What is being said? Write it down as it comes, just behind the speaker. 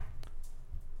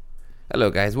Hello,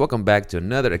 guys. Welcome back to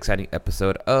another exciting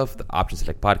episode of the Option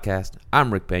Select Podcast.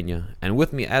 I'm Rick Pena, and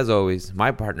with me, as always,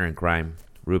 my partner in crime,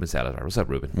 Ruben Salazar. What's up,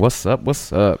 Ruben? What's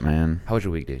up, man? How was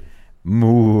your week, dude?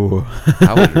 Moo.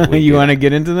 How was your week, You want to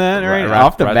get into that right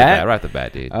off the bat? Right off the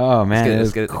bat, dude. Oh, man.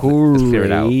 Let's clear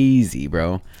it out. Crazy,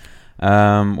 bro.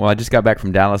 Well, I just got back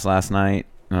from Dallas last night.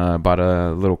 Bought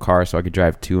a little car so I could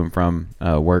drive to and from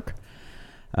work.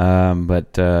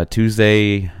 But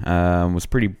Tuesday was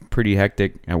pretty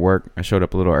hectic at work. I showed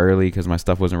up a little early because my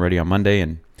stuff wasn't ready on Monday,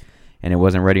 and it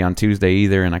wasn't ready on Tuesday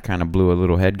either. And I kind of blew a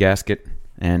little head gasket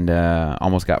and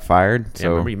almost got fired. Yeah, So I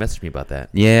remember you messaged me about that.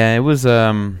 yeah, it was.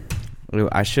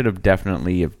 I should have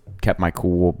definitely have kept my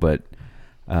cool, but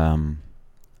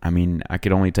I mean, I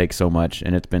could only take so much,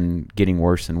 and it's been getting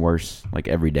worse and worse like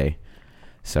every day.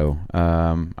 So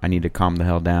I need to calm the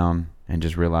hell down and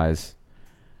just realize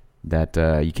that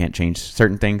you can't change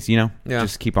certain things, you know? Yeah.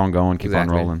 Just keep on going, keep on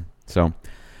Exactly. rolling. So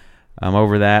I'm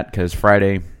over that because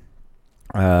Friday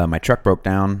my truck broke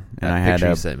down and That I had picture a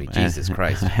you sent me, Jesus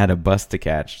Christ. I had a bus to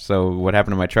catch. So what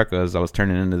happened to my truck was I was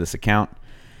turning into this account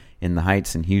in the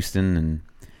Heights in Houston, and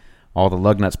all the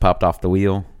lug nuts popped off the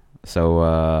wheel.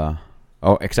 So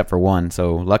except for one.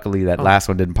 So luckily that last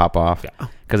one didn't pop off,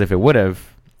 because if it would have,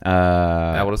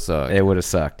 That would have sucked. it would have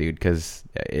sucked, dude, because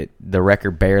the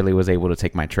wrecker barely was able to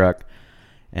take my truck,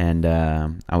 and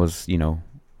I was,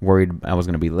 worried I was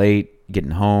going to be late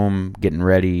getting home, getting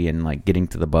ready, and like getting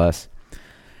to the bus.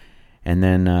 And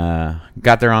then I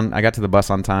got to the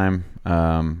bus on time,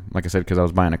 like I said, because I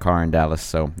was buying a car in Dallas,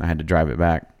 so I had to drive it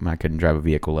back. I couldn't drive a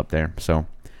vehicle up there, so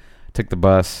took the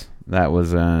bus. That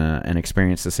was an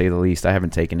experience, to say the least. I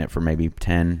haven't taken it for maybe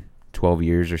 10, 12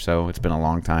 years or so. It's been a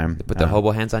long time. They put the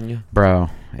hobo hands on you? Bro,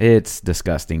 it's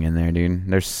disgusting in there, dude.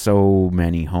 There's so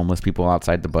many homeless people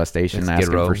outside the bus station Skid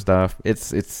asking Row. for stuff.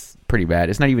 It's pretty bad.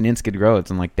 It's not even in Skid Row. It's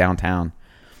in like downtown.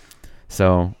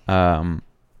 So I don't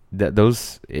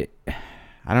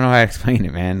know how to explain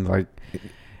it, man. Like,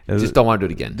 Just don't want to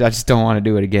do it again. I just don't want to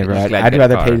do it again, You're just bro. glad I'd you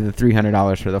rather got a pay car. the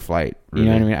 $300 for the flight. You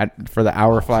know Really? what I mean? For the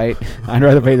hour flight, I'd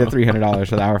rather pay the $300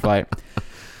 for the hour flight.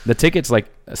 The ticket's like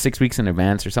 6 weeks in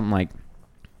advance or something, like,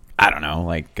 I don't know,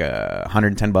 like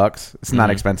 $110. It's not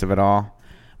Mhm. expensive at all.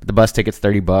 But the bus ticket's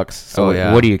 $30. So Oh,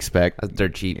 yeah. what do you expect? That's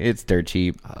dirt cheap. It's dirt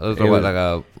cheap. Those It are was- like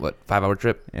a 5-hour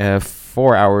trip?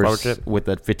 4 hours 4-hour trip? with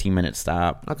a 15-minute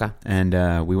stop. Okay. And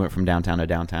we went from downtown to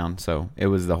downtown, so it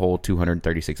was the whole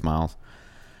 236 miles.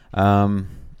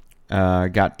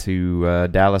 Got to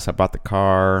Dallas. I bought the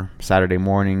car Saturday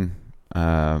morning.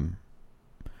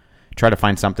 Tried to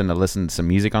find something to listen to some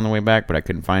music on the way back, but I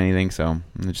couldn't find anything, so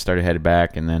I just started headed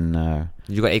back. And then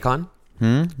Did you go Akon?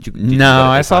 Did you no, go to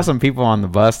I saw Akon? some people on the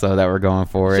bus though that were going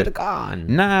for Should it. have gone.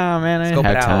 Nah, man, I didn't Scope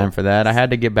have it time out. for that. I had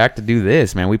to get back to do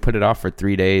this, man. We put it off for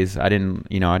 3 days. I didn't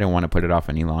want to put it off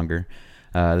any longer.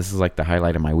 This is like the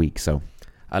highlight of my week. So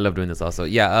I love doing this also.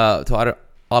 Yeah, to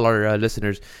all our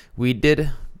listeners, we did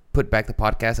put back the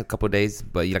podcast a couple of days,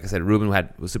 but like I said, Ruben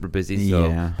was super busy. So,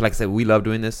 Yeah. like I said, we love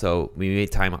doing this, so we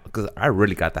made time because I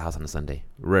really got the house on a Sunday.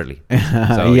 Really.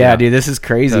 yeah, dude, this is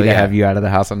crazy So, to yeah. have you out of the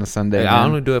house on a Sunday. I man.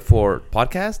 only do it for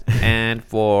podcast and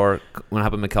for when I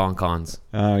have a McKellen cons.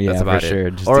 Oh yeah, That's about for it. sure.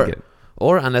 Just Or to get,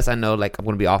 or unless I know like I'm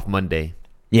going to be off Monday,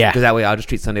 yeah, because that way I'll just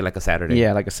treat Sunday like a Saturday.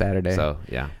 yeah, like a Saturday. So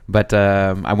yeah. But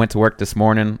I went to work this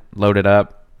morning, loaded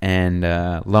up, and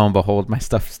lo and behold, my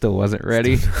stuff still wasn't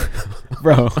ready,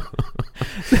 bro.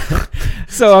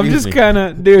 So I'm Excuse just me. kind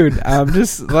of, dude. I'm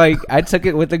just like, I took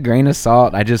it with a grain of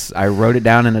salt. I wrote it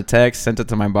down in a text, sent it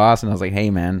to my boss, and I was like,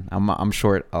 hey man, I'm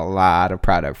short a lot of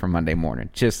product for Monday morning,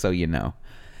 just so you know.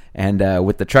 And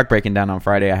with the truck breaking down on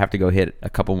Friday, I have to go hit a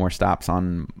couple more stops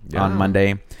on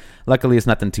Monday. Luckily, it's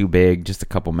nothing too big, just a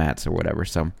couple mats or whatever.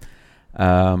 So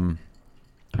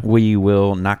we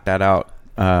will knock that out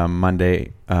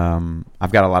Monday.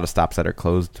 I've got a lot of stops that are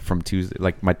closed from Tuesday.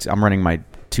 Like I'm running my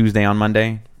Tuesday on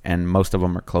Monday, and most of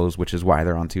them are closed, which is why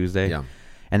they're on Tuesday. Yeah.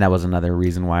 And that was another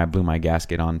reason why I blew my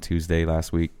gasket on Tuesday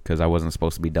last week, because I wasn't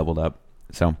supposed to be doubled up.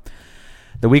 So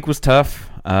the week was tough.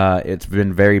 It's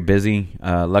been very busy.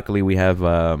 Luckily, we have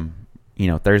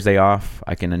Thursday off.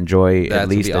 I can enjoy That's at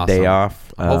least a gonna be day awesome.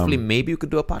 off. Hopefully, maybe you could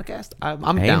do a podcast.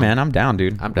 I'm Hey down. man, I'm down,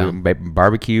 dude. I'm down. We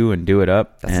barbecue and do it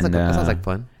up. That sounds like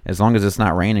fun. As long as it's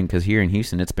not raining, because here in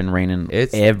Houston it's been raining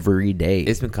every day.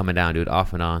 It's been coming down, dude,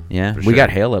 off and on. Yeah, for we sure. got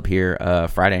hail up here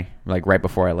Friday, like right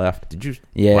before I left. Did you?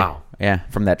 Yeah, Wow. yeah,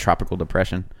 from that tropical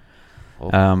depression. Oh.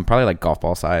 Probably like golf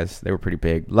ball size. They were pretty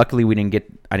big. Luckily,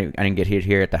 I didn't get hit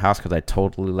here at the house because I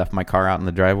totally left my car out in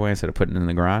the driveway instead of putting it in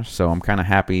the garage. So I'm kind of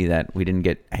happy that we didn't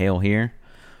get hail here.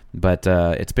 But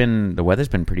the weather's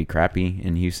been pretty crappy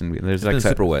in Houston. There's It's been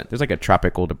super wet. There's like a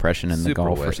tropical depression in the Super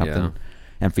Gulf or wet, something. yeah.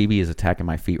 And Phoebe is attacking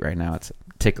my feet right now. It's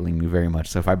tickling me very much.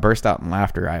 So if I burst out in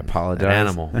laughter, I apologize. An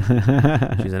animal.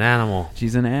 She's an animal.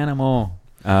 She's an animal.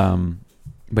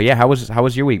 But yeah, how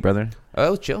was your week, brother? Oh, it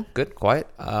was chill, good, quiet.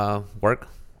 Work.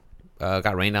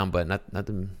 Got rained on, but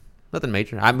nothing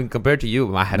major. I mean, compared to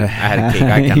you, I had a cake.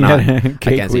 I cannot. I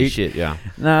can't say shit. Yeah.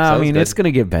 No, so I mean it's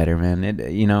gonna get better, man.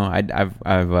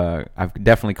 I've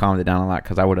definitely calmed it down a lot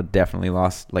because I would have definitely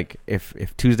lost. Like if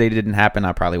Tuesday didn't happen,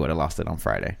 I probably would have lost it on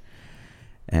Friday.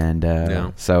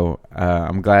 And so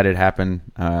I'm glad it happened.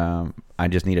 I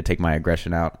just need to take my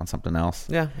aggression out on something else.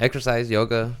 Yeah, exercise,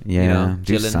 yoga. Yeah,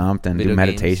 do something, do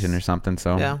meditation or something.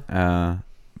 So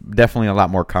definitely a lot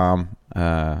more calm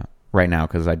right now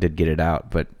because I did get it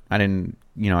out, but I didn't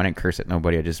curse at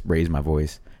nobody. I just raised my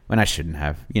voice when I shouldn't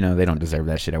have. They don't deserve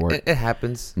that shit at work. It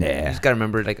happens. Yeah, you just gotta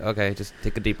remember, like, okay, just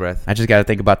take a deep breath. I just gotta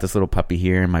think about this little puppy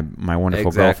here and my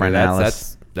wonderful girlfriend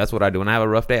Alice. That's what I do when I have a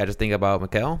rough day. I just think about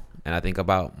Mikkel and I think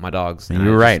about my dogs. And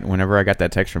you were right. Whenever I got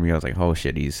that text from you, I was like, oh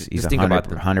shit, he's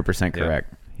 100%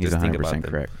 correct. Yeah. He's 100%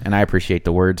 correct. And I appreciate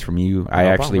the words from you. I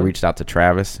actually reached out to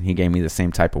Travis. He gave me the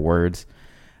same type of words.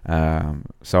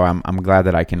 So I'm glad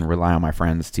that I can rely on my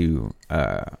friends to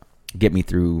get me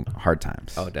through hard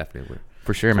times. Oh, definitely.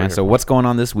 For sure, man. So what's going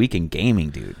on this week in gaming,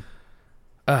 dude?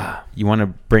 You want to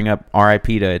bring up RIP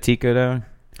to Atika, though?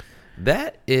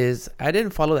 That is, I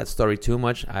didn't follow that story too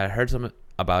much. I heard something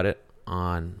about it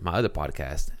on my other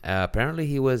podcast. Apparently,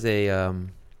 he was a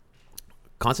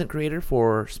content creator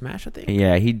for Smash, I think.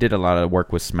 Yeah, he did a lot of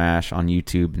work with Smash on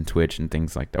YouTube and Twitch and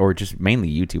things like that, or just mainly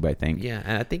YouTube, I think. Yeah,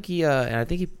 and I think he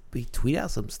tweeted out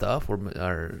some stuff or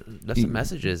left some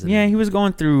messages. Yeah, he was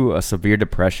going through a severe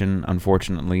depression,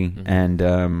 unfortunately, and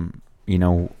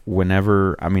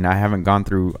whenever I've gone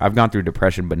through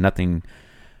depression, but nothing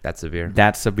that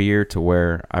severe to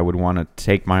where I would want to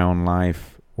take my own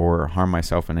life or harm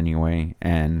myself in any way.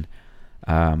 And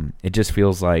it just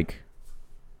feels like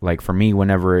for me,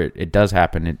 whenever it does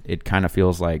happen, it kind of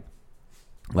feels like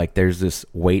there's this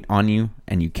weight on you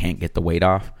and you can't get the weight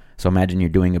off. So imagine you're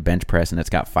doing a bench press and it's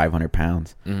got 500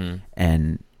 pounds,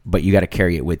 but you got to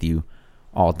carry it with you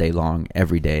all day long,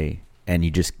 every day, and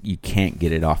you can't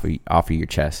get it off of your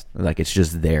chest. Like, it's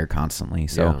just there constantly.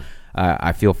 So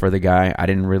I feel for the guy. I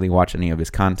didn't really watch any of his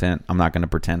content. I'm not going to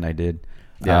pretend I did.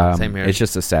 Yeah, same here. It's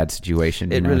just a sad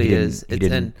situation. It really is.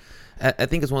 And I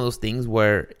think it's one of those things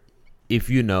where if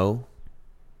you know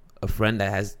a friend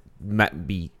that might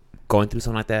be going through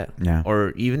something like that,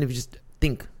 or even if you just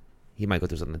think he might go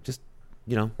through something, just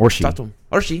or she, talk to him,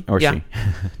 or she, she.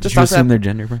 Just talk to them. Their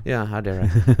gender, bro? Yeah, how dare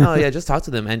I? Oh yeah, just talk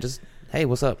to them and just, hey,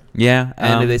 what's up? Yeah,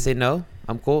 and if they say no,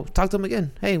 I'm cool. Talk to them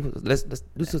again. Hey, let's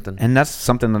do something. And that's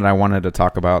something that I wanted to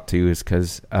talk about too, is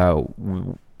because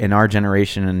in our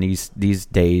generation and these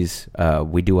days,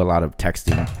 we do a lot of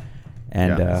texting.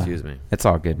 And excuse me, it's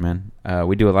all good, man.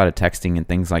 We do a lot of texting and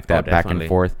things like that, back and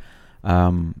forth.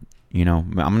 I'm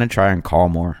gonna try and call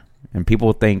more. And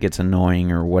people think it's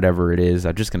annoying or whatever it is.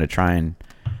 I'm just gonna try and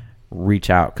reach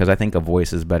out because I think a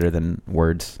voice is better than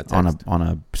words on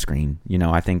a screen.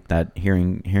 I think that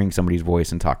hearing somebody's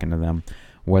voice and talking to them,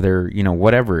 whether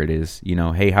whatever it is,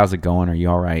 hey, how's it going? Are you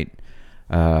all right?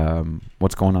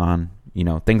 What's going on?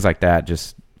 Things like that.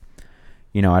 Just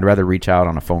I'd rather reach out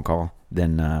on a phone call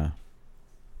than a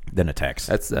text.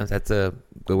 That's a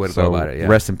good way to go about it. Yeah.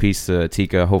 Rest in peace to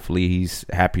Tika. Hopefully he's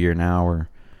happier now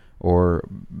or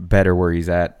better where he's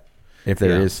at, if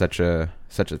there is such a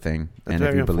thing. That's and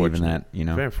if you believe in that,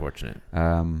 very unfortunate.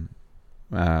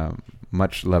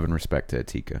 Much love and respect to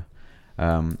Tika.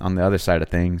 On the other side of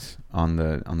things, on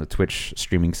the Twitch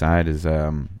streaming side, is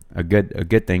a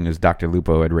good thing is Dr.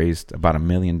 Lupo had raised about $1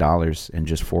 million in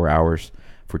just 4 hours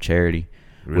for charity.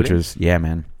 Really? Which was,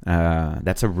 man,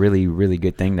 that's a really, really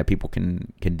good thing that people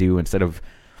can do instead of,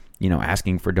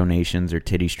 asking for donations or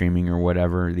titty streaming or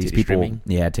whatever. These people,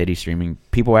 titty streaming.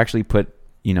 People actually put,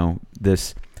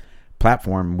 this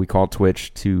platform we call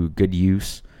Twitch to good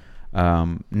use.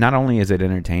 Not only is it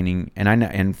entertaining,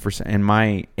 in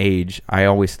my age, I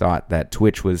always thought that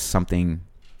Twitch was something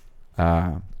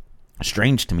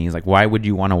strange to me. It's like, why would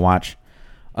you want to watch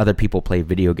other people play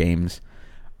video games?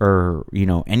 Or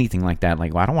anything like that.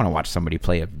 Like, well, I don't want to watch somebody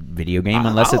play a video game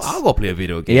unless I'll go play a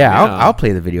video game. Yeah, I'll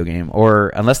play the video game. Or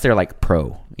unless they're like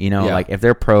pro. Like if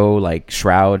they're pro, like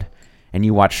Shroud, and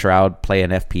you watch Shroud play an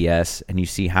FPS, and you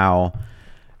see how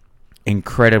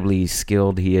incredibly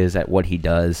skilled he is at what he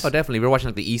does. Oh, definitely. We're watching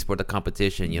like the esport, the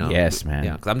competition. Yes, man.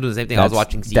 Yeah, because I'm doing the same thing. I was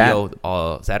watching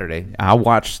CEO Saturday. I'll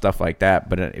watch stuff like that,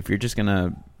 but if you're just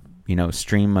gonna,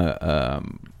 stream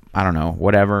I don't know,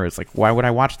 whatever. It's like, why would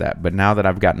I watch that? But now that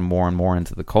I've gotten more and more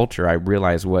into the culture, I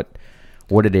realize what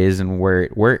what it is and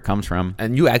where it comes from.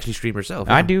 And you actually stream yourself?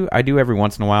 Huh? I do every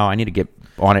once in a while. I need to get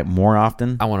on it more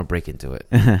often. I want to break into it.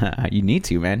 You need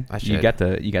to, man. I should. You got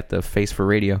the face for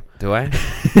radio. Do I?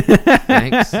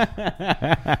 Thanks.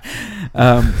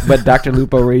 But Dr.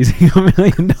 Lupo raising $1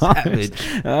 million.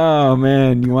 Savage. Oh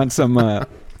man, you want some?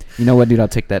 You know what, dude? I'll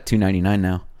take that $2.99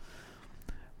 now.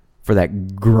 For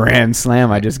that grand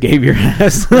slam I just gave your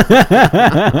ass.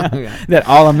 That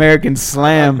all-American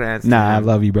slam. Nah, I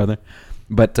love you, brother.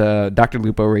 But Dr.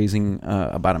 Lupo raising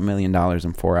about $1 million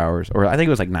in 4 hours. Or I think it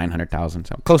was like 900,000.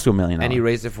 So close to $1 million. And he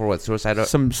raised it for what? Suicide? I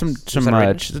don't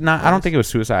think it was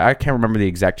suicide. I can't remember the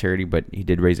exact charity, but he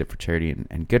did raise it for charity.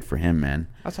 And good for him, man.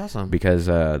 That's awesome. Because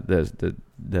the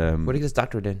what did he get his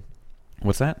doctorate in?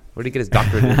 What's that? Where did he get his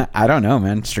doctorate in? I don't know,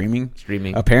 man. Streaming.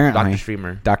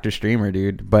 Apparently. Dr. Streamer,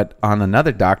 dude. But on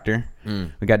another doctor,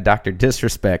 we got Dr.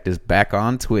 Disrespect is back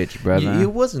on Twitch, brother. He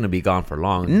wasn't going to be gone for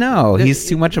long. No, he's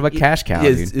too much of a cash cow,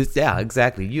 dude. Yeah,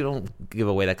 exactly. You don't give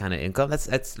away that kind of income.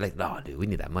 That's like, no, dude, we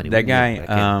need that money. That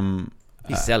guy,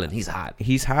 he's selling. He's hot.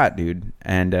 He's hot, dude.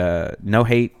 And no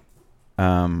hate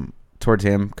towards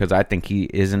him because I think he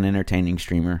is an entertaining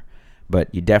streamer.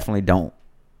 But you definitely don't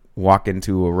walk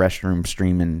into a restroom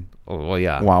streaming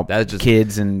while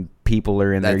kids and people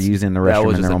are in there using the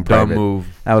restroom in their own private.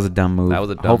 That was a dumb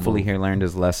move. Hopefully he learned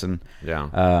his lesson.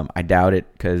 Yeah. I doubt it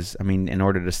because, I mean, in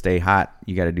order to stay hot,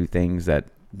 you got to do things that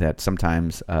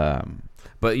sometimes...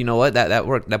 But you know what? That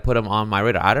worked. That put him on my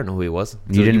radar. I don't know who he was.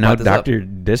 You didn't know Dr.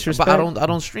 Disrespect? But I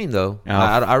don't stream, though.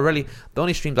 I really... The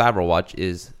only streams I ever watch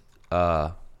is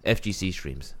FGC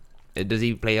streams. Does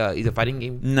he play? He's a fighting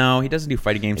game? No, he doesn't do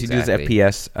fighting games. Exactly. He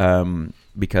does FPS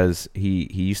because he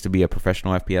used to be a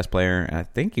professional FPS player, and I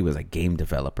think he was a game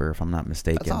developer, if I'm not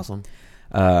mistaken. That's awesome.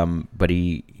 But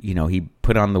he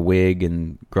put on the wig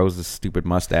and grows this stupid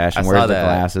mustache and wears the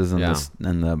glasses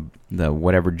and the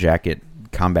whatever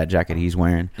combat jacket he's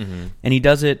wearing, and he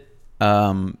does it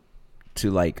to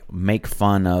like make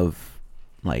fun of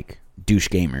like douche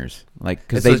gamers, like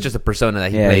because it's just a persona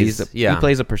that he plays. He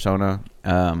plays a persona.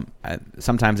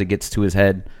 Sometimes it gets to his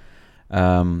head.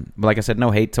 But like I said,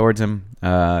 no hate towards him.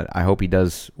 I hope he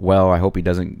does well. I hope he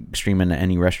doesn't stream into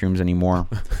any restrooms anymore,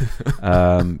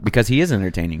 because he is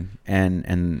entertaining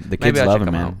and the kids love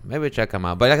him, man. Maybe check him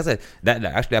out. But like I said, that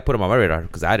actually I put him on my radar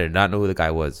because I did not know who the guy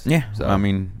was. Yeah, so I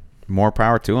mean, more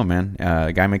power to him, man.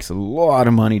 The guy makes a lot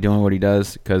of money doing what he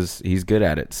does because he's good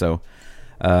at it. So.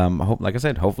 Like I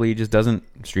said, hopefully he just doesn't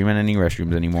stream in any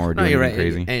restrooms anymore or do anything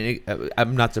crazy. And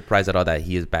I'm not surprised at all that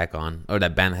he is back on, or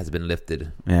that ban has been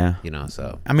lifted. Yeah,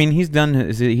 so I mean, he's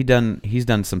done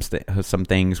some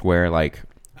things where, like,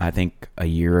 I think a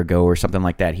year ago or something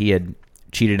like that, he had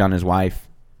cheated on his wife,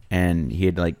 and he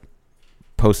had like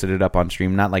posted it up on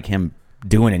stream. Not like him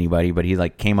doing anybody, but he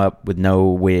like came up with no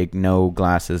wig, no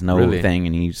glasses, no thing,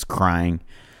 and he's crying,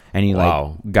 and he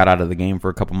like got out of the game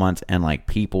for a couple months, and like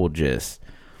people just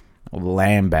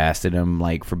lambasted him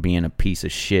like for being a piece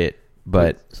of shit.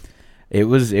 But it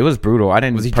was brutal.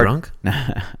 Was he drunk?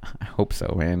 I hope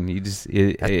so, man. You just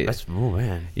that's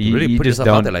man. You really put yourself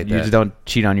out there like that. You just don't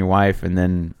cheat on your wife and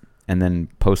then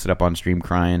post it up on stream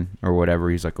crying or whatever.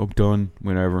 He's like, I'm done,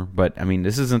 whatever. But I mean,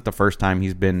 this isn't the first time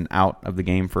he's been out of the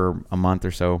game for a month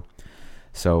or so.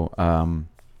 So I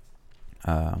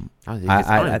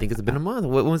think it's been a month.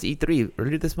 When was E3?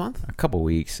 Earlier this month? A couple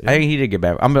weeks. Yeah. I think he did get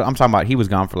back. I'm talking about he was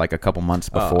gone for like a couple months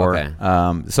before.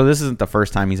 Okay. So this isn't the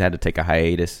first time he's had to take a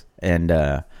hiatus, and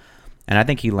I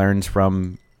think he learns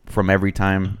from every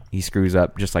time he screws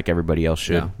up, just like everybody else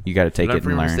should. Yeah. You got to take it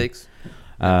and learn. Mistakes.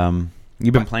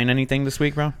 You been playing anything this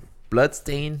week, bro?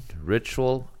 Bloodstained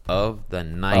Ritual of the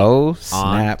Night. Oh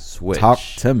snap! On Switch. Talk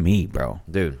to me, bro.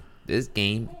 Dude, this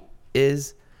game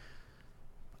is.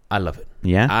 I love it.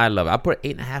 Yeah, I love it. I put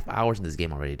 8.5 hours in this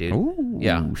game already, dude. Ooh,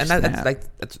 yeah, and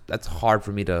that's hard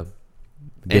for me to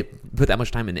put that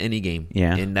much time in any game.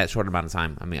 Yeah. In that short amount of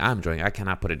time. I mean, I'm enjoying it. I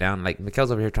cannot put it down. Like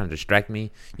Mikhail's over here trying to distract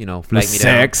me. Flag me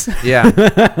sex. Down.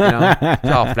 Yeah.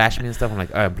 He'll all flash me and stuff. I'm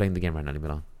like, all right, I'm playing the game right now. Leave me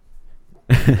alone.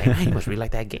 Like, man, you must really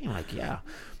like that game. I'm like, yeah,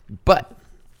 but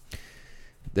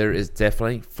there is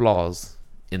definitely flaws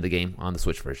in the game on the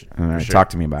Switch version. All right, sure. Talk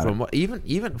to me about it.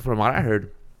 Even from what I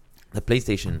heard. The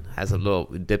PlayStation has a little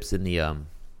dips in the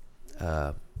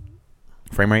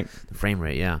frame rate. The frame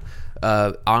rate, yeah.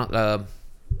 On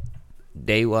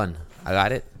day one, I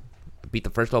got it. Beat the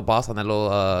first little boss on that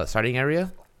little starting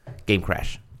area. Game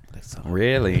crash. Like, so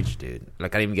really, dude.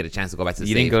 Like I didn't even get a chance to go back to the save.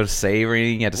 You didn't go to save or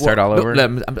anything. You had to start all over. I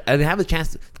didn't have a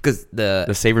chance because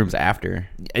the save room's after.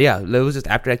 Yeah, it was just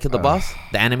after I killed the boss.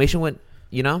 The animation went,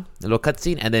 the little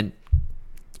cutscene, and then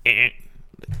I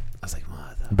was like,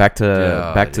 what the Back to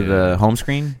the home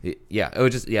screen. Yeah, it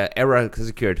was just error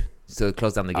secured, so it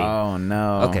closed down the game. Oh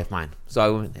no. Okay, fine. So I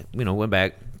went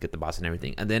back, get the boss and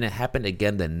everything, and then it happened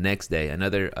again the next day.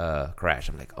 Another crash.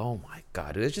 I'm like, oh my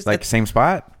god, it's just like same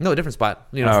spot. No, different spot.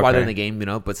 Farther in the game.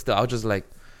 But still, I was just like,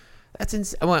 that's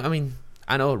insane. Well, I mean,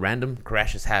 I know random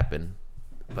crashes happen,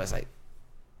 but it's like,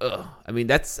 ugh. I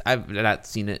mean, I've not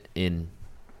seen it in.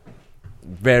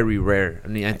 Very rare. I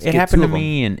mean, it happened to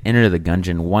me in Enter the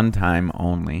Gungeon one time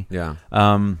only. Yeah.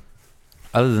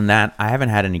 Other than that, I haven't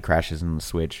had any crashes on the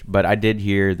Switch, but I did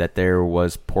hear that there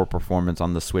was poor performance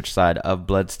on the Switch side of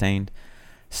Bloodstained.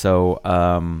 So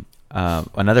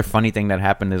another funny thing that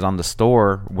happened is on the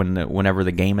store whenever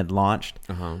the game had launched,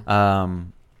 they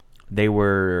had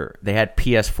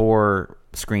PS4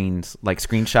 screens, like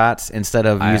screenshots, instead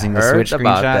of using the Switch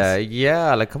screenshots. That.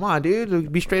 Yeah, like come on, dude,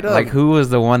 be straight up. Like, who was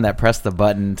the one that pressed the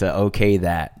button to okay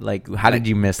that? Like, how did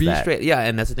you miss that? Straight. Yeah,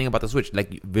 and that's the thing about the Switch.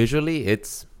 Like, visually,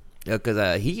 it's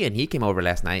because he came over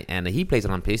last night and he plays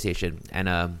it on PlayStation,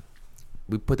 and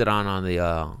we put it on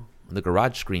the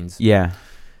garage screens. Yeah.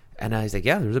 And he's like,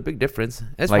 yeah, there's a big difference.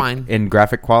 It's like fine in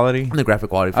graphic quality. In the graphic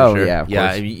quality, for sure. Yeah, of course.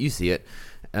 I mean, you see it,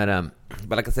 and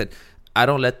but like I said, I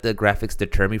don't let the graphics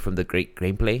deter me from the great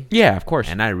gameplay. Yeah, of course.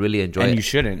 And I really enjoy it. And you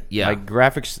shouldn't. Yeah. Like,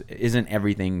 graphics isn't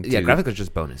everything. Yeah, graphics are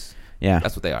just bonus. Yeah.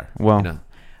 That's what they are. Well,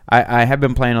 I have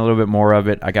been playing a little bit more of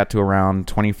it. I got to around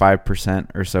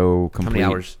 25% or so complete.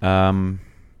 How many hours?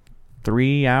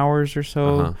 3 hours or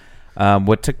so.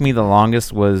 What took me the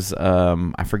longest was,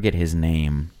 I forget his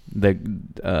name. The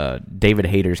David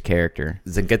Hayter's character.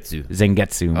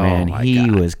 Zangetsu, man. He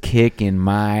was kicking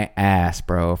my ass,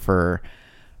 bro, for...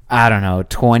 I don't know,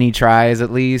 20 tries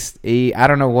at least. I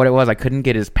don't know what it was. I couldn't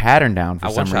get his pattern down for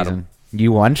some reason. Him.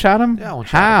 You one-shot him? Yeah, I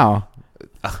one-shot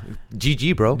him.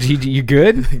 GG, bro. GG, you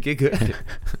good? Get good.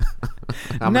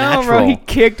 I'm natural. Bro, he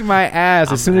kicked my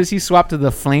ass. As soon as he swapped to the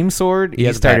flame sword,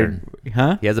 he started...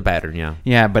 Huh? He has a pattern, yeah.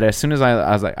 Yeah, but as soon as I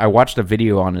was like... I watched a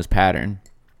video on his pattern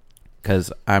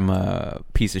because I'm a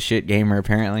piece of shit gamer,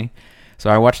 apparently. So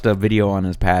I watched a video on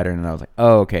his pattern, and I was like,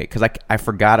 oh, okay. Because I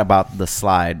forgot about the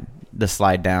slide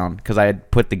down, because I had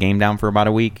put the game down for about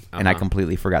a week, and I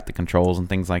completely forgot the controls and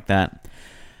things like that,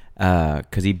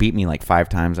 because he beat me like 5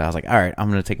 times. I was like, all right, I'm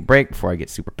gonna take a break before I get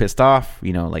super pissed off,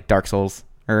 like Dark Souls,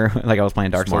 or like I was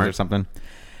playing Dark Souls or something.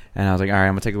 And I was like, all right,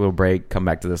 I'm gonna take a little break, come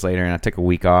back to this later. And I took a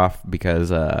week off because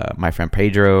my friend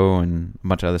Pedro and a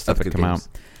bunch of other stuff had come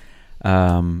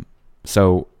out.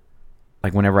 So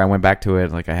like whenever I went back to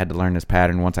it, like I had to learn this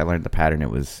pattern. Once I learned the pattern, it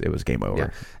was game over. Yeah.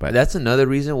 But that's another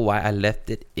reason why I left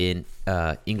it in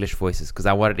English voices, because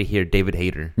I wanted to hear David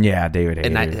Hayter. Yeah, David Hayter.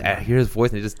 And I hear his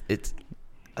voice, and I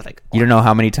was like, you don't know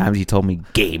how many times he told me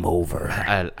game over.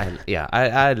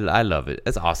 I love it.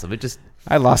 It's awesome.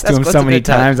 I lost to him so many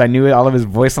times. I knew all of his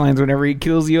voice lines whenever he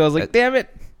kills you. I was like, damn it.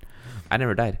 I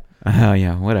never died. Oh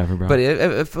yeah, whatever, bro. But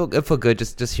it felt good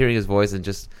just hearing his voice, and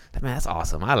man, that's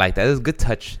awesome. I like that. It was a good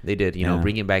touch they did,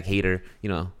 bringing back Hayter,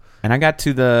 And I got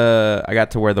to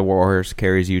where the warhorse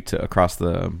carries you across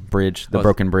the bridge, the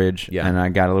broken bridge, and I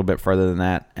got a little bit further than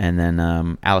that, and then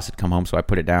Alice had come home, so I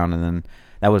put it down, and then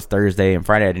that was Thursday, and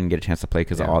Friday I didn't get a chance to play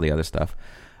because of all the other stuff.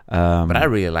 But I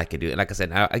really like it, dude. And like I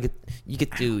said, you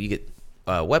get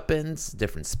weapons,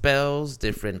 different spells,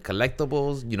 different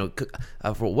collectibles.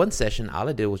 For one session, all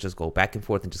I did was just go back and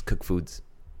forth and just cook foods.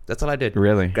 That's all I did.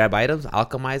 Really? Grab items,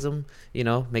 alchemize them,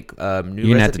 make new recipes. You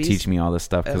didn't have to teach me all this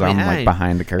stuff because I'm like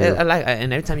behind the curve.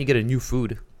 And every time you get a new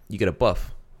food, you get a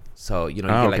buff. So, you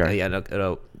get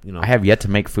I have yet to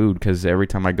make food because every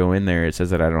time I go in there, it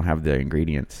says that I don't have the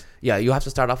ingredients. Yeah, you have to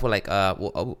start off with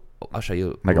I'll show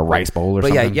you. Like a rice bowl or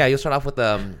something? Yeah, you'll start off with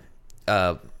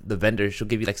the vendor. She'll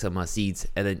give you like some seeds,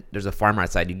 and then there's a farmer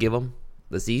outside. You give him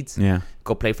the seeds. Yeah.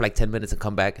 Go play for like 10 minutes and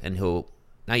come back, and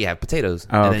now you have potatoes.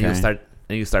 And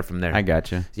then you start from there. I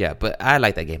gotcha. Yeah, but I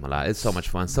like that game a lot. It's so much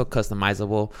fun, so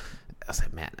customizable. I was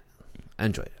like, man, I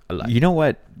enjoy it a lot. You know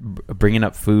what? Bringing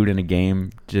up food in a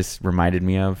game just reminded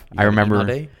me of. I remember. All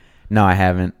day? No, I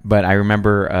haven't. But I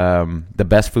remember the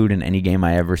best food in any game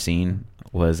I ever seen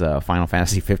was Final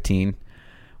Fantasy 15.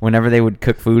 Whenever they would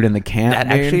cook food in the camp, that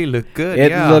actually looked good.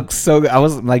 It looked so good. I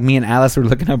was like, me and Alice were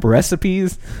looking up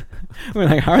recipes. We're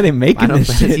like, how are they making Final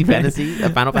this shit?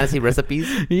 Final Fantasy recipes?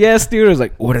 Yes, dude. I was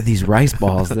like, what are these rice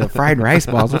balls? The fried rice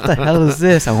balls. What the hell is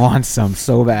this? I want some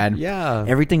so bad. Yeah.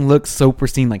 Everything looks so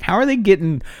pristine. Like, how are they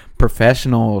getting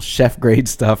professional chef grade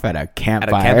stuff at a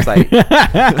campfire? At a campsite.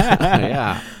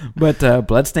 Yeah. But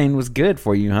Bloodstained was good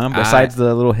for you, huh? Besides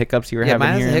the little hiccups you were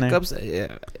having here and hiccups.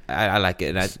 Yeah, I like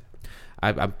it. And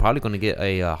I'm probably going to get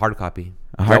a hard copy.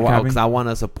 A hard copy? Because I want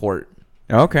to support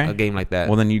a game like that.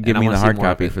 Well, then you give me the hard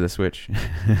copy for the Switch.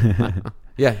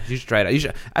 Yeah, you should try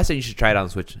it. I said you should try it on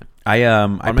Switch. Or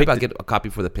maybe I'll get a copy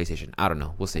for the PlayStation. I don't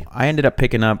know. We'll see. I ended up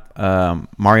picking up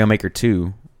Mario Maker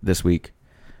 2 this week,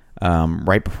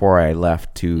 right before I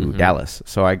left to Dallas.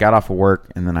 So I got off of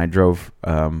work and then I drove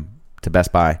to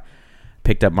Best Buy,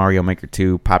 picked up Mario Maker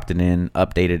 2, popped it in,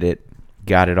 updated it,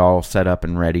 got it all set up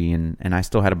and ready, and I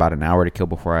still had about an hour to kill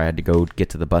before I had to go get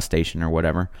to the bus station or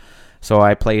whatever. So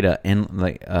I played an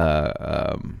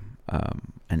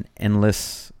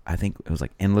endless, I think it was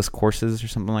like endless courses or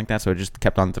something like that. So it just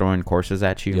kept on throwing courses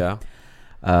at you. Yeah.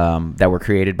 That were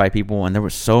created by people, and there were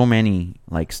so many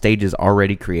like stages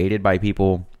already created by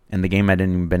people, and the game hadn't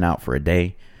even been out for a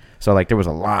day. So like there was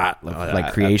a lot of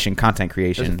content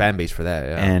creation. There's a fan base for that,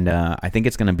 yeah. And I think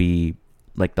it's gonna be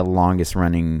like the longest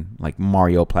running like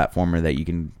Mario platformer that you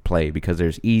can play, because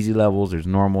there's easy levels, there's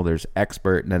normal, there's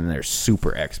expert, and then there's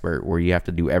super expert where you have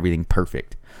to do everything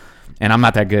perfect. And I'm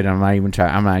not that good. I'm not even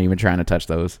trying to touch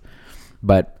those.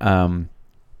 But I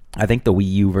think the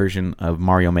Wii U version of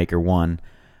Mario Maker 1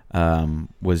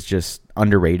 was just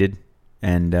underrated,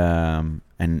 and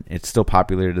it's still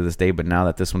popular to this day. But now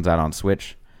that this one's out on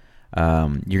Switch,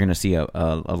 you're gonna see a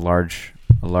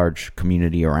large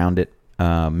community around it,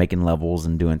 making levels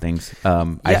and doing things.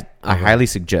 I highly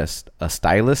suggest a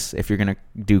stylus if you're gonna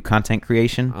do content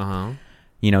creation.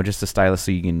 Just a stylus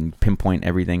so you can pinpoint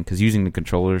everything, because using the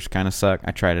controllers kind of suck.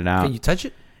 I tried it out. Can you touch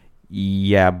it?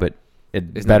 Yeah, but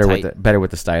it's better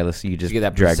with the stylus. You just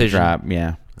drag and drop.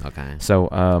 Yeah. Okay. So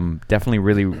definitely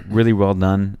really, really well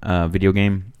done video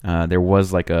game. There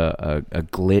was like a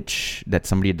glitch that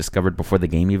somebody had discovered before the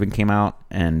game even came out,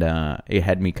 and it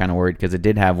had me kind of worried, because it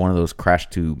did have one of those crash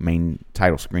to main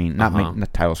title screen, not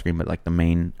title screen, but like the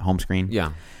main home screen.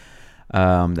 Yeah.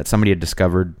 That somebody had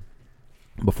discovered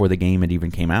before the game had even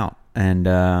came out, and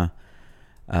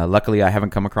luckily I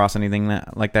haven't come across anything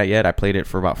like that yet. I played it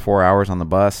for about 4 hours on the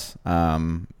bus,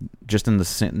 just in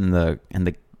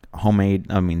the homemade,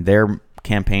 their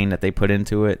campaign that they put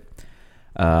into it.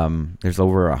 There's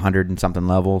over 100 and something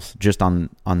levels just on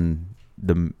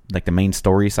the main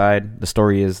story side. The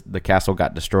story is the castle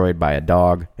got destroyed by a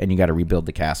dog, and you got to rebuild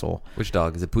the castle. Which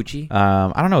dog is it? Poochie?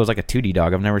 I don't know. It was like a 2D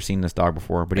dog. I've never seen this dog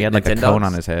before, but he had like a cone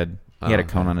on his head. He had a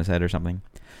cone on his head or something.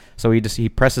 So he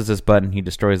presses this button, he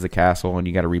destroys the castle, and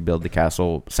you got to rebuild the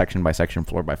castle section by section,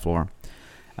 floor by floor.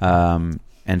 And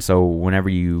so whenever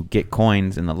you get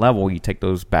coins in the level, you take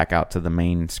those back out to the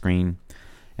main screen,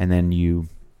 and then you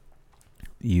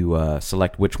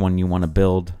select which one you want to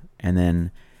build, and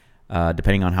then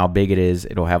depending on how big it is,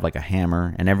 it'll have like a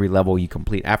hammer, and every level you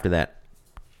complete after that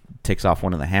takes off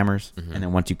one of the hammers, and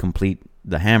then once you complete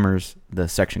the hammers, the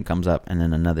section comes up, and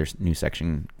then another new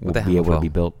section will be able to be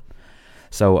built.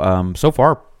 So so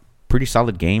far, pretty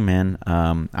solid game, man.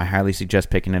 I highly suggest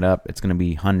picking it up. It's going to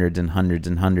be hundreds and hundreds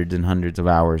and hundreds and hundreds of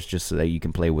hours just so that you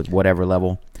can play with whatever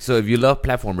level. So if you love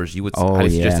platformers, you would highly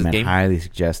suggest this game? Highly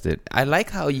suggest it. I like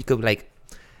how you could like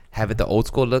have it the old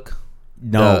school look.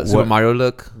 No, Super Mario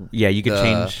look. Yeah, you could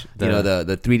change the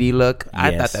 3D look. Yes.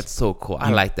 I thought that's so cool.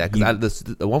 I like that, because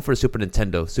the one for the Super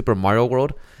Nintendo, Super Mario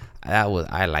World, I like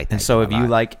that. And so if you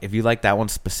like that one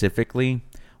specifically,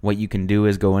 what you can do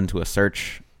is go into a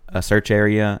search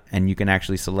area, and you can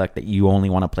actually select that you only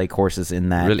want to play courses in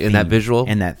that in that visual,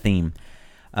 in that theme,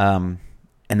 and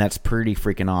that's pretty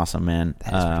freaking awesome, man.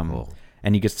 That's pretty cool.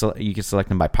 And you can select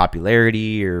them by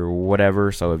popularity or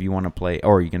whatever. So if you want to play,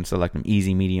 or you can select them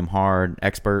easy, medium, hard,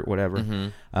 expert, whatever.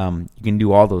 You can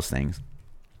do all those things.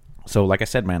 So like I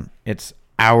said, man, it's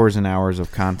hours and hours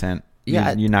of content.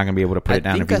 Yeah, you're not gonna be able to put it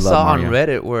down if you love Mario. I think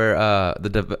I saw on Reddit where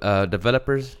the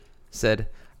developers said,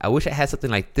 "I wish I had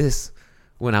something like this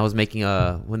when I was making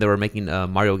when they were making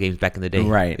Mario games back in the day."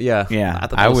 Right. Yeah. I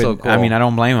thought that was so cool. I mean, I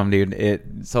don't blame them, dude.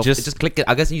 Just click it.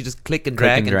 I guess you just click and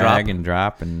drag and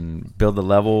drop and build the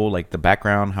level, like the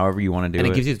background, however you want to do it.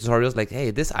 And it gives you tutorials like,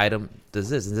 hey, this item does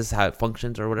this, and this is how it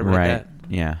functions, or whatever. Right. Like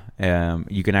that. Yeah.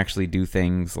 You can actually do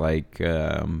things like,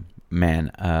 you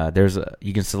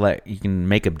can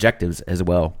make objectives as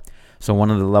well. So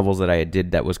one of the levels that I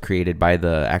did that was created by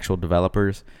the actual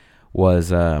developers was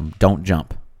Don't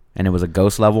Jump. And it was a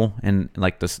ghost level, and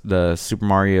like the Super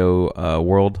Mario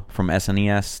World from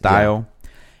SNES style,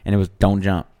 and it was don't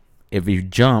jump. If you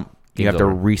jump, you have to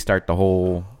restart the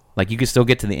whole. Like you can still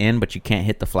get to the end, but you can't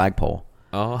hit the flagpole.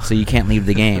 Oh, so you can't leave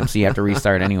the game. So you have to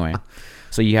restart anyway.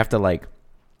 So you have to like.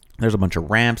 There's a bunch of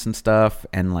ramps and stuff,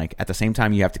 and like at the same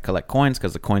time you have to collect coins,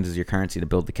 because the coins is your currency to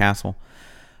build the castle.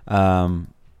 But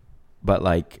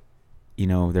like.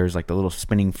 There's like the little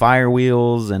spinning fire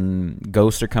wheels, and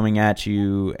ghosts are coming at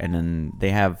you, and then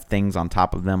they have things on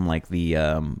top of them like the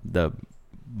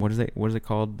what is it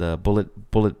called, the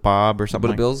bullet bob or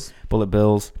something, bullet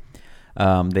bills.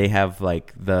 They have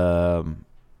like the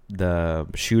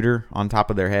shooter on top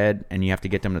of their head, and you have to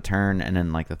get them to turn, and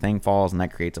then like the thing falls, and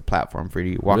that creates a platform for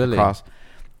you to walk across.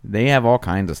 They have all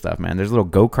kinds of stuff, man. There's little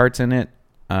go-karts in it,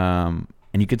 and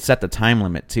you could set the time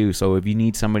limit too. So if you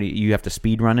need somebody, you have to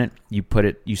speed run it.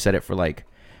 You set it for like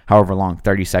however long,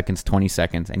 30 seconds, 20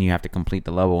 seconds, and you have to complete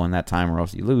the level in that time, or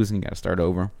else you lose and you got to start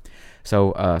over.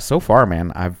 So far,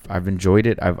 man, I've enjoyed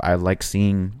it. I like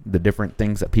seeing the different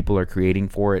things that people are creating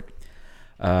for it.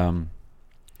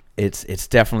 It's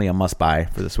definitely a must buy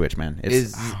for the Switch, man.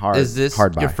 It's hard. Is this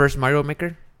hard buy. Your first Mario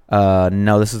Maker?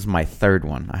 No, this is my third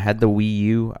one. I had the Wii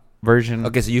U version.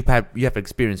 Okay, so you have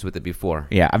experience with it before.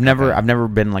 Yeah, I've never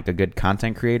been like a good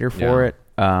content creator for it.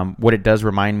 What it does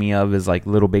remind me of is like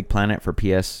Little Big Planet for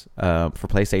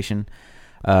PlayStation.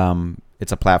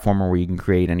 It's a platformer where you can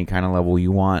create any kind of level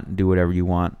you want, do whatever you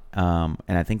want. And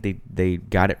I think they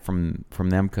got it from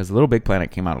them because Little Big Planet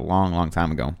came out a long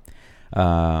time ago.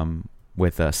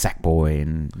 With Sackboy,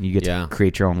 and you get to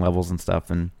create your own levels and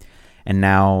stuff, and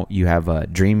now you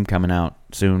have Dream coming out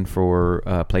soon for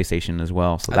PlayStation as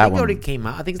well. So I think it already came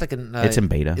out. I think it's like it's in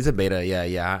beta. It's a beta,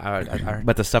 yeah.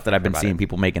 But the stuff that I've been seeing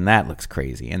people making that looks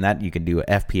crazy, and that you can do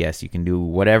FPS, you can do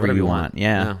whatever you want.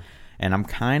 Yeah, and I'm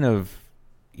kind of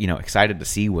excited to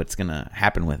see what's gonna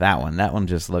happen with that one. That one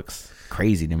just looks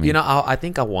crazy to me. I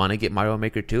think I want to get Mario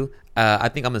Maker too. I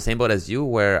think I'm the same boat as you,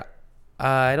 where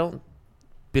I don't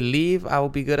believe I will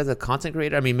be good as a content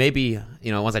creator. I mean, maybe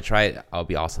once I try it, I'll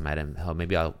be awesome at it. Hell,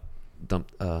 maybe I'll dump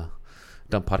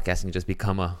podcasting and just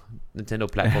become a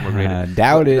Nintendo platformer creator.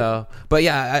 Doubt it. But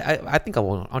yeah, I think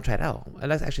I'll try it out.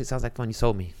 It actually sounds like fun. You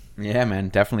sold me. Yeah, man,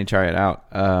 definitely try it out.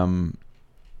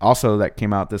 Also, that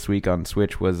came out this week on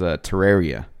Switch was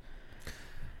Terraria.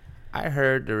 I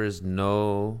heard there is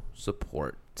no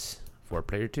support for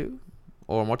Player 2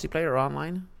 or multiplayer or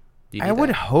online. I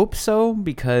would hope so,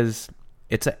 because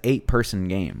it's an 8-person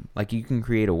game. Like, you can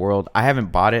create a world. I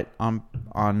haven't bought it on.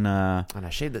 And I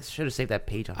should have saved that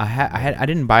page. I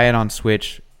didn't buy it on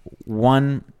Switch.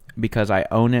 One, because I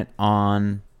own it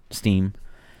on Steam,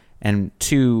 and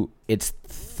two, it's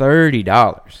 $30.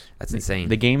 That's insane.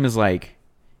 The game is like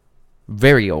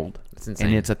very old. That's insane.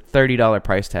 And it's a $30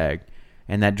 price tag,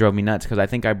 and that drove me nuts because I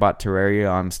think I bought Terraria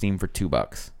on Steam for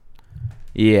 $2.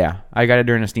 Yeah, I got it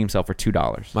during a Steam sale for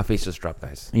 $2. My face just dropped,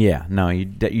 guys. Yeah, no,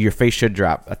 your face should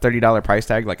drop. A $30 price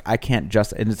tag, like, I can't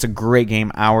just... And it's a great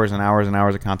game, hours and hours and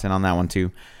hours of content on that one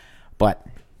too. But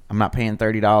I'm not paying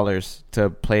 $30 to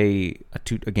play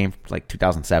a game like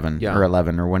 2007 or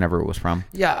 11 or whenever it was from.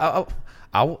 Yeah,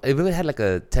 if it had like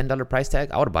a $10 price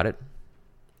tag, I would have bought it.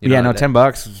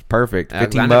 $10 is perfect.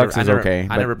 $15 is okay.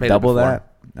 I never played double it before.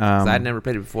 That. I had never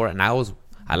played it before, and I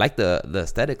like the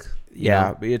aesthetic.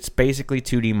 Yeah, it's basically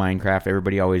 2D Minecraft.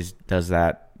 Everybody always does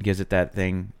that, gives it that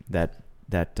thing, that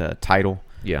title.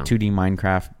 Yeah, 2D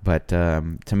Minecraft. But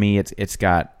to me, it's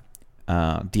got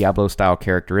Diablo style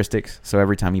characteristics. So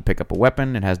every time you pick up a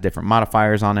weapon, it has different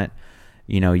modifiers on it.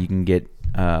 You can get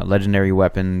legendary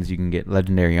weapons, you can get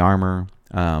legendary armor,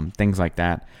 things like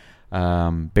that.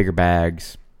 Bigger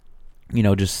bags,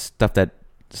 just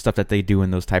stuff that they do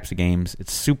in those types of games.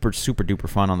 It's super, super duper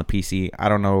fun on the PC. I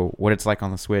don't know what it's like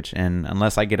on the Switch, and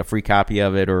unless I get a free copy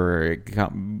of it or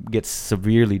it gets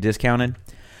severely discounted,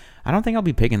 I don't think I'll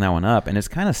be picking that one up. And it's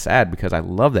kind of sad because I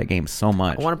love that game so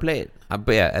much. I want to play it.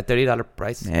 But yeah, at $30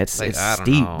 price. Yeah, it's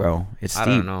steep, bro. It's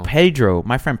steep. Pedro,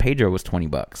 my friend Pedro, was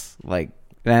 $20. Like,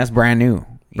 that's brand new.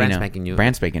 Brand spanking new.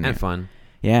 Brand spanking new. And fun.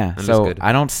 Yeah. And so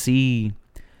I don't see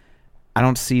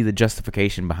the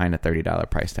justification behind a $30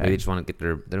 price tag. Maybe they just want to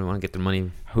get their money.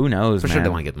 Who knows, For man? sure they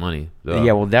want to get money. So.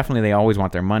 Yeah, well, definitely they always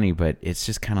want their money, but it's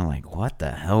just kind of like, what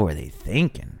the hell were they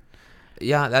thinking?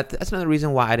 Yeah, that's another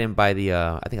reason why I didn't buy the,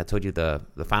 I think I told you, the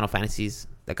Final Fantasies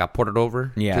that got ported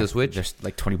over to the Switch. Just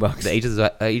like $20. The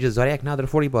Age of Zodiac, now they're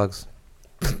 $40.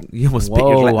 You almost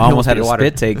almost had a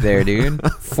spit take there, dude.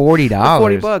 $40.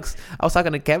 $40. I was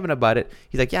talking to Kevin about it.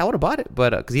 He's like, yeah, I would have bought it, but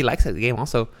because he likes the game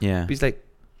also. Yeah. But he's like,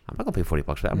 I'm not gonna pay $40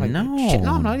 for that. I'm like, no, shit,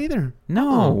 no, I'm not either.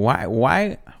 No,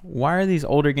 why are these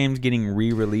older games getting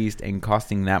re-released and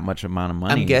costing that much amount of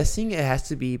money? I'm guessing it has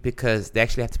to be because they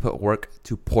actually have to put work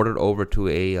to port it over to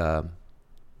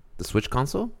the Switch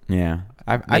console. Yeah,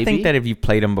 I think that if you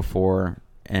played them before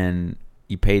and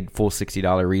you paid full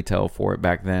 $60 retail for it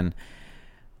back then,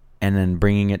 and then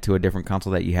bringing it to a different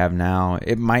console that you have now,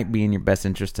 it might be in your best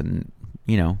interest to,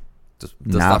 just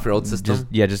dust off your old system.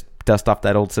 Just dust off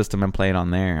that old system and play it on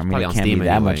there. I mean, it can't be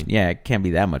that much. Yeah, it can't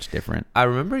be that much different. I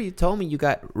remember you told me you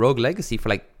got Rogue Legacy for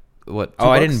like what? $2?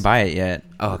 I didn't buy it yet.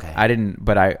 Oh, okay. I didn't,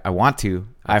 but I want to.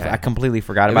 Okay. I completely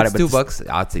forgot about it. But $2,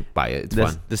 I'd say buy it. It's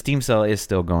fun. The Steam sale is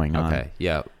still going on. Okay,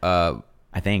 yeah.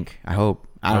 I hope.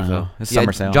 I don't know. It's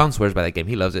summer sale. John swears by that game.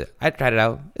 He loves it. I tried it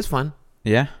out. It's fun.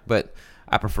 Yeah. But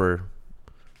I prefer,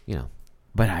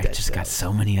 But I just got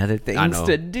so many other things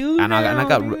to do. And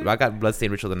I got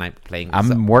Bloodstained Ritual of the Night playing.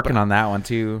 I'm working on that one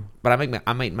too. But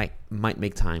I might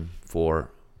make time for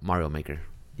Mario Maker.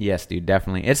 Yes, dude,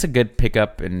 definitely. It's a good pick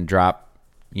up and drop.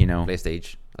 Play a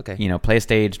stage. Okay. Play a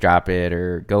stage, drop it,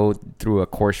 or go through a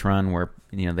course run where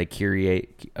they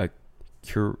curate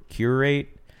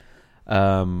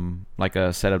like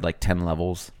a set of like 10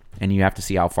 levels, and you have to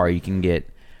see how far you can get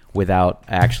without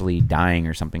actually dying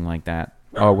or something like that.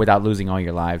 Or without losing all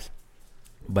your lives.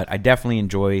 But I definitely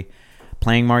enjoy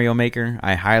playing Mario Maker.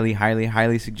 I highly, highly,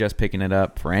 highly suggest picking it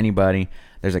up for anybody.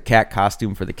 There's a cat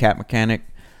costume for the cat mechanic.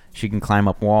 She can climb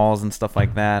up walls and stuff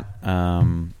like that.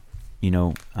 And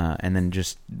then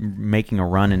just making a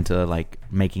run into like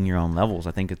making your own levels.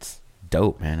 I think it's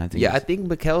dope, man. I think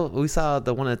Mikkel, we saw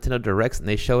the one at Nintendo Directs and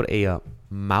they showed a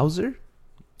Mauser.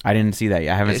 I didn't see that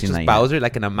yet. I haven't seen that yet. Bowser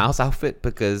like in a mouse outfit,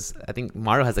 because I think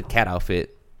Mario has a cat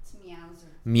outfit.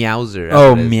 Meowser.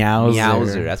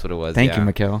 Meowser. That's what it was. Thank you,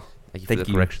 Mikkel. Thank you for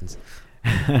the corrections.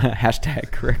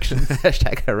 Hashtag corrections.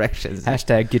 Hashtag corrections.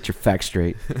 Hashtag get your facts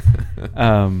straight.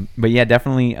 But yeah,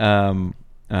 definitely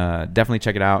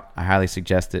check it out. I highly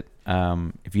suggest it.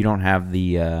 If you don't have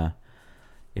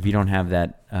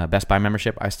that Best Buy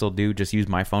membership, I still do. Just use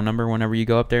my phone number whenever you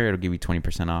go up there. It'll give you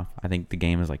 20% off. I think the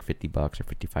game is like $50 or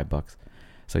 $55.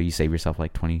 So you save yourself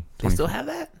like 20. They still have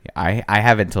that? I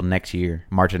have it until next year,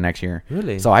 March of next year.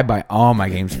 Really? So I buy all my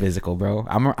games physical, bro.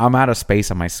 I'm out of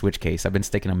space on my Switch case. I've been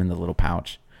sticking them in the little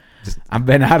pouch. I've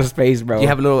been out of space, bro. Do you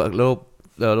have a little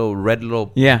red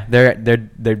little? Yeah,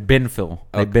 they're bin full.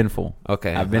 Okay. They've been full.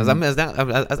 Okay. As long as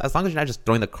you're not just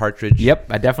throwing the cartridge. Yep,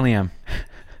 I definitely am.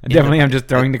 I'm just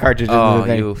throwing the cartridge into the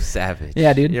thing. You savage.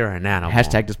 Yeah, dude. You're an animal.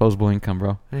 Hashtag disposable income,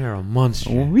 bro. You're a monster.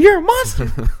 You're a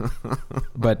monster.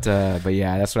 But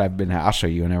yeah, that's what I've been. I'll show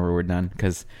you whenever we're done,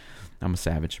 because I'm a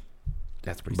savage.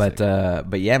 That's pretty sick.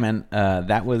 But yeah, man,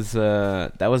 that was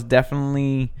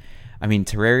definitely, I mean,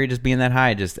 Terraria just being that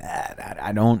high, just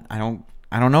I don't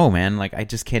know, man. Like, I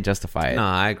just can't justify it. No,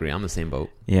 I agree. I'm the same boat.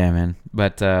 Yeah, man.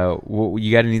 But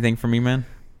you got anything for me, man?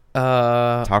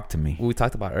 Talk to me. We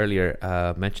talked about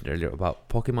mentioned earlier about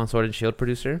Pokemon Sword and Shield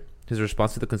producer, his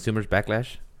response to the consumers'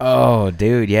 backlash. Oh,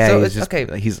 dude, yeah. So he's just,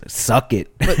 okay. He's suck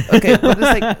it. But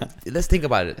let's think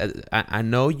about it. I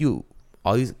know you.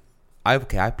 All these. I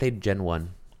played Gen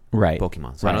 1. Right.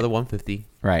 Pokemon. So I know the 150.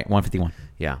 Right. 151.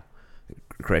 Yeah.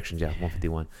 Corrections. Yeah.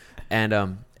 151. And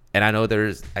I know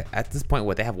there's at this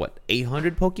point they have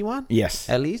 800 Pokemon. Yes.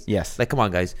 At least. Yes. Like, come on,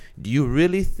 guys. Do you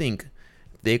really think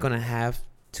they're gonna have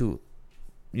to,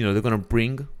 they're gonna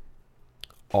bring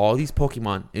all these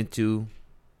Pokemon into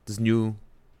this new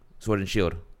Sword and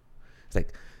Shield? It's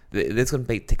like it's gonna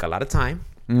take a lot of time,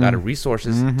 a lot of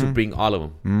resources to bring all of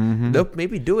them. Mm-hmm. They'll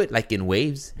maybe do it like in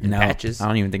waves, in patches. I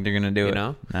don't even think they're gonna do it.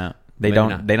 No, they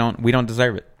don't. They don't. We don't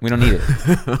deserve it. We don't need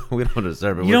it. We don't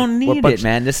deserve it. You don't need it,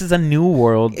 man. This is a new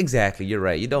world. Exactly. You're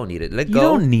right. You don't need it. You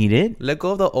don't need it. Let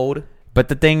go of the old. But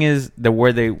the thing is,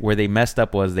 where they messed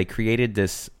up was they created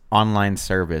this online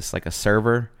service, like a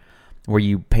server where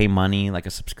you pay money, like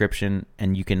a subscription,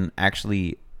 and you can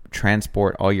actually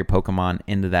transport all your Pokemon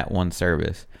into that one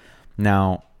service.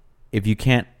 Now, if you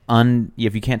can't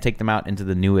take them out into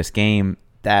the newest game,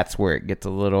 that's where it gets a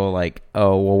little like,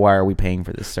 oh, well, why are we paying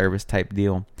for this service type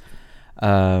deal?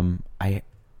 I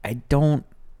don't.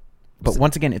 But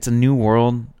once again, it's a new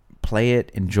world. Play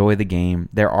it, enjoy the game.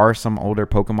 There are some older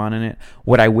Pokemon in it.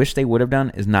 What I wish they would have done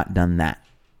is not done that.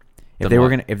 If they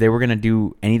were gonna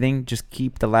do anything, just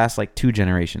keep the last like 2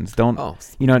 generations. Don't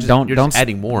don't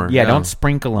adding more. Yeah, don't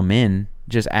sprinkle them in.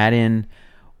 Just add in,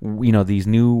 these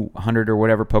new 100 or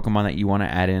whatever Pokemon that you want to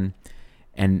add in,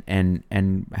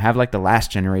 and have like the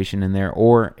last generation in there.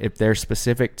 Or if they're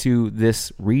specific to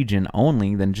this region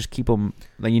only, then just keep them.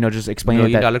 Like, just explain it.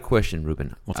 $1 million question,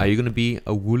 Ruben. Are you gonna be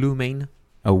a Wooloo main?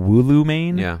 A Wooloo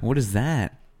main? Yeah. What is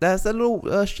that? That's the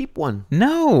little sheep one.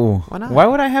 No. Why not? Why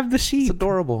would I have the sheep? It's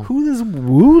adorable. Who is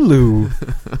Wooloo?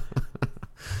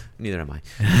 Neither am I.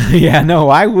 Yeah, no.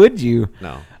 Why would you?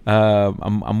 No.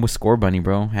 I'm with Score Bunny,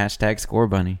 bro. Hashtag Score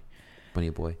Bunny. Bunny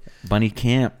boy. Bunny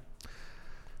Camp.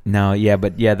 No, yeah,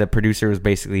 but yeah, the producer was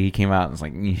basically, he came out and was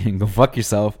like, go fuck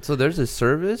yourself. So there's a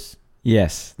service?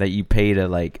 Yes, that you pay to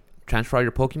like transfer all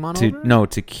your Pokemon over? No,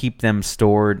 to keep them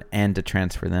stored and to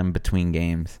transfer them between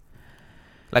games.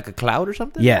 Like a cloud or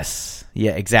something? Yes.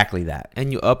 Yeah, exactly that.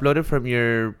 And you upload it from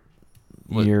your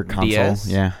console, DS?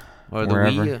 Yeah. Or the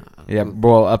wherever. Wii? Yeah,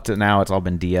 well, up to now it's all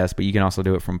been DS, but you can also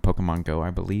do it from Pokemon Go, I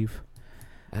believe.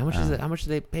 How much is it? How much do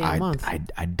they pay a month?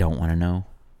 I don't want to know.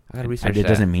 I gotta research It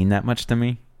doesn't mean that much to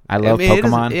me. I love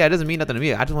Pokemon. It doesn't mean nothing to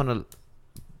me. I just want to.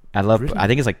 I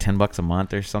think it's like $10 a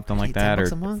month or something like that, or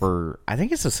 $10 a month? for I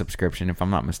think it's a subscription if I'm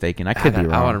not mistaken. I could be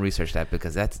wrong. I want to research that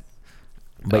because that's.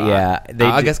 But yeah,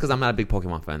 I guess because I'm not a big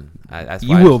Pokemon fan.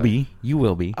 You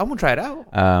will be. I'm gonna try it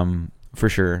out. For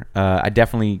sure. I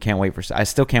definitely can't wait for. I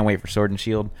still can't wait for Sword and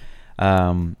Shield.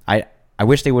 I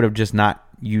wish they would have just not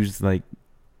used like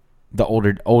the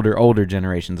older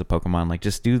generations of Pokemon. Like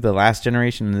just do the last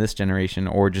generation and this generation,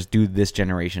 or just do this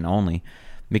generation only.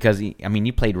 Because, I mean,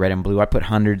 you played Red and Blue. I put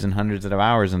hundreds and hundreds of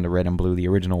hours into Red and Blue, the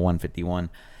original 151.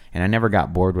 And I never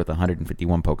got bored with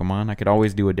 151 Pokemon. I could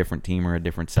always do a different team or a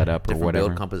different setup or whatever.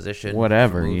 Build composition.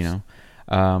 Whatever, you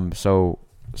know.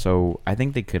 So I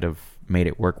think they could have made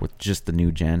it work with just the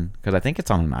new gen. Because I think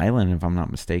it's on an island, if I'm not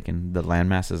mistaken. The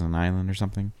landmass is an island or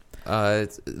something.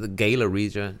 It's the Galar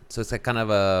region. So it's like kind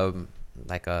of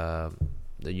the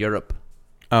Europe.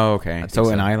 Oh, okay. So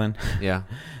an island? Yeah.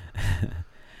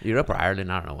 Europe or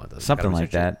Ireland, I don't know what. Something like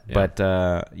that. Yeah. But,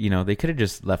 they could have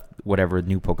just left whatever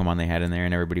new Pokemon they had in there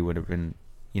and everybody would have been,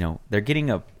 they're getting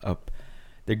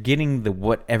they're getting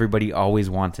what everybody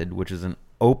always wanted, which is an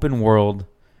open world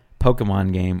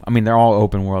Pokemon game. I mean, they're all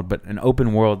open world, but an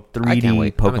open world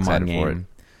 3D Pokemon game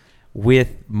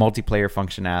with multiplayer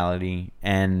functionality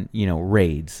and,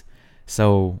 raids.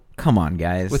 So, come on,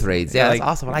 guys. With raids. Yeah, that's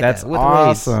awesome. I like that's that. With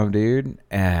awesome, raids.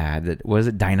 Dude. Was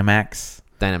it Dynamax?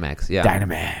 Dynamax, yeah.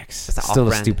 Dynamax. That's still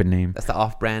a stupid name. That's the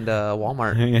off-brand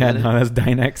Walmart. Yeah, no, that's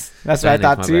Dynex. That's what I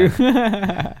thought too.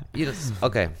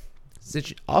 Okay. Since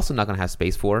you're also not going to have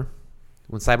space for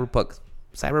when Cyberpunk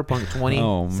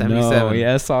 2077. No.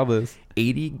 Yeah, I saw this.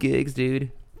 80 gigs,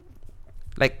 dude.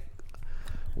 Like,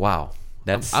 wow.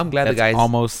 I'm glad that's the guys...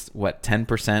 almost,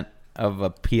 10% of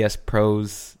a PS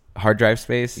Pro's hard drive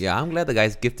space? Yeah, I'm glad the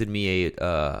guys gifted me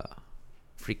a...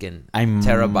 freaking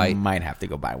terabyte. I might have to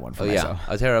go buy one for myself.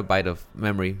 Yeah, a terabyte of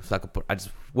memory, so I just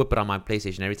whip it on my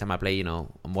PlayStation every time I play. On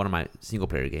one of my single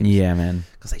player games. Yeah, man.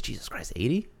 Because like Jesus Christ,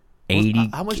 80.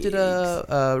 How much did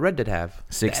Red Dead have?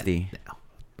 60.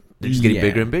 They're just getting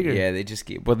bigger and bigger. Yeah, they just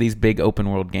get these big open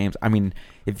world games. I mean,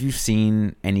 if you've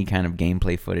seen any kind of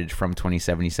gameplay footage from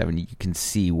 2077, you can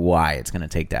see why it's going to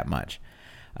take that much.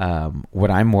 What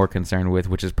I'm more concerned with,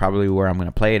 which is probably where I'm going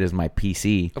to play it, is my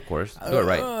PC. Of course. Do it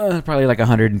right. Probably like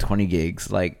 120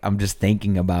 gigs. Like, I'm just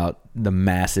thinking about the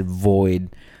massive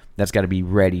void that's got to be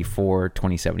ready for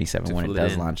 2077 when it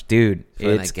does launch. Dude,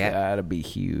 it's got to be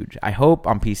huge. I hope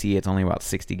on PC it's only about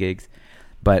 60 gigs.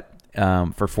 But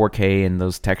for 4K and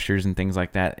those textures and things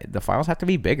like that, the files have to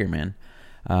be bigger, man.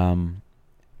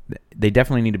 They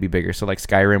definitely need to be bigger. So like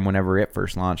Skyrim, whenever it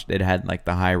first launched, it had like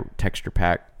the high texture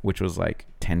pack, which was like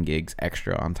 10 gigs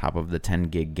extra on top of the 10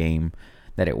 gig game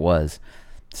that it was.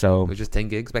 So it was just 10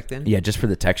 gigs back then? Yeah, just for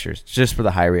the textures, just for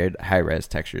the high res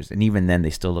textures. And even then they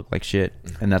still look like shit.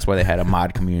 And that's why they had a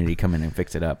mod community come in and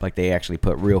fix it up. Like they actually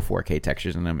put real 4K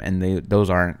textures in them, and those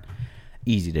aren't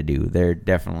easy to do. They're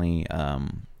definitely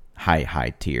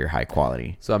high tier, high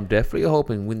quality. So I'm definitely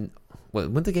hoping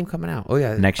when's the game coming out? Oh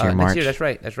yeah, next year, March. Next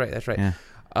year. That's right.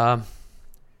 Yeah.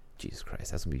 Jesus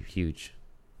Christ, that's gonna be huge.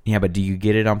 Yeah, but do you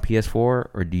get it on PS4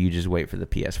 or do you just wait for the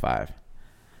PS5?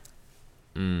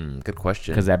 Good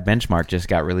question. Because that benchmark just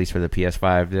got released for the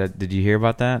PS5. Did you hear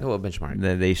about that? What benchmark?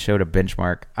 They showed a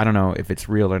benchmark. I don't know if it's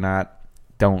real or not.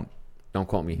 Don't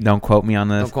quote me. Don't quote me on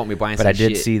this. Don't quote me buying. But I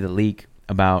did see the leak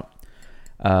about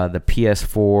the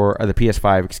PS4 or the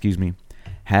PS5. Excuse me.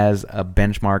 Has a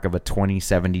benchmark of a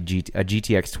 2070 a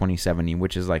GTX 2070,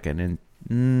 which is like not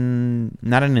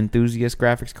an enthusiast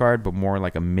graphics card, but more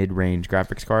like a mid-range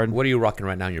graphics card. What are you rocking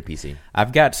right now on your PC?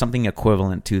 I've got something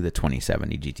equivalent to the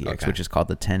 2070 GTX, which is called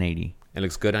the 1080. It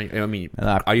looks good.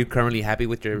 Are you currently happy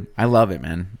with your... I love it,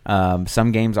 man.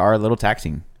 Some games are a little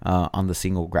taxing on the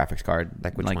single graphics card.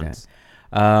 Like which ones?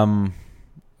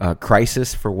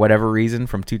 Crisis, for whatever reason,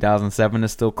 from 2007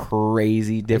 is still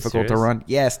crazy difficult to run.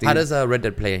 Yes, dude. How does Red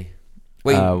Dead play?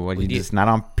 Wait, it's not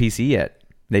on PC yet.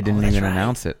 They didn't even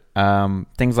announce it.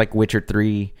 Things like Witcher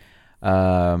 3,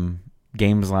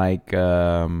 games like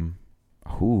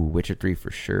Witcher 3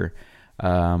 for sure.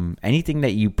 Anything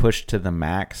that you push to the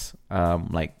max,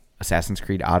 like Assassin's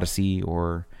Creed Odyssey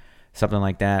or something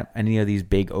like that. Any of these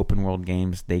big open world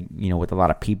games, they with a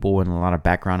lot of people and a lot of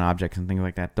background objects and things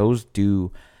like that, those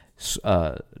do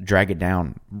drag it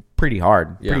down pretty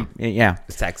hard. Yeah.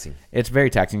 It's taxing. It's very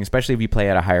taxing, especially if you play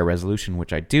at a higher resolution,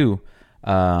 which I do.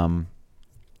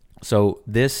 So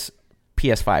this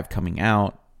PS5 coming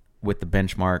out with the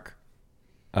benchmark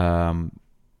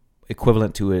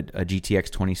equivalent to a GTX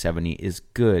 2070 is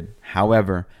good.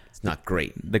 However, it's not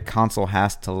great. The console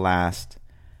has to last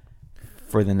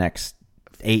for the next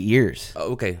 8 years.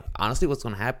 Okay, honestly, what's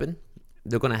going to happen?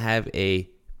 They're going to have a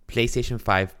PlayStation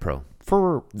 5 Pro.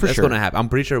 For That's sure. going to happen. I'm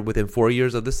pretty sure within 4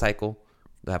 years of this cycle,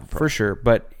 they'll have a Pro. For sure.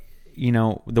 But,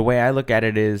 the way I look at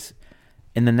it is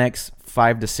in the next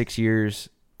 5 to 6 years,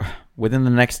 within the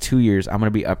next 2 years, I'm going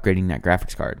to be upgrading that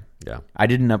graphics card. Yeah. I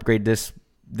didn't upgrade this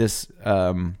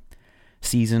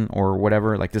season or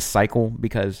whatever, like this cycle,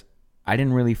 because I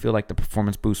didn't really feel like the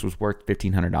performance boost was worth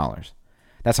 $1,500.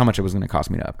 That's how much it was going to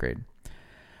cost me to upgrade.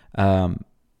 And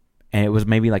it was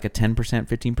maybe like a 10%,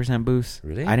 15% boost.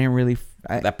 Really? I didn't really...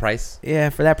 that price? Yeah,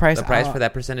 for that price. The price for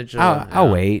that percentage?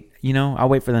 I'll wait. I'll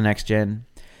wait for the next gen.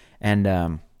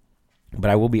 And but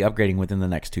I will be upgrading within the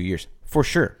next 2 years. For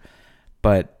sure.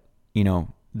 But,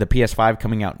 the PS5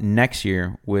 coming out next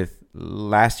year with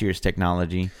last year's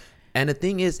technology... And the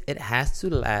thing is, it has to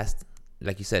last,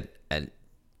 like you said,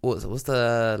 what's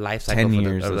the life cycle? 10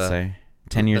 years, let's say.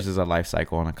 10 years is a life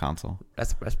cycle on a console.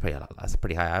 That's pretty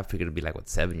high. I figured it'd be like,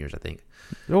 7 years, I think.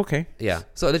 Okay. Yeah.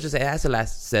 So let's just say it has to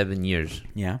last 7 years.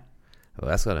 Yeah. Well,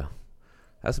 that's gonna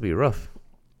be rough.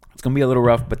 It's going to be a little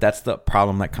rough, but that's the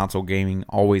problem that console gaming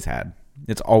always had.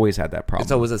 It's always had that problem.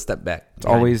 It's always a step back.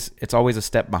 It's always a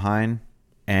step behind,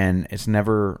 and it's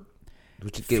never...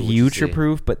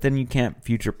 future-proof, but then you can't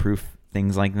future-proof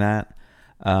things like that,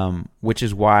 which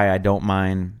is why I don't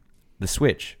mind the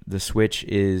Switch. The Switch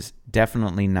is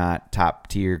definitely not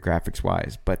top-tier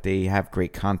graphics-wise, but they have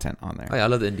great content on there. Oh, yeah, I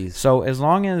love the indies. So as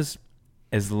long as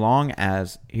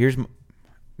there's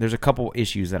a couple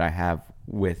issues that I have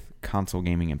with console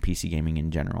gaming and PC gaming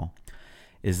in general,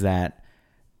 is that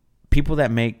people that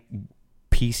make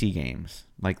PC games,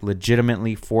 like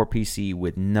legitimately for PC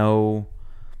with no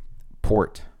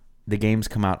port, the games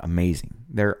come out amazing.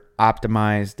 They're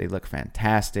optimized, they look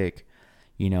fantastic,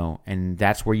 and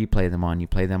that's where you play them on. You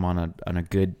play them on a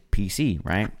good PC,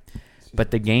 right?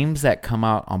 But the games that come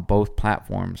out on both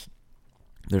platforms,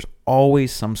 there's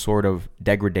always some sort of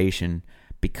degradation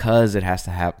because it has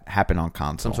to happen on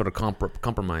console. Some sort of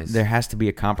compromise. There has to be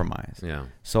a compromise. Yeah.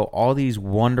 So all these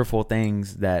wonderful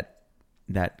things that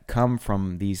come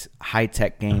from these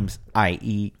high-tech games,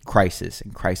 i.e. Crysis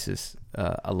and Crysis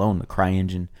alone, the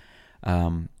CryEngine,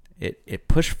 it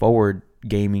pushed forward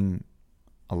gaming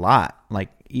a lot. Like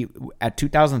at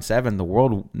 2007, the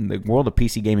world of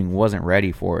PC gaming wasn't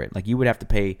ready for it. Like you would have to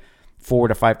pay $4,000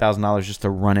 to $5,000 just to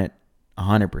run it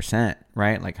 100%,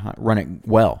 right? Like run it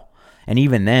well. And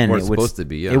even then, it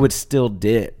would still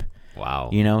dip. Wow.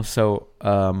 So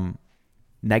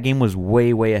that game was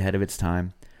way, way ahead of its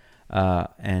time.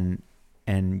 And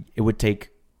it would take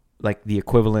like the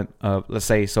equivalent of,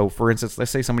 for instance,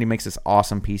 let's say somebody makes this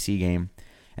awesome PC game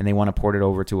and they want to port it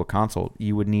over to a console.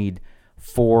 You would need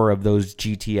 4 of those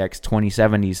GTX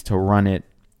 2070s to run it.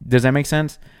 Does that make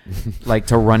sense? Like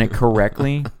to run it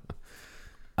correctly.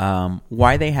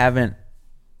 Why they haven't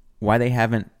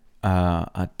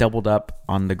doubled up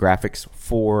on the graphics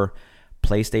for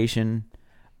PlayStation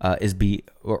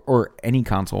or any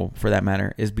console for that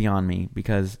matter is beyond me,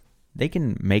 because they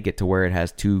can make it to where it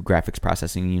has 2 graphics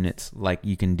processing units, like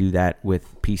you can do that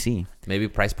with PC. Maybe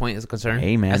price point is a concern.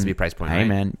 Hey man, has to be price point. Hey right?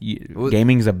 man,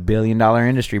 gaming's $1 billion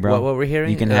industry, bro. What we're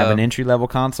hearing, you can have an entry level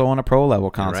console and a pro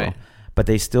level console, right. But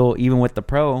they still, even with the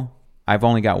pro, I've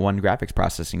only got 1 graphics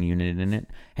processing unit in it.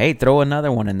 Hey, throw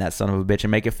another one in that son of a bitch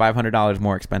and make it $500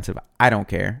 more expensive. I don't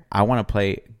care. I want to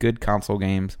play good console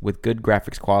games with good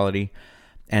graphics quality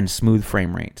and smooth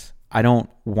frame rates. I don't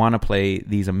want to play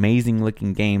these amazing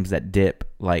looking games that dip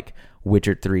like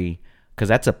Witcher 3, because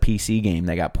that's a PC game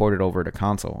that got ported over to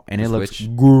console and it looks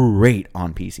great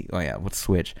on PC. Oh yeah, what's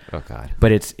Switch? Oh god.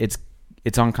 But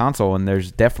it's on console and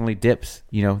there's definitely dips.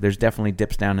 There's definitely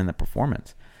dips down in the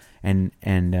performance, and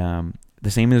the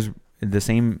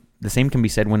same can be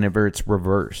said whenever it's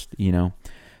reversed.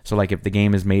 So like if the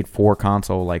game is made for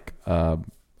console, like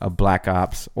a Black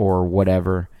Ops or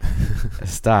whatever.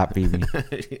 Stop,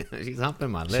 BB. She's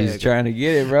humping my leg. She's trying to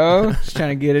get it, bro. She's trying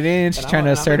to get it in. She's trying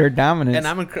to assert her dominance. And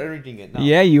I'm encouraging it. No.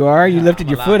 Yeah, you are. You lifted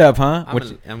your foot up, huh?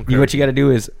 What you got to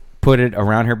do is put it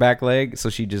around her back leg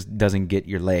so she just doesn't get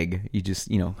your leg. You just,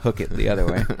 hook it the other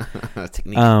way.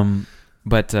 Technique.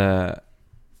 But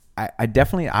I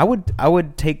definitely, I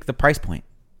would take the price point.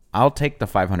 I'll take the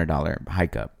 $500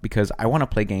 hike up because I want to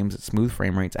play games at smooth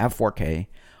frame rates at 4K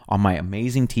on my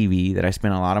amazing TV that I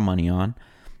spent a lot of money on.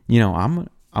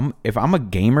 If I'm a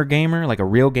gamer, like a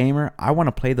real gamer, I want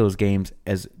to play those games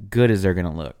as good as they're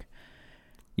gonna look.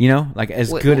 Like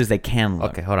as good as they can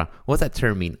look. Okay, hold on. What's that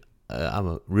term mean? I'm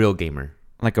a real gamer.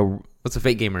 What's a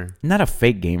fake gamer? Not a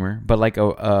fake gamer, but like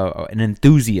an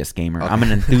enthusiast gamer. Okay. I'm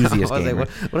an enthusiast gamer.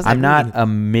 What does that I'm mean? not a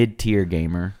mid-tier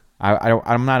gamer.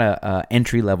 I'm not a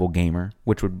entry level gamer,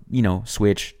 which would, you know,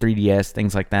 Switch, 3DS,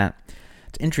 things like that.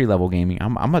 It's entry level gaming.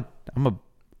 I'm a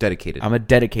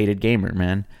dedicated gamer,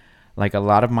 man. Like, a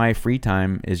lot of my free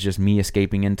time is just me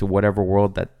escaping into whatever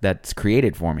world that's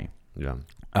created for me. Yeah.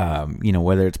 You know,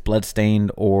 whether it's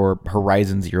Bloodstained or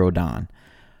Horizon Zero Dawn.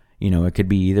 You know, it could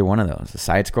be either one of those. A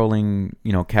side-scrolling,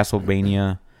 you know,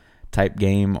 Castlevania type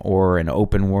game, or an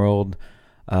open world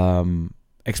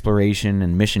exploration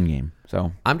and mission game.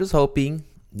 So I'm just hoping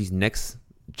these next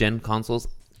gen consoles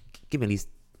give me at least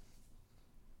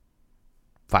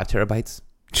 5 terabytes.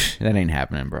 That ain't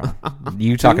happening, bro.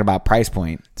 You talking about price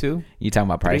point? 2? You talking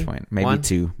about price 3? point? Maybe 1?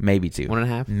 2. Maybe 2.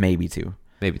 1.5? Maybe 2.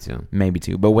 Maybe 2. Maybe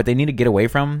 2. But what they need to get away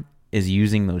from is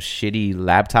using those shitty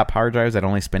laptop hard drives that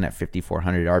only spin at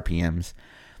 5,400 RPMs.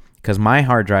 Because my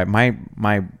hard drive, my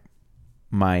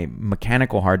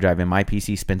mechanical hard drive in my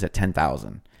PC spins at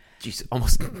 10,000. Jeez,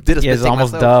 almost did a spin it's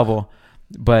almost double,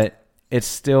 but it's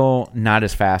still not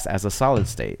as fast as a solid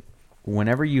state.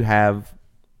 Whenever you have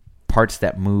parts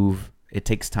that move, it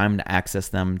takes time to access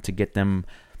them, to get them,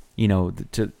 you know,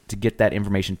 to get that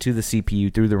information to the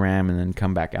CPU through the RAM and then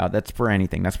come back out. That's for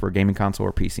anything. That's for a gaming console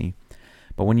or PC.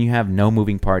 But when you have no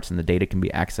moving parts and the data can be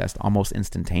accessed almost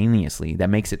instantaneously, that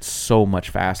makes it so much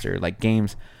faster. Like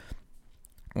games,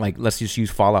 like let's just use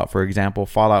Fallout, for example.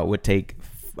 Fallout would take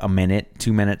a minute,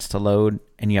 2 minutes to load,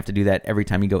 and you have to do that every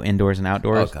time you go indoors and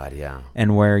outdoors. Oh God, yeah.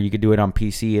 And where you could do it on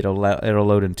PC, it'll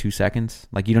load in 2 seconds.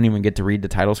 Like, you don't even get to read the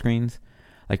title screens.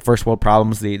 Like, First World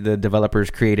Problems, the developers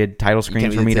created title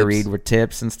screens for me to read with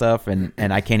tips and stuff, and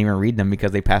I can't even read them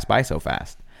because they pass by so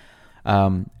fast.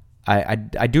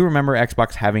 I do remember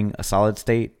Xbox having a solid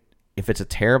state. If it's a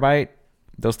terabyte,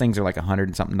 those things are like $100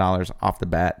 and something off the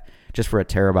bat just for a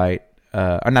terabyte.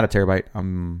 Or not a terabyte.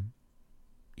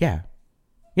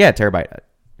 Yeah, a terabyte.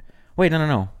 Wait,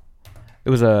 no. It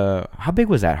was how big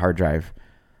was that hard drive?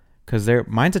 Because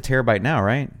mine's a terabyte now,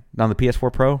 right? On the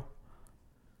PS4 Pro,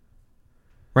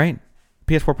 right?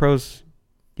 PS4 Pro's,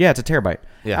 yeah, it's a terabyte.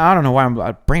 Yeah, I don't know why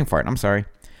I'm brain fart. I'm sorry.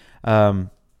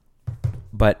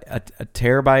 But a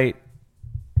terabyte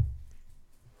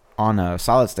on a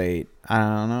solid state, I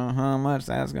don't know how much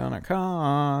that's gonna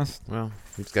cost. Well,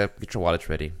 you just gotta get your wallets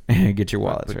ready. Get your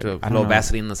wallets ready. Put a little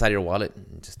Vaseline on the side of your wallet.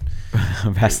 And just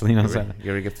Vaseline on the side.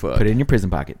 You're gonna get fucked. Put it in your prison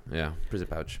pocket. Yeah, prison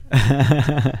pouch.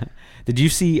 Did you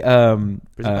see? Prison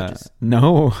pouches?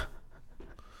 No.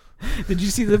 Did you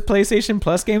see the PlayStation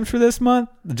Plus games for this month,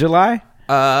 July?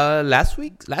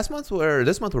 This month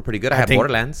were pretty good. I had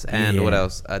Borderlands and what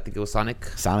else? I think it was Sonic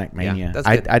Mania. Yeah, that's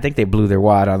good. I think they blew their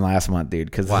wad on last month,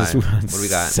 dude. Because this one what do we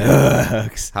got?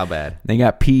 Sucks. How bad? They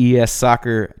got PES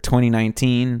Soccer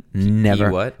 2019.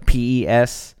 Never. What?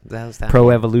 PES. Pro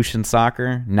Evolution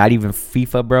Soccer. Not even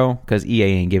FIFA, bro. Because EA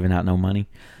ain't giving out no money.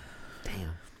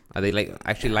 Damn. Are they like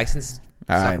actually licensed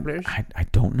soccer players? I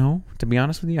don't know, to be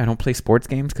honest with you. I don't play sports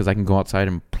games because I can go outside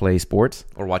and play sports.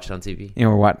 Or watch it on TV. You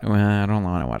know, I don't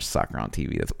want to watch soccer on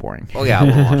TV. That's boring. Oh, yeah. I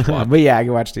won't watch. But yeah, I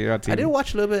can watch it on TV. I did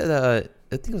watch a little bit of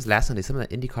I think it was last Sunday, some of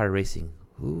the IndyCar racing.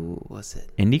 Who was it?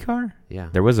 IndyCar? Yeah.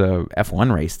 There was a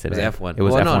F1 race today. It was F1. It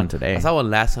was F1 today. I saw one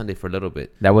last Sunday for a little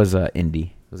bit. That was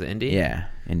Indy. Was it Indy? Yeah,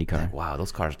 IndyCar. Wow,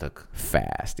 those cars look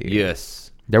fast, dude.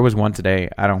 Yes. There was one today.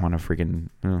 I don't want to freaking...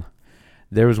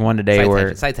 There was one today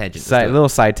side tangent. Little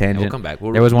side tangent. We'll come back.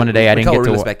 There was one today I didn't get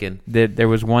to watch. There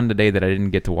was one today that I didn't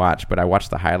get to watch, but I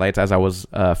watched the highlights as I was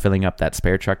filling up that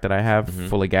spare truck that I have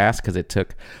full of gas because it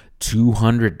took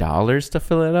 $200 to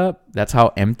fill it up. That's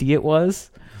how empty it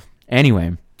was.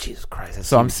 Anyway, Jesus Christ.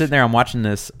 So I'm sitting there. I'm watching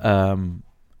this. I'm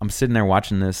sitting there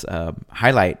watching this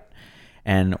highlight,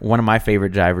 and one of my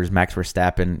favorite drivers, Max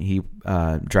Verstappen, he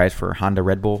drives for Honda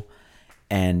Red Bull,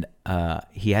 and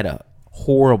he had a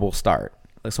horrible start.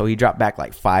 So he dropped back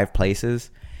like 5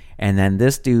 places. And then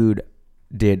this dude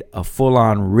did a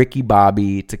full-on Ricky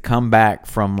Bobby to come back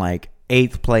from like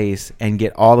 8th place and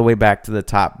get all the way back to the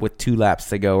top with 2 laps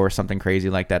to go or something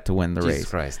crazy like that to win the race. Jesus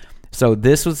Christ. So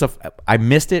this was I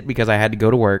missed it because I had to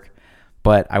go to work.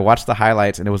 But I watched the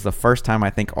highlights, and it was the first time I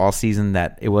think all season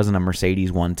that it wasn't a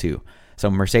Mercedes 1-2.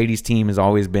 So Mercedes team has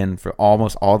always been for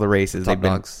almost all the races. They've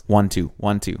been 1-2,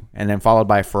 1-2. And then followed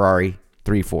by Ferrari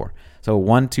 3-4. So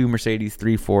 1-2 Mercedes,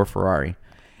 3-4 Ferrari,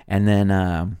 and then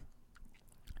I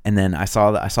saw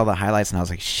the highlights and I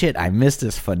was like, shit, I missed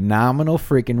this phenomenal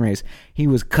freaking race. He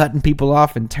was cutting people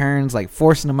off in turns, like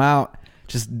forcing them out,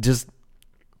 just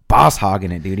boss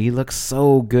hogging it, dude. He looks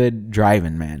so good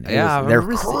driving, man. They're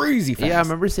crazy fast. Yeah, I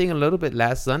remember seeing a little bit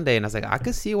last Sunday, and I was like, I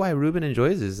could see why Ruben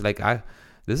enjoys this. Like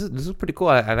This is pretty cool.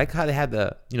 I like how they had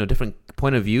the different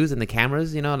point of views in the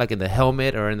cameras. Like in the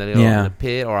helmet or in the, in the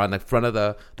pit or on the front of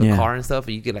the car and stuff.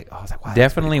 And you get like, I was like, wow.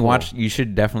 Definitely watch. You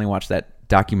should definitely watch that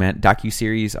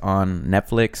docu-series on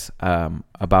Netflix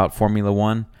about Formula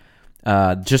One.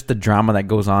 Just the drama that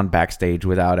goes on backstage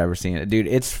without ever seeing it, dude.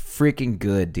 It's freaking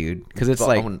good, dude. Because it's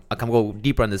like I'm gonna go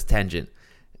deeper on this tangent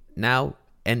now.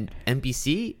 And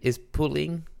NBC is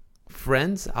pulling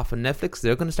Friends off of Netflix.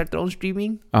 They're gonna start their own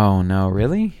streaming. Oh no,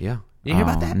 really? Yeah. You hear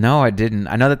about that? No, I didn't.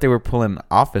 I know that they were pulling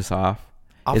Office off.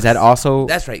 Is that also?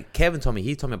 That's right. Kevin told me.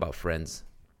 He told me about Friends.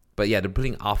 But yeah, they're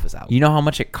putting Office out. You know how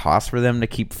much it costs for them to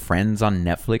keep Friends on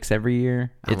Netflix every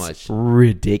year? How much?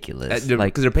 Ridiculous.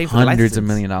 Because they're paying for hundreds of $1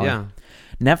 million. Yeah.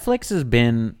 Netflix has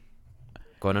been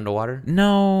going underwater.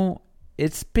 No,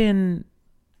 it's been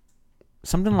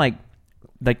something like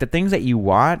the things that you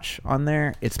watch on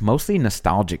there. It's mostly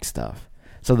nostalgic stuff.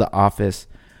 So The Office,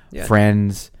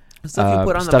 Friends. Stuff you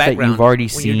put on the background that you've already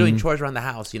seen. When you're doing chores around the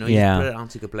house, you just put it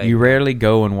on so you can play. You rarely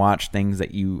go and watch things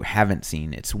that you haven't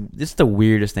seen. It's the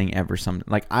weirdest thing ever.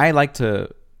 I like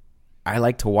to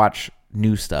watch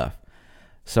new stuff.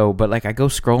 So, but I go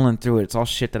scrolling through it. It's all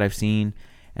shit that I've seen,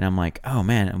 and I'm like, oh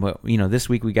man. Well, this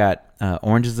week we got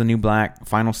Orange Is the New Black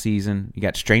final season. You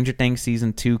got Stranger Things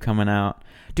season 2 coming out,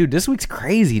 dude. This week's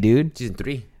crazy, dude. Season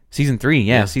 3. Season 3,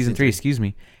 yeah, season 3. Excuse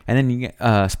me. And then you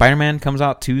get Spider-Man comes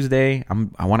out Tuesday.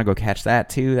 I want to go catch that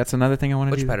too. That's another thing I want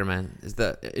to do. Which Spider-Man? Is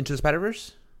the Into the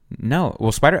Spider-Verse? No.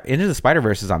 Well, Into the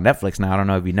Spider-Verse is on Netflix now. I don't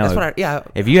know if you know. That's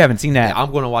if you haven't seen that,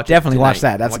 I'm going to watch it. Definitely watch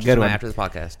that. That's a good one. After the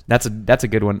podcast. That's a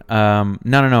good one.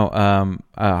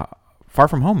 No. Far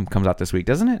From Home comes out this week,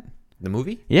 doesn't it? The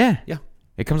movie? Yeah. Yeah.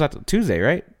 It comes out Tuesday,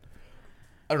 right?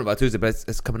 I don't know about Tuesday, but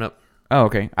it's coming up. Oh,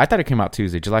 okay. I thought it came out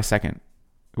Tuesday, July 2nd,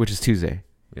 which is Tuesday.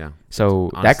 Yeah.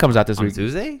 So that comes out this week.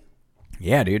 Tuesday?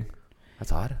 Yeah, dude.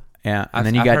 That's odd. Yeah, and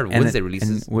then you got Wednesday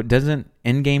releases. And doesn't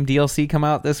Endgame DLC come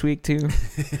out this week too?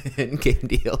 Endgame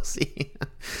DLC.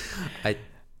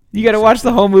 You got to watch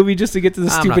the whole movie just to get to the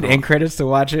stupid end credits to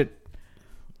watch it.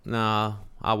 No,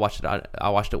 I'll watch it. I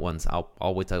watched it once. I'll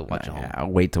wait to watch it at home.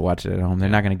 I'll wait to watch it at home. They're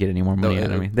not going to get any more money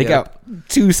out of me. They got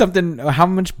how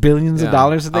much billions of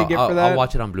dollars did they get for that? I'll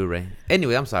watch it on Blu-ray.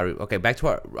 Anyway, I'm sorry. Okay, back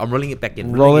to I'm rolling it back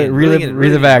in. Reel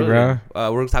it back, bro.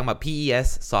 We're talking about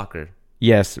PES Soccer.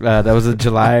 Yes, that was a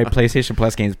July PlayStation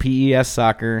Plus games. PES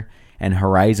Soccer and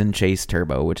Horizon Chase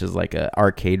Turbo, which is like a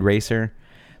arcade racer.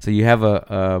 So you have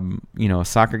a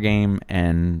soccer game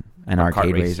and an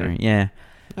arcade racer. Yeah.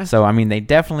 So I mean, they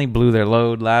definitely blew their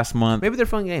load last month. Maybe they're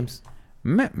fun games.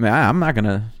 I'm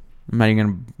gonna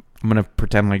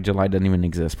pretend like July doesn't even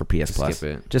exist for PS Plus.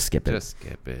 Just skip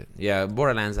it. Yeah,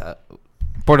 Borderlands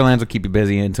will keep you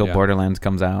busy until Borderlands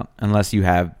comes out, unless you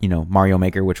have Mario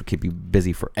Maker, which will keep you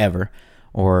busy forever,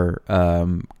 or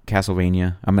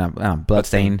Castlevania.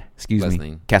 Bloodstained. Excuse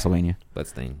me, Castlevania.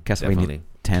 Bloodstained. Castlevania definitely.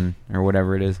 10 or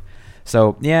whatever it is.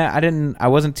 So yeah, I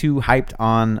wasn't too hyped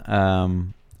on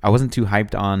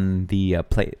the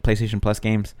PlayStation Plus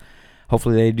games.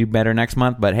 Hopefully they do better next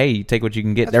month. But hey, you take what you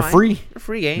can get. They're free. They're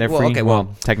free game. They're free. Okay,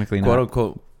 well, technically quote not.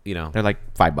 Unquote, they're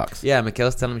like $5. Yeah,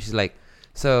 Mikhail's telling me, she's like,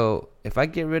 so if I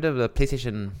get rid of the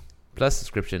PlayStation Plus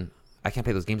subscription, I can't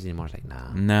play those games anymore. I was like,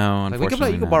 nah. No,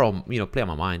 unfortunately, you can borrow, play on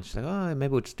my mind. She's like, oh,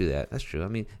 maybe we'll just do that. That's true. I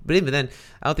mean, but even then,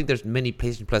 I don't think there's many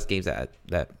PlayStation Plus games that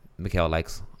Mikhail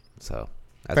likes. So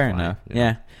that's fair enough.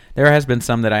 Yeah, there has been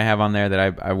some that I have on there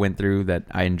that I went through that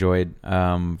I enjoyed.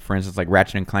 For instance, like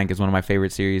Ratchet and Clank is one of my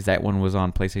favorite series. That one was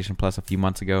on PlayStation Plus a few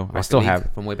months ago. I still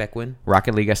have from way back when.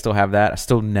 Rocket League. I still have that. I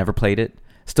still never played it.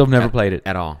 Still never played it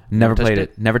at all. Never played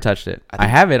it. Never touched it. I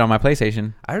have it on my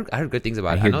PlayStation. I heard good things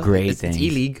about it. I hear great things. It's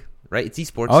E-League, right? It's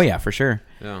esports. Oh yeah, for sure.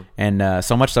 Yeah. And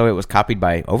so much so it was copied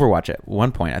by Overwatch at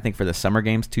one point. I think for the Summer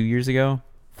Games 2 years ago.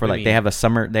 They had a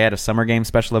summer game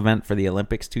special event for the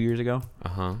Olympics 2 years ago,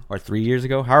 or 3 years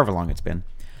ago, however long it's been,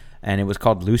 and it was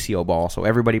called Lucio Ball. So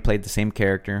everybody played the same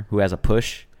character who has a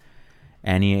push,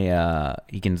 and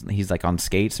he's like on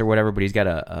skates or whatever, but he's got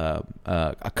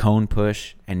a cone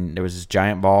push, and there was this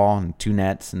giant ball and 2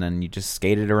 nets, and then you just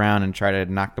skated around and try to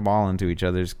knock the ball into each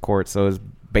other's courts. So it was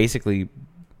basically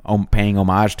paying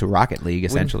homage to Rocket League,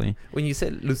 essentially. When you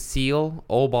said Lucio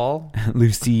Ball,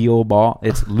 Lucio Ball,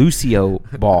 it's Lucio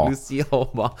Ball. Lucio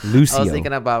Ball. Lucio. I was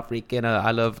thinking about freaking. I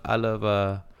love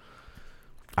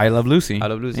Lucy. I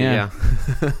love Lucy. Yeah,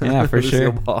 yeah, for Lucio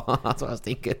sure. Ball. That's what I was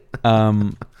thinking.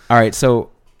 All right, so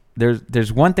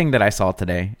there's one thing that I saw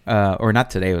today, or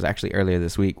not today. It was actually earlier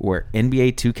this week, where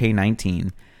NBA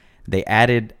 2K19 they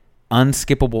added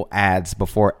unskippable ads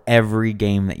before every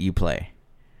game that you play.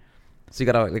 So you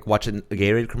gotta watch a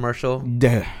Gatorade commercial,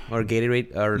 or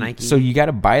Gatorade or Nike. So you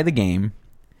gotta buy the game,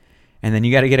 and then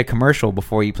you got to get a commercial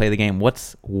before you play the game.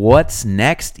 What's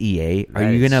next, EA?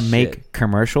 Are you gonna make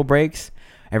commercial breaks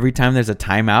every time there's a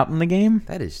timeout in the game?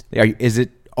 That is. Is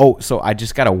it? Oh, so I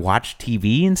just gotta watch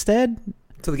TV instead?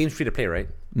 So the game's free to play, right?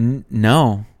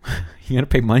 No, you gotta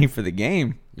pay money for the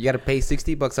game. You gotta pay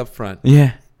 $60 up front.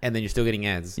 Yeah, and then you're still getting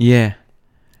ads. Yeah,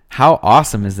 how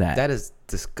awesome is that? That is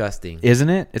disgusting, isn't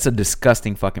it? It's a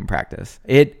disgusting fucking practice.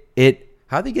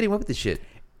 How are they getting away with this shit?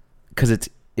 Because it's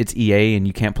EA and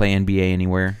you can't play NBA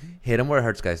anywhere. Hit them where it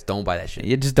hurts, guys. Don't buy that shit.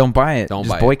 You just don't buy it. Don't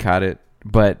just buy boycott it.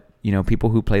 But people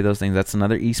who play those things, that's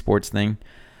another esports thing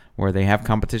where they have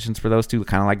competitions for those too,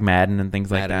 kind of like Madden and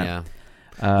things like that.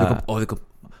 Yeah.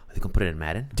 They gonna put it in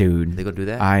Madden, dude. They gonna do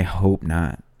that? I hope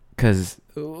not, because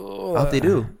I hope they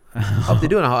do. I hope they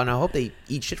do, and I hope they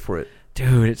eat shit for it.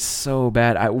 Dude, it's so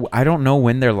bad. I don't know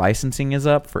when their licensing is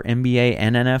up for NBA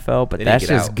and NFL, but that's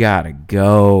just gotta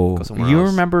go. You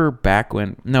remember back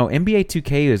when? No, NBA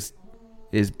 2K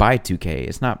is by 2K.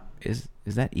 It's not. Is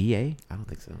that EA? I don't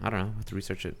think so. I don't know. I have to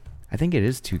research it. I think it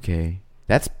is 2K.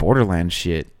 That's Borderlands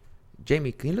shit.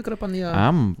 Jamie, can you look it up on the?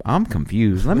 I'm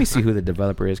confused. Let me see who the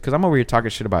developer is, because I'm over here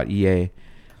talking shit about EA.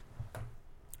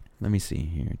 Let me see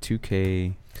here.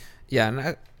 2K. Yeah,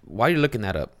 and while you're looking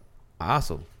that up, I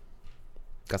also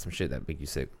got some shit that make you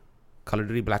sick. Call of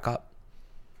Duty Black Ops.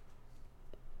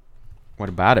 What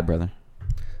about it, brother?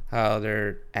 How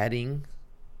they're adding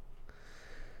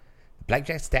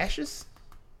blackjack stashes.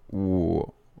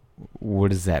 What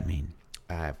does that mean?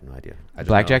 I have no idea.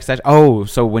 Blackjack stash. Oh,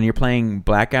 so when you're playing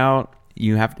Blackout,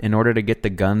 you have in order to get the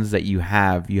guns that you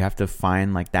have to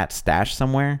find like that stash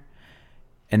somewhere.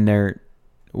 And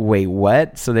wait,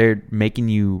 what? So they're making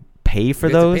you pay for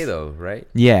those? To pay though, right?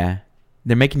 Yeah,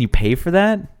 they're making you pay for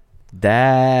that.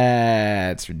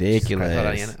 That's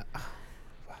ridiculous.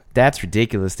 That's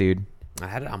ridiculous, dude. I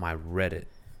had it on my Reddit.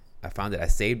 I found it. I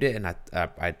saved it, and I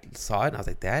saw it, and I was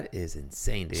like, "That is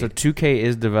insane, dude." So 2K19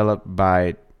 is developed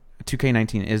by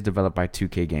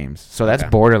 2K Games. So that's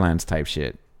Borderlands type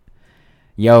shit.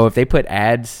 Yo, if they put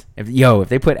ads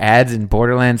in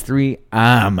Borderlands 3,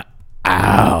 I'm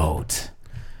out.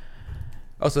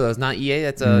 Oh, so that's not EA?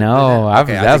 That's no.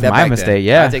 That was my mistake.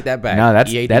 Yeah, I take that back. No,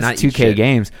 that's 2K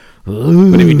Games.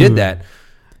 But if you did that,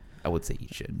 I would say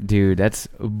eat shit, dude. That's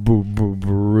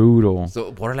brutal.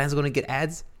 So Borderlands are gonna get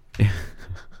ads?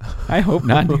 I hope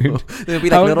not, dude. There'll be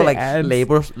like little like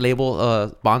label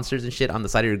sponsors and shit on the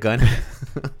side of your gun.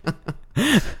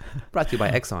 Brought to you by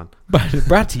Exxon.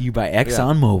 Brought to you by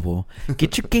Exxon Mobil.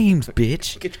 Get your games,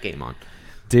 bitch. Get your game on,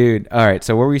 dude. All right.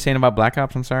 So what were you saying about Black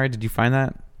Ops? I'm sorry. Did you find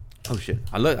that? Oh shit!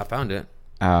 I found it.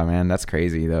 Oh man, that's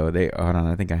crazy though. Hold on.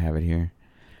 I think I have it here.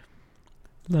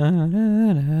 To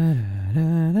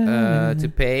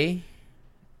pay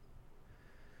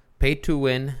to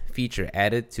win feature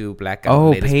added to Blackout.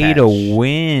 Oh, pay to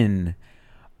win.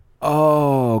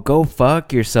 Oh, go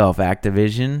fuck yourself,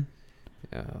 Activision.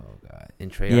 Oh god.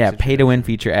 Yeah, pay to win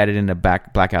feature added into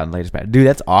Blackout and latest patch. Dude,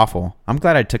 that's awful. I'm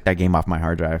glad I took that game off my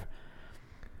hard drive.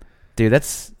 Dude,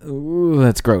 that's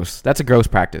gross. That's a gross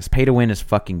practice. Pay to win is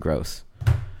fucking gross.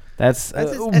 You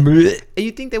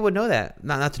think they would know that?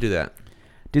 Not to do that.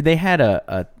 Dude, they had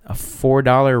a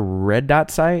 $4 red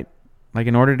dot site. Like,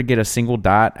 in order to get a single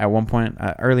dot at one point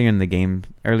earlier in the game,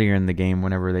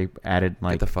 whenever they added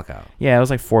like, get the fuck out. Yeah, it was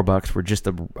like $4 for just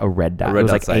a red dot. It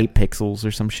was like site. 8 pixels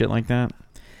or some shit like that.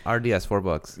 RDS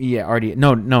 $4. Yeah, RDS.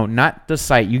 No, not the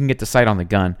site. You can get the site on the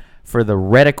gun for the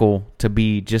reticle to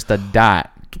be just a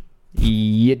dot.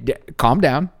 Yeah, calm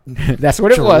down. That's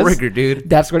what it was. Triggered, dude.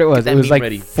 That's what it was. It was like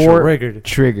ready.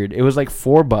 Triggered. It was like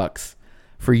 $4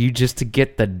 for you just to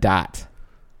get the dot.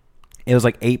 It was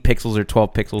like 8 pixels or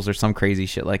 12 pixels or some crazy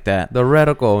shit like that. The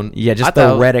reticle. Yeah, just the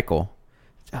reticle.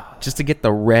 Just to get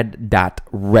the red dot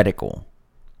reticle.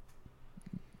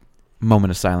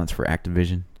 Moment of silence for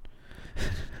Activision.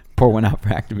 Pour one out for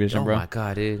Activision, bro. Oh my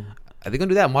god, dude. Are they gonna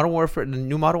do that Modern Warfare, the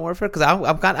new Modern Warfare? Because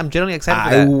I'm generally excited for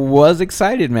that. I was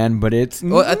excited, man, but it's.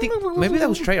 Well, I think maybe that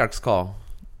was Treyarch's call.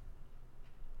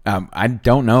 I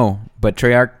don't know, but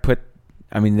Treyarch put.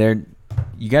 I mean,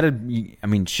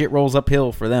 shit rolls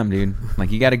uphill for them, dude.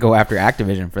 Like, you got to go after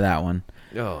Activision for that one.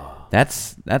 Oh,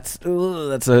 that's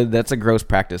a gross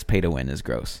practice. Pay to win is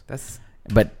gross.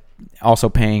 But also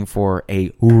paying for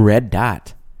a red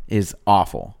dot is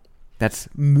awful. That's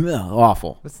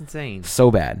awful. That's insane.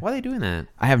 So bad. Why are they doing that?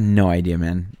 I have no idea,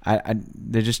 man.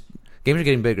 They're just games are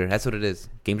getting bigger. That's what it is.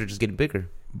 Games are just getting bigger.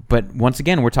 But once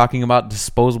again, we're talking about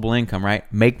disposable income,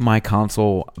 right? Make my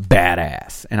console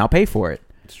badass, and I'll pay for it.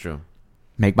 It's true.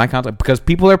 Make my console, because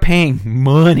people are paying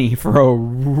money for a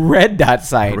red dot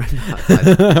site,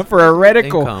 for a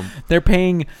reticle. Income. They're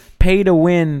paying pay to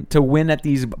win at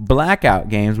these blackout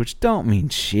games, which don't mean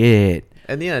shit.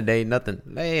 At the end of the day, nothing.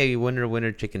 Hey,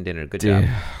 winner, chicken dinner. Good job.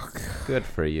 Good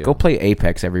for you. Go play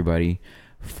Apex, everybody.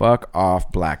 Fuck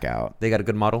off Blackout. They got a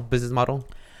good business model?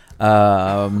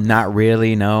 Not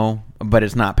really, no. But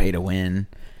it's not pay to win.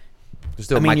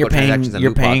 I mean, you're paying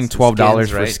 $12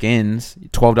 for skins.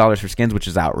 $12 for skins, which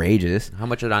is outrageous. How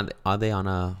much are they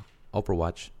on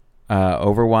Overwatch?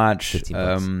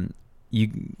 Overwatch, you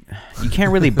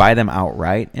can't really buy them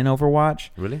outright in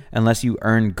Overwatch. Really? Unless you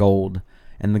earn gold.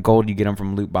 And the gold, you get them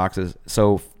from loot boxes.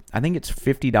 So I think it's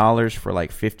 $50 for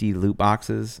like 50 loot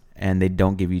boxes, and they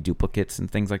don't give you duplicates and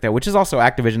things like that, which is also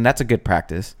Activision. That's a good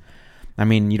practice. I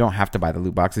mean, you don't have to buy the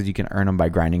loot boxes. You can earn them by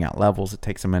grinding out levels. It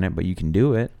takes a minute, but you can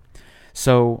do it.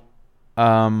 So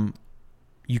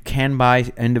you can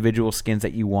buy individual skins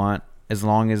that you want as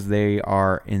long as they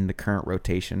are in the current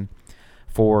rotation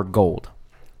for gold.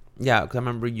 Yeah, because I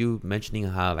remember you mentioning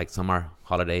how like some are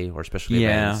holiday or special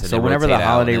events. So whenever the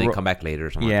holiday they come back later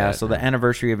or something like that. So the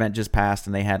anniversary event just passed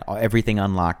and they had everything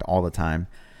unlocked all the time.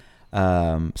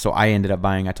 So I ended up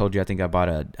buying, I told you, I think I bought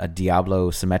a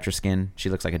Diablo Symmetra skin. She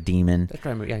looks like a demon. That's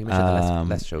right. Yeah, you mentioned the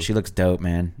last show. She looks dope,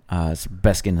 man. It's the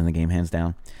best skin in the game, hands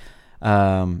down.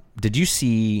 Did you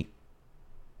see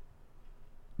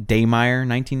Daymire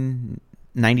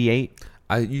 1998?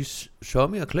 You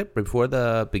showed me a clip before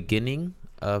the beginning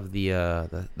of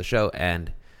the show,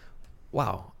 and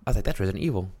wow, I was like, that's Resident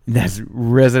Evil. That's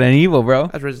Resident Evil, bro.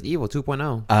 That's Resident Evil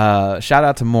 2.0. Shout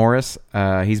out to Morris.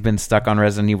 He's been stuck on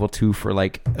Resident Evil 2 for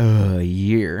like a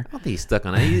year. I don't think he's stuck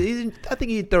on it. I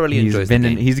think he thoroughly enjoys the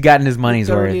game. He's gotten his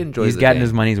money's worth. He's gotten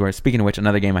his money's worth. Speaking of which,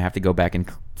 another game I have to go back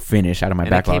and finish out of my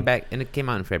backlog. It came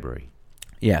out in February.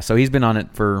 Yeah, so he's been on it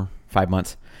for 5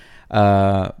 months.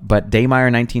 But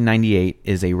Daymire 1998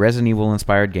 is a Resident Evil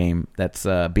inspired game that's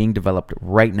being developed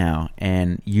right now,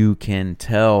 and you can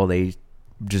tell they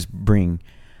just bring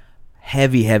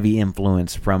heavy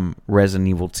influence from Resident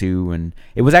Evil 2, and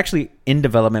it was actually in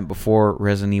development before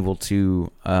Resident Evil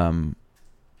 2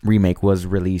 remake was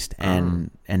released and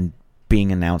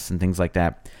being announced and things like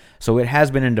that. So it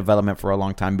has been in development for a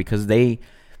long time because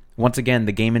once again,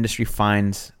 the game industry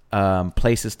finds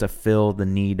places to fill the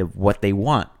need of what they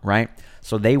want, right?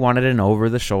 So they wanted an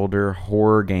over-the-shoulder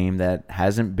horror game that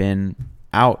hasn't been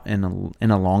out in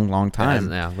a long time.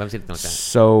 We haven't seen anything like that.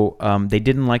 So they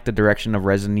didn't like the direction of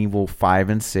Resident Evil 5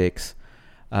 and 6.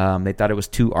 They thought it was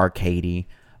too arcadey.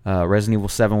 Resident Evil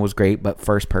 7 was great, but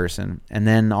first person. And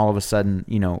then all of a sudden,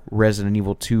 Resident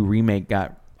Evil 2 remake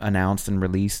got announced and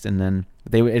released, and then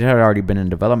it had already been in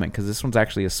development because this one's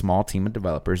actually a small team of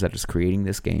developers that is creating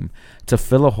this game to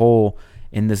fill a hole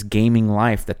in this gaming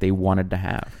life that they wanted to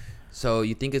have. So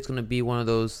you think it's going to be one of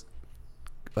those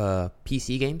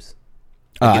PC games?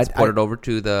 It's ported over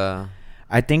to the...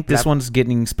 I think this one's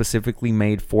getting specifically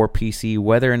made for PC.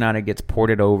 Whether or not it gets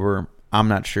ported over, I'm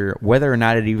not sure. Whether or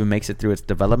not it even makes it through its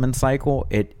development cycle,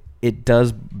 it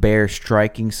does bear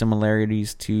striking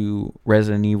similarities to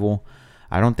Resident Evil.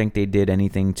 I don't think they did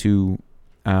anything to...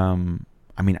 I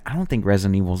don't think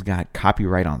Resident Evil's got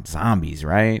copyright on zombies,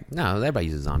 right? No, everybody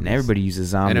uses zombies. And everybody uses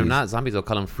zombies. And if not zombies, they'll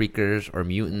call them freakers or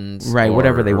mutants. Right,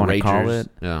 whatever they want to call it.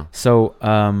 Yeah. So,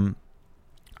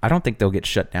 I don't think they'll get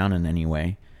shut down in any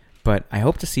way. But I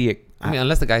hope to see it.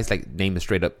 Unless the guy's like name is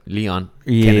straight up Leon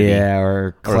Kennedy. Yeah,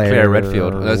 or Claire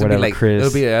Redfield. Or whatever,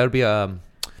 Chris. It'll be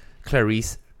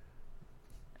Clarice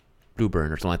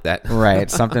Blueburn or something like that. Right,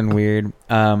 something weird.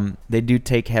 They do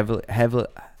take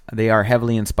they are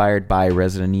heavily inspired by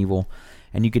Resident Evil,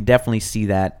 and you could definitely see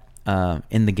that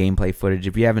in the gameplay footage.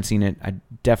 If you haven't seen it, I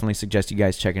definitely suggest you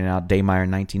guys checking it out. Daymire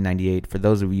 1998. For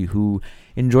those of you who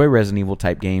enjoy Resident Evil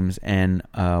type games and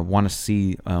want to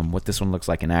see what this one looks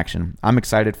like in action, I'm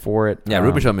excited for it. Yeah,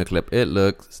 Ruben showed me a clip. It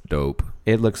looks dope.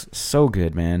 It looks so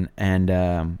good, man.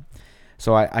 And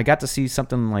so I got to see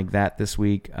something like that this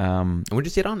week. Where'd you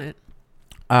see it on it?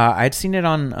 I'd seen it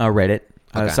on Reddit.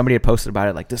 Okay. Somebody had posted about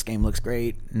it, like, this game looks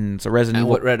great. And so Resident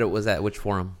Evil. What Reddit was that? Which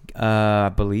forum? I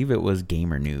believe it was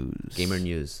Gamer News. Gamer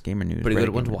News. Pretty good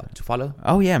one to follow?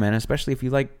 Oh, yeah, man. Especially if you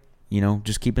like,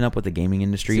 just keeping up with the gaming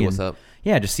industry. See what's up.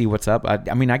 Yeah, just see what's up. I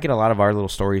get a lot of our little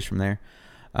stories from there.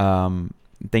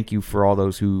 Thank you for all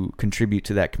those who contribute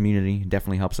to that community. It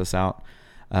definitely helps us out.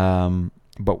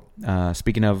 But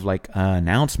speaking of, like,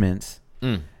 announcements.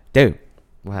 Dude.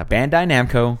 What happened? Bandai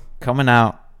Namco coming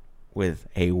out with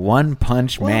a One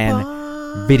Punch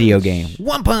Man video game.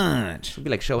 One Punch. It'll be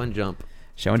like Show and Jump.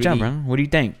 Show and Jump, bro. What do you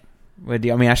think?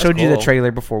 I showed you the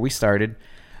trailer before we started.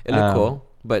 It looked cool,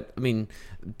 but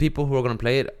people who are going to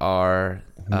play it are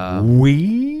weebs.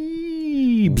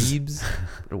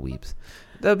 Or weebs.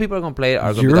 The people are gonna play it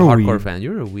are gonna be the hardcore fans.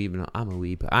 You're a weeb. No, I'm a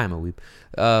weeb. I'm a weeb.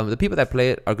 The people that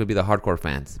play it are gonna be the hardcore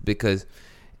fans because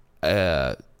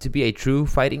to be a true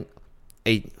fighting,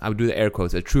 I would do the air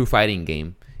quotes, a true fighting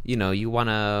game. You know, you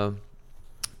wanna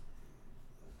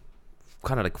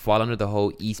kind of like fall under the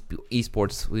whole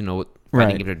esports, you know,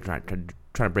 fighting game they're trying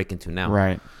to break into now.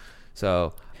 Right.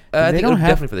 So I think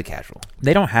definitely for the casual.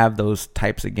 They don't have those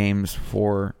types of games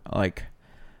for like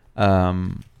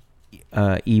Evo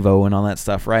and all that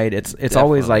stuff, right? It's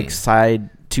always like side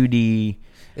 2D.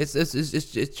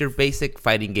 It's your basic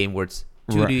fighting game where it's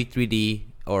 2D, 3D,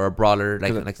 or a brawler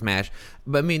like Smash.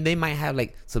 But I mean, they might have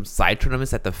like some side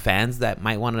tournaments that the fans that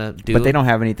might want to do. But they don't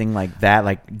have anything like that,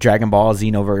 like Dragon Ball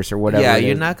Xenoverse or whatever. Yeah,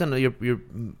 you're not gonna.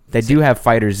 They do have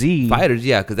Fighter Z. Fighters,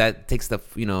 yeah, because that takes the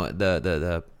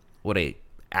the what a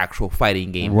actual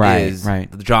fighting game is,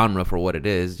 the genre for what it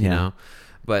is, you know.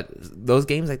 But those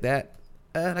games like that,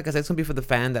 like I said, it's gonna be for the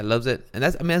fan that loves it, and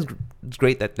it's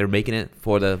great that they're making it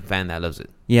for the fan that loves it.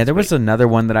 Yeah, there was another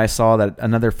one that I saw,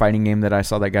 another fighting game that I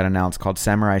saw that got announced called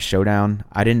Samurai Showdown.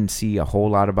 I didn't see a whole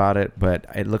lot about it, but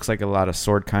it looks like a lot of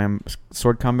sword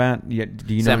combat. Yeah,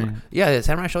 do you know? Yeah,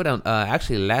 Samurai Showdown.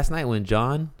 Actually, last night when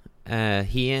John,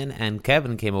 Ian, and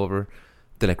Kevin came over,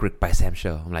 they're like, Rick, buy Sam's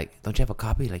show. I'm like, don't you have a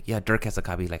copy? Like, yeah, Dirk has a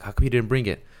copy. Like, how come you didn't bring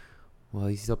it? Well,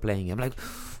 he's still playing it. I'm like,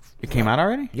 it came out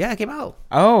already? Yeah, it came out.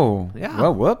 Oh. Yeah.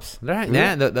 Well, whoops. Right.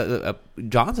 Yeah,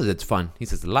 John says it's fun. He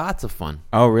says lots of fun.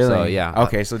 Oh, really? So, yeah.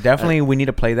 Okay, so definitely we need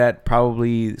to play that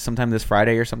probably sometime this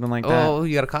Friday or something like that. Oh,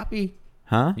 you got a copy?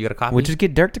 Huh? You got a copy? We'll just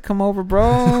get Dirk to come over,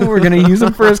 bro. We're going to use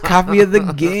him for his copy of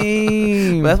the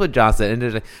game. Well, that's what John said. And they're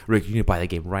like, Rick, you need to buy that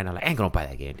game right now. Like, I ain't going to buy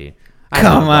that game, dude.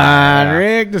 Come on,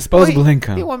 Rick. Disposable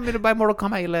income. You want me to buy Mortal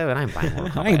Kombat 11? I ain't buying Mortal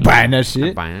Kombat 11. I ain't buying that shit.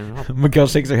 I'm buying it. Miguel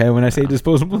shakes her head when I say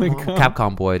disposable income.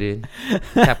 Capcom boy, dude.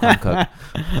 Capcom cook.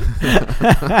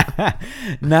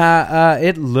 Nah,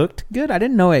 it looked good. I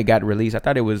didn't know it got released. I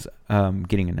thought it was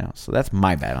getting announced. So that's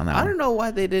my bad on that one. I don't know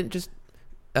why they didn't just...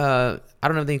 I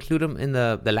don't know if they include them in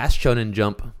the last Shonen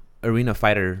Jump Arena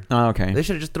Fighter. Oh, okay. They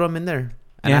should have just thrown them in there.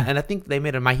 And, yeah. I think they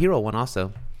made a My Hero one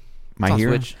also. My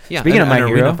Hero? Switch. Yeah, speaking of My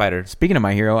Hero, Fighter. Speaking of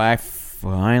My Hero, I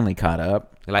finally caught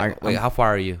up. Wait, how far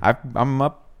are you? I'm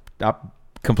up.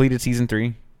 Completed season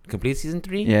 3. Completed season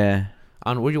 3? Yeah.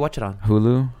 Where'd you watch it on?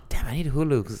 Hulu. Damn, I need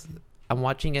Hulu because I'm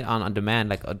watching it on demand,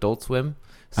 like Adult Swim.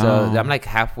 So I'm like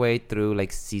halfway through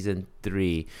like season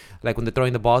 3. Like when they're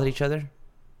throwing the balls at each other.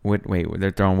 Wait, they're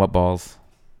throwing what balls?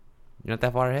 You're not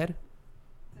that far ahead?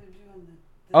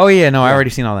 Oh yeah, no, I already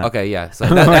seen all that. Okay, yeah. So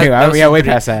yeah, way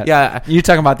past that. Yeah, you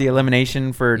talking about the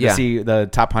elimination to see the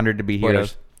top 100 to be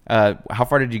heroes? How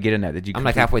far did you get in that? I'm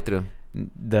like halfway through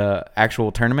the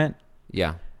actual tournament.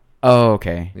 Yeah. Oh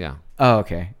okay. Yeah. Oh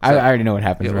okay. So, I already know what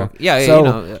happens, bro. Yeah. So you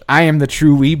know, I am the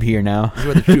true weeb here now.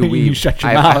 You're the true weeb. You shut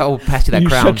your mouth. I will pass you that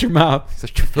crown. Shut your mouth.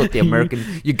 Such a filthy American.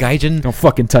 You gaijin. Don't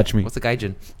fucking touch me. What's a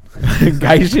gaijin?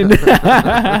 Gaijin.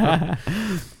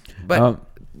 But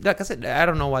like I said, I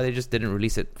don't know why they just didn't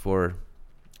release it for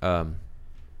Shonen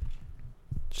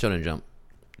Jump.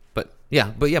 But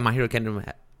yeah, My Hero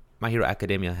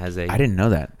Academia has a. I didn't know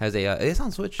that. It's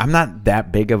on Switch. I'm not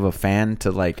that big of a fan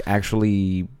to like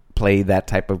actually play that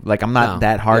type of I'm not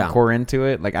that hardcore into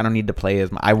it. Like I don't need to play as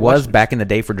I was back in the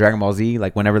day for Dragon Ball Z.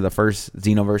 Like whenever the first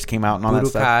Xenoverse came out and all that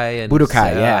stuff.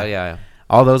 Budokai, yeah.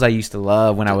 All those I used to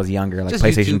love when I was younger, like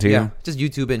PlayStation 2. Yeah, just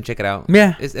YouTube it and check it out.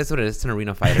 Yeah, it's what it is. It's an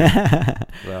arena fighter.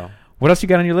 Well. What else you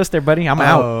got on your list there, buddy? I'm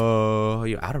out. Oh,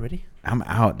 you're out already? I'm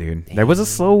out, dude. Damn. There was a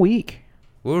slow week.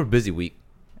 We were a busy week.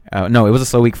 No, it was a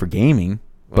slow week for gaming,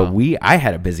 but I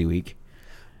had a busy week.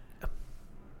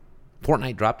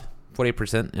 Fortnite dropped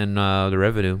 48% in the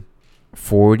revenue.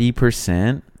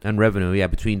 40%? In revenue, yeah,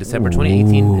 between December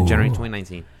 2018 and January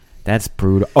 2019. That's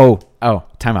brutal. Oh,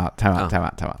 time out.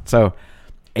 So,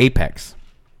 Apex.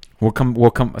 We'll come.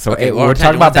 So we're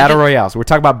talking about battle royales. We're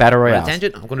talking about battle royales.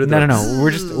 Tangent? I'm gonna do no.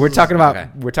 We're talking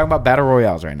about battle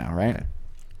royales right now, right?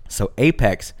 So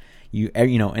Apex, you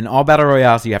know, in all battle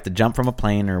royales, you have to jump from a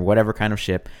plane or whatever kind of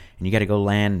ship, and you got to go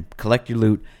land, collect your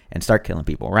loot, and start killing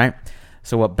people, right?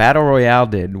 So what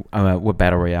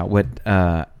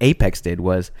Apex did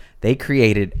was they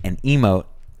created an emote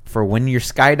for when you're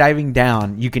skydiving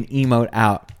down, you can emote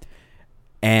out,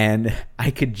 and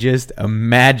I could just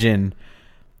imagine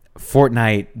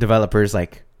Fortnite developers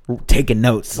like taking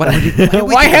notes. Why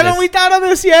haven't we thought of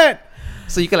this yet?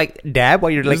 So you can like dab while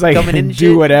you're like coming in,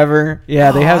 do whatever.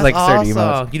 Yeah, they have like certain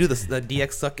emotes. You do the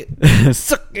DX suck it,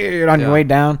 suck it on your way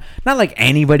down. Not like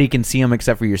anybody can see them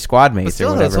except for your squad mates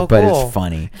or whatever. But it's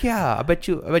funny. Yeah, I bet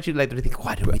you like they think,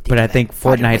 why did we think? But I think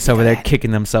Fortnite's over there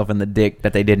kicking themselves in the dick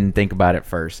that they didn't think about it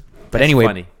first. But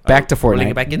anyway, back to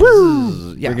Fortnite. Back in.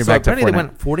 Yeah, so back apparently they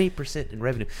went 48% in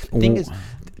revenue. The thing is,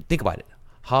 think about it.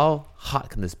 How hot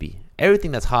can this be?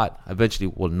 Everything that's hot eventually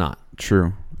will not.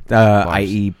 True.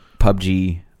 I.e.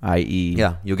 PUBG. I.e.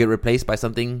 Yeah, you'll get replaced by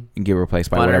something. Get replaced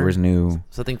by whatever's new.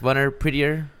 Something funner,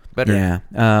 prettier, better. Yeah.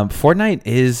 Fortnite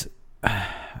is...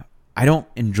 I don't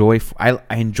enjoy... I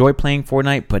enjoy playing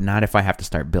Fortnite, but not if I have to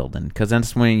start building. Because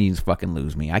that's when you just fucking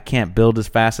lose me. I can't build as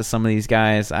fast as some of these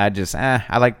guys. I just...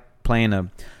 I like playing a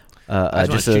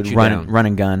run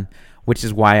and gun. Which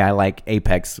is why I like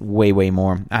Apex way, way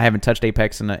more. I haven't touched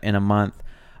Apex in a month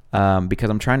because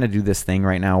I'm trying to do this thing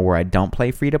right now where I don't play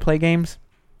free-to-play games.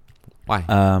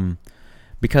 Why?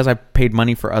 Because I paid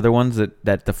money for other ones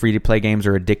that the free-to-play games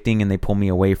are addicting and they pull me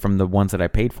away from the ones that I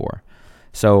paid for.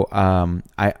 So I'm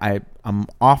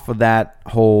off of that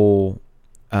whole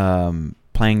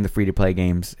playing the free-to-play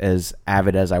games as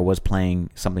avid as I was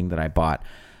playing something that I bought.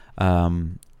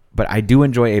 But I do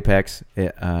enjoy Apex.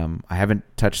 I haven't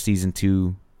touched Season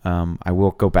 2. I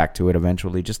will go back to it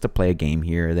eventually just to play a game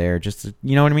here or there. Just to,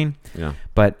 you know what I mean? Yeah.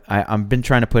 But I've been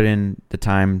trying to put in the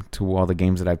time to all the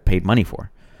games that I've paid money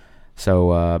for.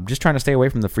 So just trying to stay away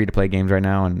from the free-to-play games right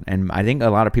now. And I think a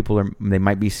lot of people they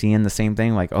might be seeing the same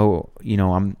thing. Like, oh, you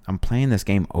know, I'm playing this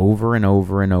game over and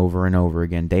over and over and over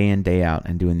again, day in, day out,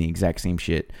 and doing the exact same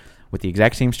shit with the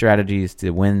exact same strategies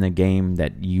to win the game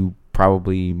that you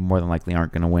probably more than likely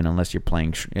aren't going to win unless you're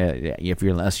playing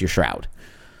unless you're Shroud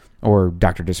or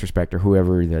Dr. Disrespect or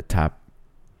whoever the top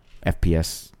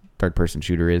FPS third person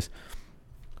shooter is.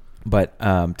 But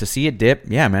to see it dip,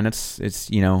 yeah, man, it's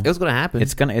you know, it was gonna happen.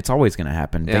 It's always gonna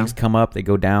happen. Yeah. Things come up, they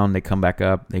go down, they come back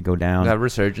up, they go down. Got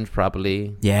resurgence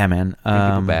probably. Yeah, man. Bring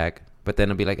people back, but then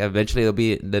it'll be like eventually it'll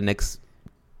be the next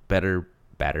better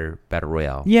battle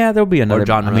royale. Yeah, there'll be another or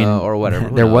genre or whatever.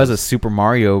 There was a Super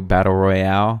Mario battle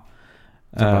royale.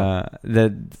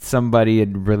 That somebody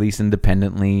had released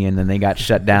independently and then they got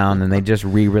shut down and they just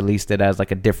re-released it as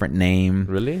like a different name.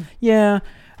 Really? Yeah.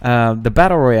 The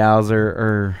battle royales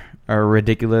are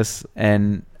ridiculous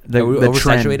and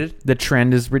the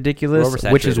trend is ridiculous,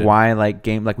 which is why like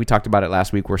we talked about it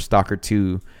last week where Stalker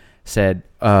 2 said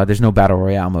there's no battle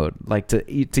royale mode. Like to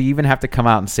even have to come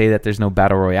out and say that there's no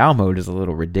battle royale mode is a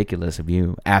little ridiculous if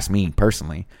you ask me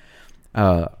personally.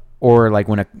 Or like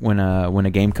when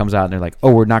a game comes out and they're like,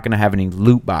 oh, we're not going to have any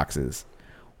loot boxes.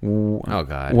 Oh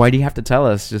God! Why do you have to tell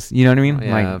us? Just you know what I mean? Oh,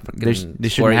 yeah, like they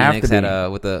shouldn't have to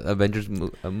be with the Avengers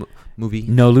movie.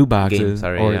 No loot boxes,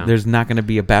 there's not going to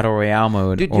be a battle royale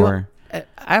mode. Dude,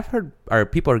 I've heard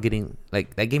people are getting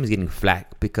like that game is getting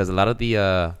flack because a lot of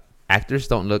the actors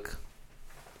don't look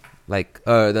like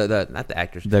the not the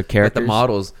actors, the characters, but the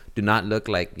models do not look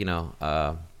like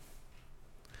the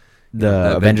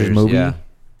Avengers movie.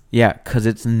 Yeah, because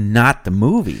it's not the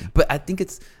movie. But I think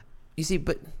it's... You see,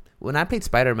 but when I played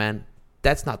Spider-Man,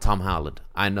 that's not Tom Holland.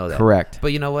 I know that. Correct.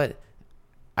 But you know what?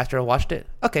 After I watched it,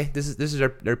 okay, this is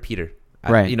their Peter.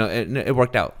 Right. It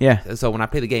worked out. Yeah. So when I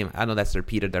play the game, I know that's their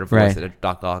Peter, their voice, their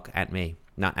Doc Ock, Aunt May.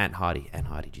 Not Aunt Hottie. Aunt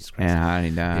Hottie, Jesus Christ.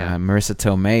 Aunt Hottie, Marissa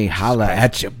Tomei, holla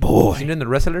at your boy. You know The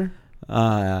Wrestler?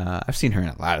 I've seen her in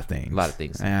a lot of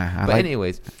things. Yeah,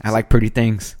 anyways, I like pretty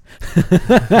things.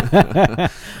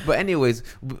 But anyways,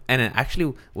 and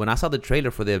actually, when I saw the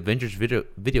trailer for the Avengers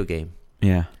video game,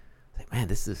 yeah, I was like, man,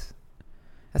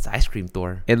 that's Ice Cream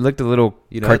Thor. It looked a little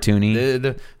cartoony.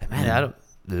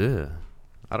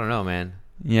 I don't know, man.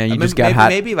 Yeah, just got hot.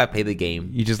 Maybe if I play the game,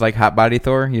 you just like hot body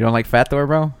Thor. You don't like fat Thor,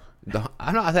 bro.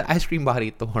 I know. I said ice cream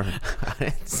body Thor. I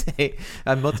didn't say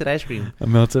melted ice cream. A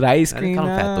melted ice cream. I didn't call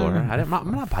him fat Thor.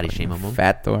 I'm not body shaming him.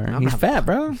 Fat Thor. He's fat,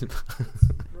 bro.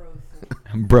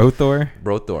 Bro Thor.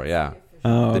 Bro Thor. Yeah.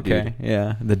 Oh, okay. Dude.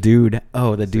 Yeah, the dude.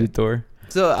 Oh, the dude Thor.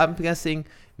 So I'm guessing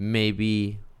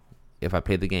maybe if I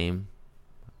play the game,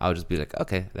 I'll just be like,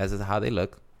 okay, that's how they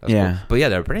look. That's cool. But yeah,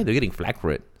 they're getting flack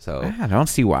for it. So I don't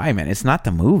see why, man. It's not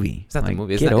the movie. It's not the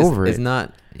movie. Get over it. It's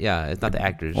not. Yeah, it's not the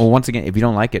actors. Well, once again, if you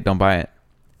don't like it, don't buy it.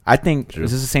 I think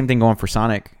this is the same thing going for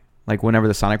Sonic. Like whenever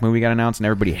the Sonic movie got announced and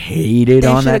everybody hated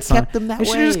on that song, they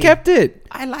should have just kept it.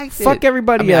 I liked it. Fuck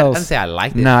everybody else. I didn't say I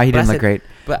liked it. Nah, he didn't look great.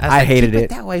 But I hated it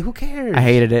that way. Who cares? I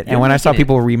hated it. And when I saw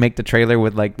people remake the trailer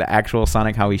with like the actual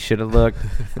Sonic, how he should have looked,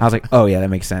 I was like, oh yeah, that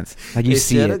makes sense. Like you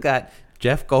see it. Should have got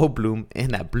Jeff Goldblum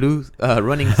in that blue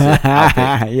running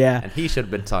outfit. Yeah, and he should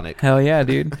have been Sonic. Hell yeah,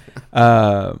 dude.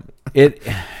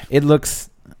 It looks.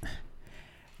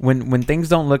 When things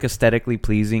don't look aesthetically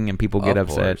pleasing and people get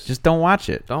upset, just don't watch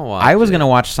it. I was going to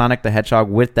watch Sonic the Hedgehog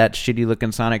with that shitty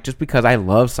looking Sonic just because I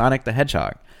love Sonic the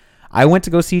Hedgehog. I went to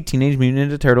go see Teenage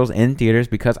Mutant Ninja Turtles in theaters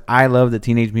because I love the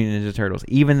Teenage Mutant Ninja Turtles,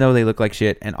 even though they look like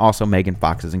shit, and also Megan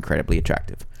Fox is incredibly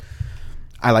attractive.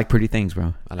 I like pretty things,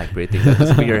 bro. I like pretty things.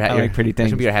 That's gonna be your, I like pretty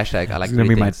things. That's gonna be your hashtag. I like it's pretty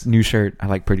gonna be things. my new shirt. I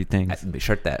like pretty things.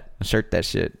 Shirt that. Shirt that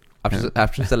shit.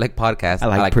 After Select Podcast,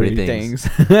 I like pretty things.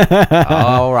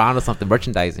 Oh, we're on to something.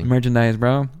 Merchandising. Merchandise,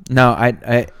 bro. No,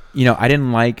 I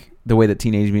didn't like the way the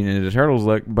Teenage Mutant Ninja Turtles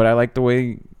look, but I like the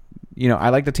way, I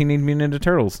like the Teenage Mutant Ninja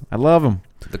Turtles. I love them.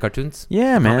 The cartoons?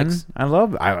 Yeah, man. Comics?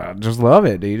 I just love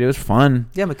it, dude. It was fun.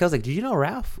 Yeah, Mikhail's like, did you know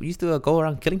Ralph used to go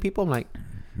around killing people? I'm like,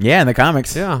 yeah, in the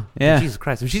comics. Yeah. Jesus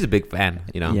Christ. She's a big fan,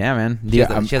 Yeah, man.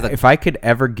 If I could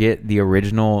ever get the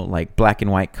original, like, black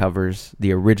and white covers,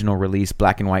 the original release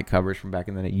black and white covers from back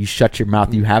in the day, you shut your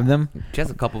mouth, you have them? She has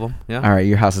a couple of them, yeah. All right,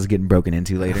 your house is getting broken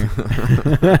into later.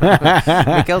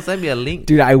 Mikhail sent me a link.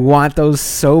 Dude, I want those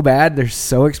so bad. They're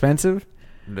so expensive.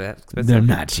 That's expensive. They're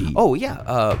not cheap. Oh,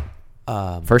 yeah.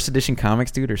 First edition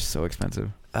comics, dude, are so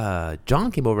expensive.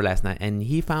 John came over last night, and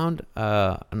he found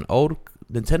an old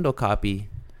Nintendo copy.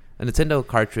 A Nintendo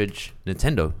cartridge.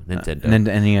 Nintendo.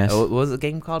 NES. What was the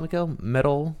game called, Mikhail?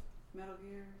 Metal Gear.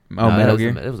 Oh, Metal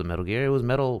Gear? It was a Metal Gear. It was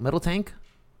Metal Tank.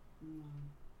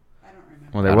 I don't remember.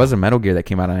 Well, there was a Metal Gear that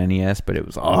came out on NES, but it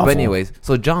was awful. But anyways,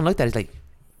 so John looked at it. He's like,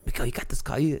 Mikhail, you got this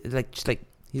copy? He's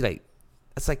like,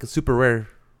 that's like a super rare.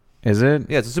 Is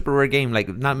it? Yeah, it's a super rare game. Like,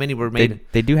 not many were made.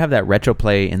 They do have that retro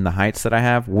play in the Heights that I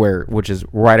have, which is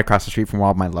right across the street from where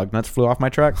all my lug nuts flew off my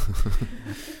truck.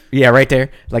 Yeah, right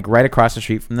there. Like, right across the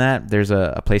street from that, there's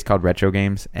a place called Retro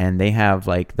Games, and they have,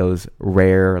 like, those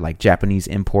rare, like, Japanese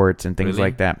imports and things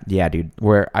like that. Yeah, dude.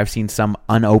 Where I've seen some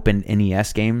unopened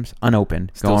NES games, going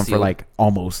for, like,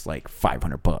 almost, like,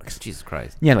 $500. Jesus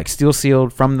Christ. Yeah, like, steel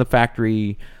sealed from the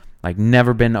factory, like,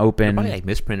 never been opened. Probably, like,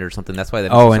 misprinted or something. That's why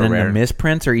they're so rare. The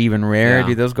misprints are even rare, yeah.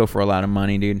 Dude. Those go for a lot of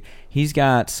money, dude. He's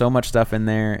got so much stuff in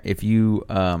there. If you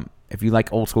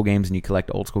like old school games and you collect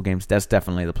old school games, that's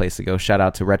definitely the place to go. Shout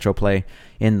out to Retro Play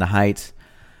in the Heights,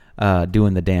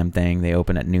 doing the damn thing. They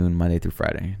open at noon Monday through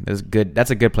Friday. That's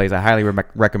a good place. I highly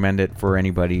recommend it for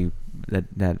anybody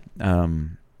that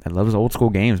loves old school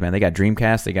games, man. They got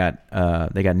Dreamcast,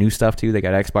 they got new stuff too. They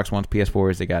got Xbox Ones,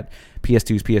 PS4s, they got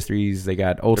PS2s, PS3s, they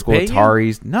got old school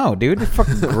Ataris. No, dude, it's a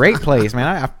fucking great place,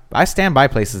 man. I stand by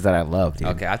places that I love, dude.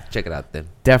 Okay, I have to check it out then.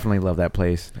 Definitely love that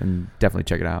place and definitely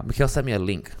check it out. Mikhail sent me a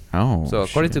link. Oh, so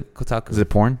according to Kotaku, is it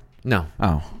porn? No.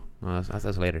 Oh,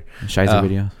 that's later. Shiza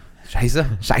video.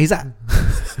 Shiza.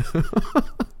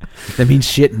 That means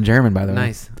shit in German, by the way.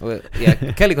 Nice. Well, yeah,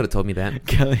 Kelly could have told me that.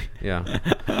 Kelly. Yeah.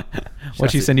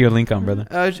 What'd she send you a link on, brother?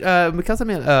 Mikhail sent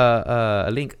me a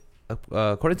link.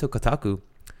 According to Kotaku,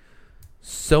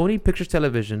 Sony Pictures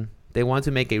Television, they want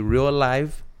to make a real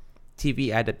live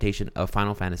TV adaptation of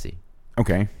Final Fantasy.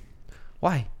 Okay.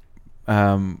 Why?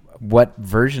 What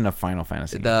version of Final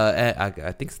Fantasy? I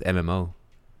think it's the MMO.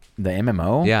 The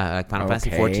MMO? Yeah, like Final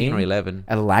Fantasy 14 or 11.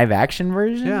 A live action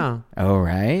version? Yeah. All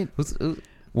right.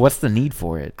 What's the need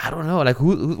for it? I don't know. Like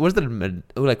who are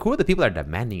the people that are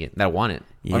demanding it, that want it?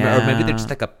 Yeah. Or maybe they're just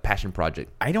like a passion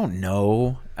project. I don't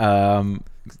know.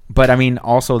 But I mean,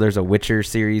 also there's a Witcher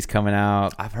series coming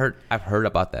out. I've heard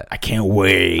about that. I can't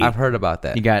wait. I've heard about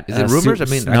that. You got is it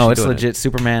rumors? No, it's legit.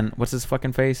 Superman. What's his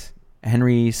fucking face?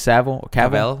 Henry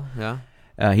Cavill.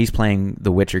 Yeah. He's playing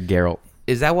the Witcher Geralt.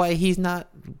 Is that why he's not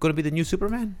going to be the new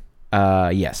Superman?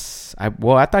 Yes. I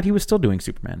thought he was still doing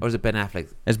Superman. Or is it Ben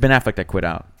Affleck? It's Ben Affleck that quit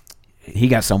out. He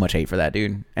got so much hate for that,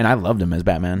 dude. And I loved him as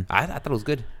Batman. I thought it was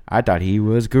good. I thought he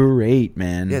was great,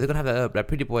 man. Yeah, they're going to have that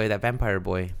pretty boy, that vampire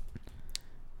boy.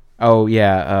 Oh,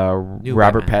 yeah.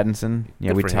 Robert Batman. Pattinson. Yeah,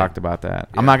 Good we for talked him. about that.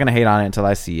 Yeah. I'm not going to hate on it until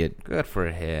I see it. Good for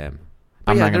him.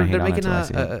 I'm not going to hate they're on it making until I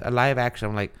see it. a live action.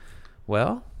 I'm like,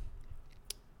 well,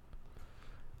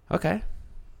 okay.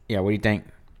 Yeah, what do you think?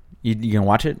 You going to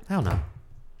watch it? Hell no.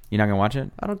 You're not going to watch it?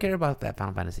 I don't care about that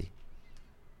Final Fantasy.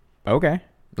 Okay.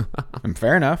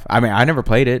 Fair enough. I mean, I never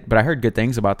played it, but I heard good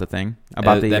things about the thing.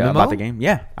 About the game.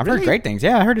 Yeah, I've heard great things.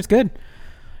 Yeah, I heard it's good.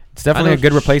 It's definitely a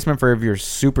good replacement for if you're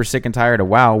super sick and tired of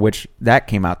WoW, which that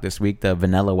came out this week. The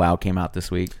vanilla WoW came out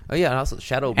this week. Oh, yeah, and also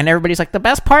Shadow. And everybody's like, the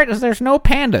best part is there's no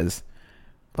pandas.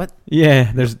 What?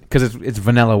 Yeah, because it's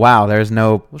vanilla WoW. There's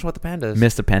no What's wrong with the pandas?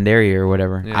 Mr. Pandaria or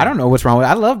whatever. Yeah. I don't know what's wrong with it.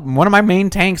 I love one of my main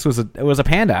tanks was a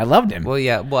panda. I loved him. Well,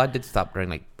 yeah. Well, I did stop during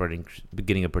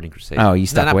beginning of Burning Crusade. Oh, you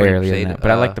stopped Not way Burning earlier than Crusade, that.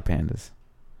 But I like the pandas.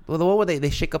 Well, the one where they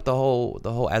shake up the whole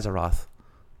Azeroth.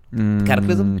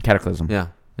 Cataclysm? Cataclysm. Yeah.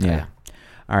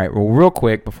 All right. Well, real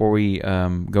quick before we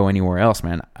go anywhere else,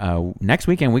 man. Next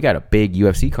weekend we got a big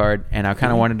UFC card, and I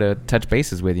kind of wanted to touch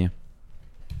bases with you.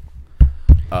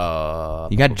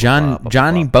 You got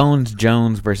Johnny Bones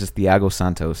Jones versus Thiago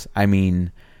Santos. I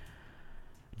mean,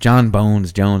 John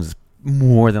Bones Jones is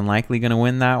more than likely going to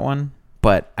win that one,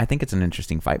 but I think it's an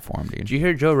interesting fight for him, dude. Did you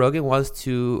hear Joe Rogan was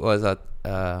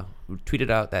tweeted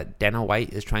out that Dana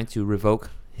White is trying to revoke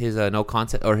his no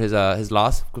contest or his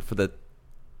loss for the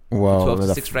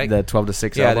 12-6 strike. The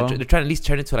 12-6. Yeah, they're trying to at least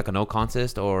turn it to like a no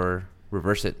contest or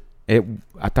reverse it.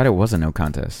 I thought it was a no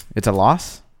contest. It's a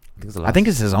loss. I think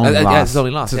it's his only loss. Yeah, it's his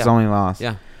only loss. It's his only loss.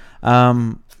 Yeah.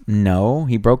 No,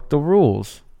 he broke the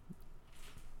rules.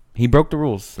 He broke the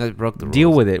rules.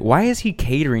 Deal with it. Why is he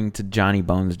catering to Johnny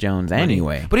Bones Jones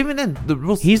anyway? But even then, the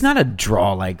rules. He's not a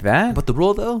draw like that. But the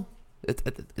rule, though, it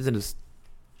isn't as.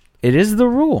 It is the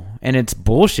rule, and it's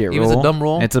bullshit rule. It's a dumb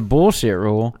rule. It's a bullshit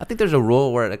rule. I think there's a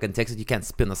rule where, like in Texas, you can't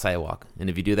spin the sidewalk, and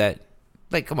if you do that,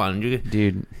 like, come on, dude.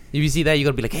 If you see that, you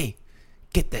gotta be like, hey,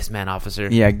 get this man, officer.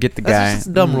 Yeah, get the guy. That's just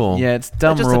a dumb rule. Yeah, it's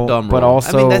dumb just rule. A dumb but rule.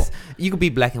 also, I mean, you could be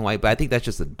black and white, but I think that's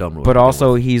just a dumb rule. But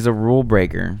also, he's a rule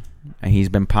breaker. And he's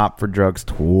been popped for drugs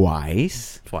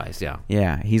twice. Yeah.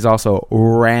 Yeah. He's also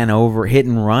hit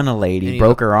and run a lady,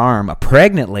 broke her arm, a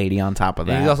pregnant lady on top of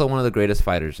that. And he's also one of the greatest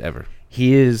fighters ever.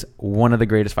 He is one of the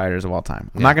greatest fighters of all time.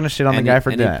 I'm not going to shit on the guy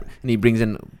for that.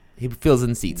 He fills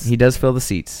in seats. He does fill the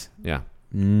seats. Yeah.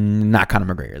 Not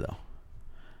Conor McGregor, though.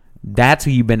 That's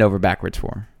who you bend over backwards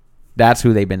for. That's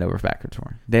who they bend over backwards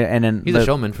for. He's a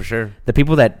showman for sure. The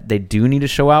people that they do need to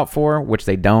show out for, which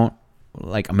they don't,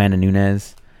 like Amanda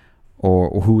Nunes,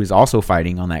 or who is also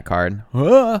fighting on that card.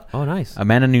 Oh, nice.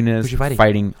 Amanda Nunes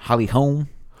fighting Holly Holm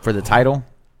for the title,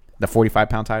 the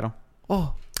 45-pound title.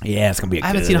 Oh. Yeah, it's going to be I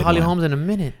haven't seen Holly Holmes in a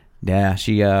minute. Yeah,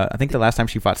 she. I think the last time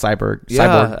she fought Cyborg. Yeah,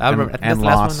 Cyborg I remember. and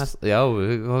lost.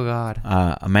 Oh, God.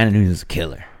 Amanda Nunes is a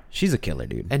killer. She's a killer,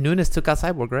 dude. And Nunes took out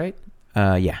Cyborg, right?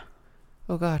 Yeah.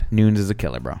 Oh, God. Nunes is a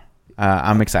killer, bro.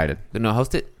 I'm excited. Didn't I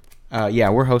host it? Yeah,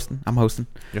 we're hosting. I'm hosting.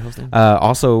 You're hosting?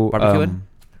 Also, barbecuing?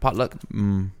 Potluck?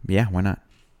 Yeah, why not?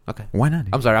 Okay. Why not?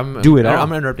 Dude? I'm sorry.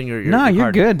 I'm interrupting your No, you're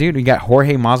card. good, dude. We got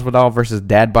Jorge Masvidal versus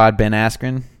Dad Bod Ben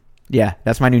Askren. Yeah,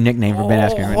 that's my new nickname for Ben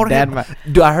Askren.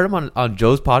 Dude, I heard him on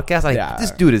Joe's podcast.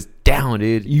 This dude is down,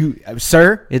 dude.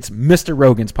 Sir, it's Mr.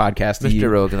 Rogan's podcast.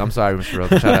 Mr. Rogan. I'm sorry, Mr.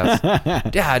 Rogan. Shout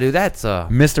out. Yeah, dude, that's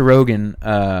Mr. Rogan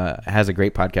has a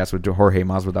great podcast with Jorge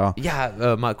Masvidal.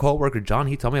 Yeah, my coworker John,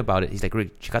 he told me about it. He's like,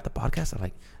 "Rick, you got the podcast?" I'm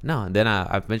like, "No." And then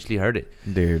I eventually heard it.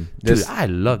 Dude, I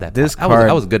love that.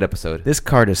 That was a good episode. This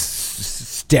card is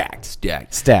stacked. Ben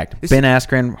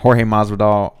Askren, Jorge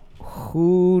Masvidal.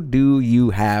 Who do you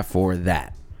have for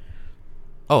that?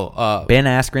 Ben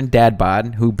Askren, Dad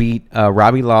Bod, who beat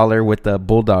Robbie Lawler with the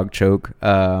bulldog choke,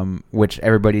 which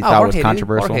everybody thought was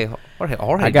controversial.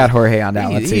 Jorge. I got Jorge on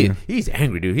that one too. He's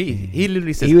angry, dude. He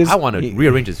literally says, "I want to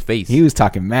rearrange his face." He was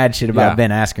talking mad shit about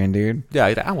Ben Askren, dude. Yeah,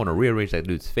 he's like, I want to rearrange that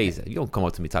dude's face. You don't come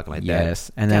up to me talking like that. Yes,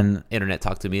 and then internet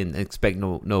talk to me and expect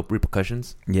no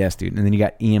repercussions. Yes, dude. And then you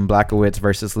got Ian Blackowitz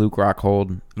versus Luke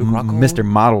Rockhold. Mr.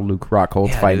 Model Luke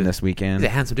Rockhold's fighting this weekend. He's a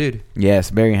handsome dude.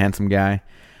 Yes, very handsome guy.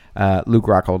 Luke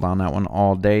Rockhold on that one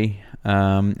all day.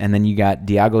 And then you got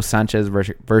Diego Sanchez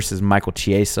versus Michael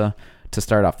Chiesa to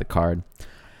start off the card.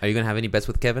 Are you gonna have any bets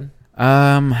with Kevin?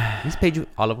 He's paid you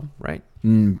all of them, right?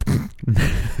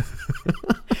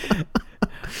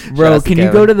 Bro, can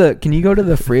you go to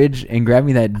the fridge and grab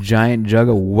me that giant jug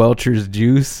of Welch's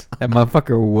juice? That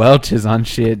motherfucker Welch's on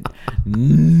shit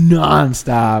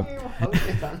nonstop.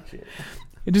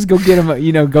 Just go get him.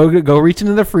 Go reach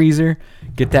into the freezer,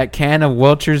 get that can of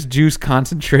Welch's juice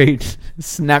concentrate,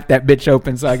 snap that bitch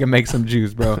open so I can make some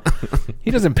juice, bro. He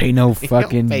doesn't pay no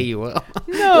fucking. He'll pay you well.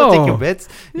 No, he'll take your bets.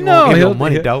 He'll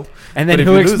money, though. And then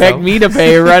he'll expect me to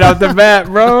pay right off the bat,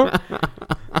 bro.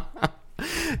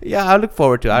 Yeah, I look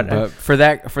forward to it. But for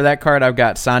that card, I've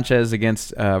got Sanchez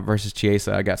against versus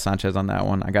Chiesa. I got Sanchez on that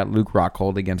one. I got Luke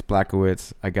Rockhold against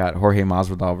Blackowitz. I got Jorge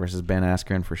Masvidal versus Ben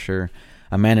Askren for sure.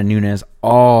 Amanda Nunes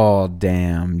all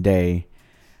damn day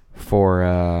for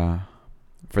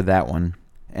that one,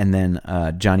 and then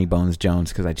Johnny Bones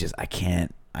Jones because I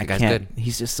can't. Good.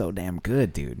 He's just so damn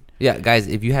good, dude. Yeah, guys,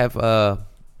 if you have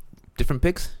different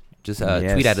picks, just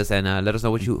tweet at us and let us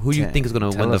know who you think is going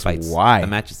to win the fights, why the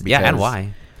matches, and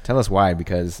why. Tell us why,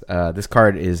 because this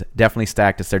card is definitely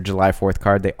stacked. It's their July 4th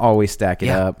card. They always stack it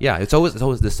up. Yeah, it's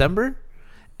always December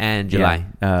and July.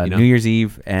 New Year's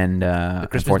Eve and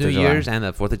Christmas, 4th New of Year's, July. and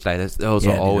the 4th of July. Those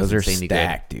are always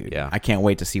stacked, dude. Yeah, I can't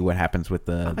wait to see what happens with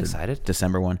I'm excited.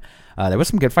 December one. There was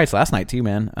some good fights last night too,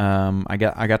 man. I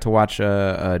got to watch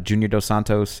Junior Dos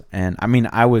Santos, and I mean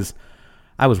I was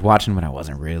watching, but I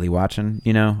wasn't really watching.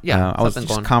 Yeah,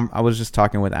 I was just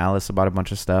talking with Alice about a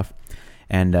bunch of stuff,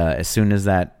 and as soon as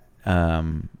that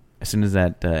Mr.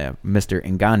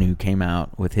 Ngannou came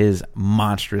out with his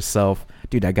monstrous self,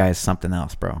 dude, that guy is something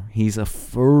else, bro. He's a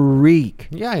freak.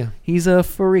 Yeah. He's a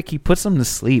freak. He puts him to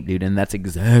sleep, dude, and that's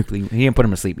exactly. He didn't put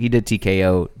him to sleep. He did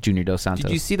TKO Junior Dos Santos.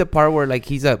 Did you see the part where like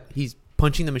he's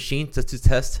punching the machine just to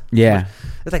test. Yeah.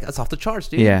 It's like, it's off the charts,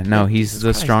 dude. Yeah, no, he's Jesus the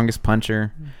Christ. strongest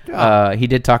puncher. Yeah. He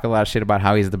did talk a lot of shit about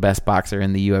how he's the best boxer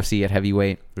in the UFC at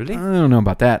heavyweight. Really? I don't know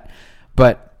about that,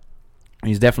 but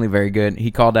he's definitely very good.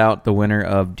 He called out the winner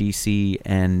of DC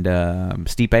and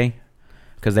Stipe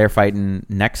because they're fighting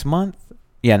next month.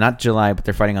 Yeah, not July, but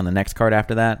they're fighting on the next card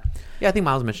after that. Yeah, I think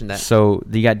Miles mentioned that. So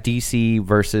you got DC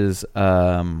versus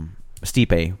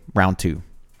Stipe, round 2.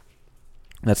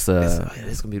 That's the...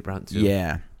 It's going to be round 2.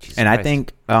 Yeah. Jesus and Christ. I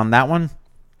think on that one,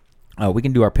 we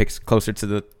can do our picks closer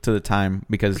to the time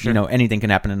because, sure. Anything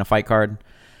can happen in a fight card.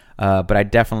 But I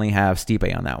definitely have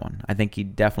Stipe on that one. I think he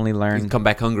definitely learned. He's come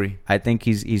back hungry. I think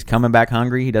he's coming back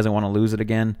hungry. He doesn't want to lose it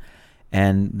again.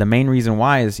 And the main reason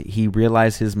why is he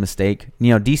realized his mistake.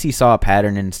 DC saw a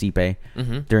pattern in Stipe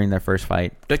during their first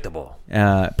fight. Predictable.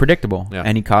 Predictable. Yeah.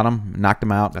 And he caught him, knocked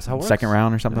him out. That's how it works. Second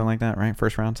round or something like that, right?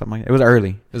 First round, something like that. It was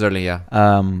early. It was early, yeah.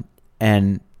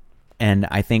 And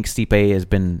I think Stipe has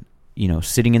been,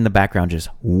 sitting in the background just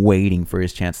waiting for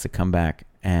his chance to come back.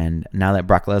 And now that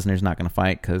Brock Lesnar's not going to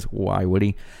fight, because why would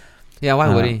he? Yeah,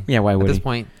 why would he? Yeah, why would he? At this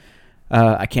point.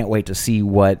 I can't wait to see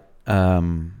what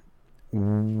Stipe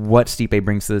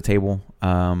brings to the table.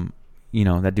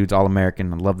 That dude's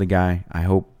all-American. I love the guy. I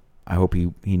hope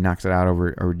he knocks it out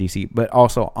over DC. But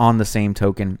also, on the same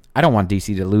token, I don't want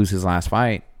DC to lose his last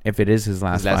fight. If it is his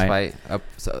last fight.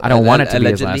 I don't want it to be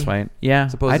his last fight. Yeah.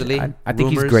 Supposedly. I think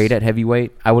he's great at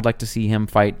heavyweight. I would like to see him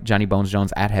fight Johnny Bones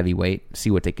Jones at heavyweight, see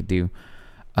what they could do.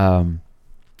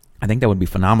 I think that would be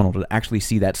phenomenal to actually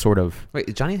see that sort of... Wait,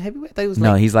 is Johnny heavyweight? I thought he was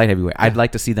No, he's light heavyweight. Yeah. I'd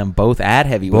like to see them both at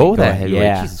heavyweight. Both at heavyweight?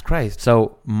 Yeah. Jesus Christ.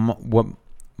 So what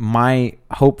my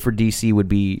hope for DC would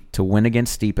be to win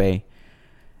against Stipe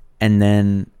and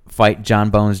then fight John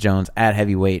Bones Jones at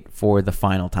heavyweight for the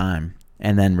final time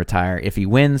and then retire. If he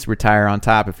wins, retire on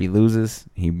top. If he loses,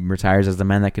 he retires as the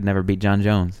man that could never beat John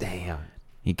Jones. Damn.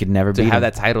 He could never beat him. To have him.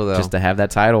 that title, though. Just to have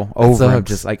that title over him.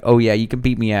 Just like, oh, yeah, you can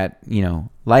beat me at,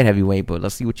 light heavyweight, but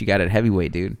let's see what you got at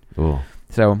heavyweight, dude. Ooh.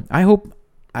 So I hope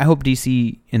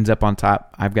DC ends up on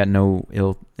top. I've got no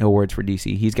ill words for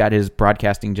DC. He's got his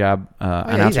broadcasting job,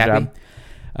 announcer job.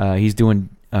 He's doing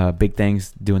big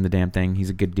things, doing the damn thing. He's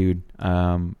a good dude.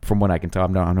 From what I can tell,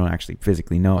 I don't actually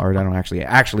physically know, or I don't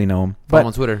actually know him. Follow him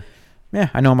on Twitter. Yeah,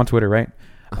 I know him on Twitter, right?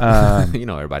 You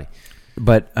know everybody.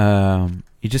 But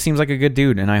he just seems like a good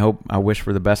dude, and I wish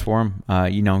for the best for him.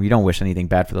 You don't wish anything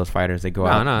bad for those fighters. They go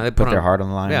out, they put their heart on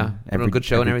the line. Yeah, put on a good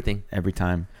show and everything. Every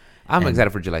time. I'm excited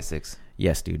for July 6th.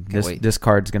 Yes, dude. This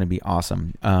card's going to be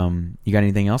awesome. You got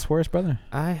anything else for us, brother?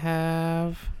 I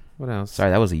have... What else? Sorry,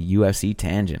 that was a UFC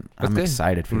tangent. I'm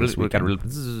excited for this weekend.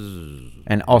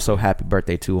 And also, happy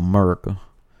birthday to America.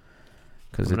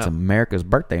 Because it's America's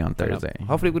birthday on Thursday.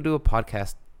 Hopefully we'll do a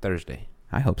podcast Thursday.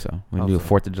 I hope so. We'll do a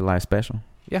 4th of July special.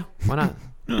 Yeah, why not?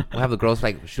 We'll have the girls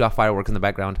shoot off fireworks in the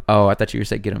background. Oh, I thought you were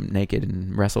saying get them naked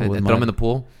and wrestle with them. Throw them in the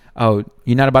pool. Oh,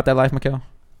 you're not about that life, Mikhail?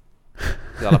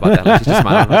 She's all about that life. She's just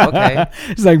smiling. Like, okay.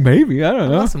 She's like, maybe. I don't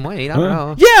know. I lost some weight. I don't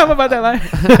know. Yeah, I'm about that life.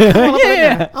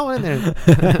 I went in there.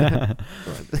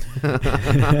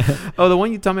 Oh, the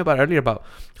one you told me about earlier about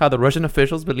how the Russian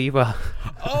officials believe... how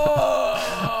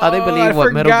they believe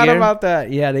what Metal Gear... I forgot about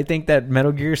that. Yeah, they think that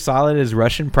Metal Gear Solid is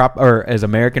is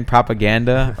American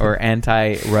propaganda or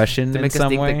anti-Russian in some way. They make us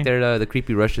think like they're the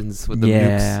creepy Russians with the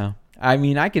nukes. I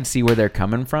mean, I can see where they're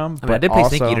coming from. I did play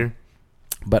Snake Eater.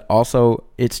 But also,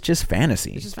 it's just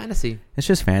fantasy. It's just fantasy.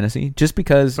 Just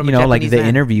because, like the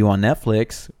interview on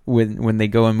Netflix when they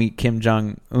go and meet Kim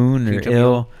Jong-un or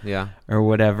Il or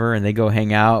whatever, and they go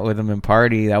hang out with him and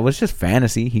party. That was just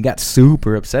fantasy. He got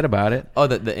super upset about it. Oh,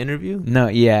 the interview? No,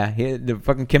 yeah. The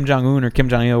fucking Kim Jong-un or Kim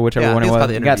Jong-il, whichever one it was,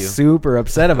 he got super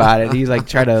upset about it. He's like,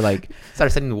 try to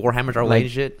started sending the Warhammers our way and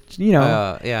shit. You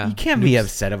can't be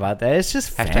upset about that. It's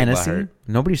just fantasy.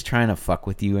 Nobody's trying to fuck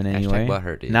with you in any way.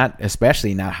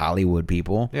 Especially not Hollywood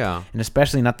people. Yeah. And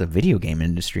especially not the video game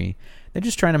industry. They're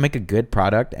just trying to make a good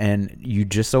product, and you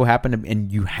just so happen to,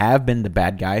 and you have been the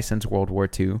bad guy since World War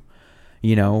II.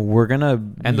 We're gonna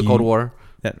and the Cold War.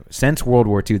 Since World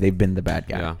War II, they've been the bad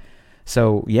guy. Yeah.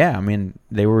 So I mean,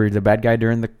 they were the bad guy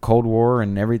during the Cold War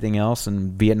and everything else,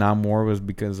 and Vietnam War was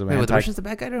because of. Were the Russians the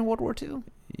bad guy during World War II?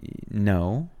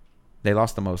 No. They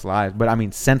lost the most lives, but I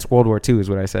mean, since World War II is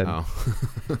what I said. Oh.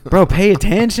 Bro, pay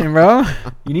attention, bro.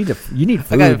 You need food.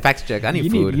 I got to fact check. I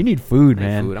need food. You need food,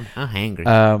 man. Food. I'm hungry.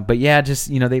 But yeah,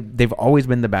 just they've always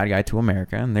been the bad guy to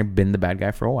America, and they've been the bad guy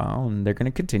for a while, and they're going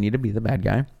to continue to be the bad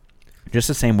guy, just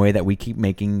the same way that we keep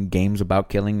making games about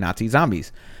killing Nazi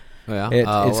zombies. Yeah,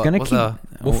 it's going to keep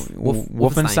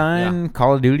Wolfenstein,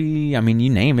 Call of Duty. I mean,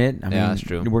 you name it. I mean, that's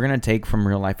true. We're going to take from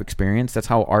real life experience. That's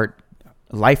how art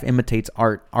life imitates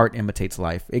art. Art imitates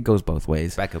life. It goes both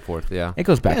ways. Back and forth, yeah. It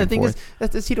goes back and forth. The thing is,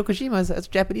 that's Hideo Kojima. That's a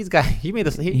Japanese guy. He made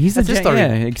this. He's that's his story.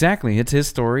 Yeah, exactly. It's his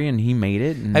story, and he made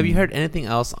it. Have you heard anything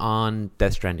else on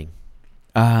Death Stranding?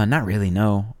 Not really.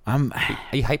 No. Are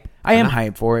you hyped? I am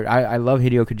hyped for it. I love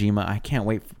Hideo Kojima. I can't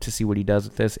wait to see what he does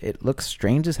with this. It looks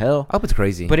strange as hell. I hope it's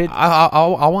crazy. But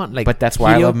I want But that's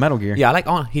why I love Metal Gear. Yeah, I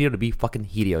want Hideo to be fucking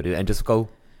Hideo, dude, and just go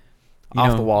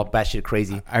off the wall, batshit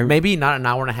crazy. Maybe not an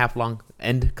hour and a half long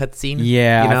end cutscene.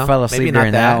 Yeah, I fell asleep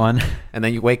during that one. And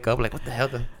then you wake up like, what the hell?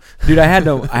 Dude, I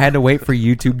had to wait for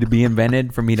YouTube to be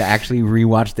invented for me to actually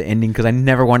rewatch the ending because I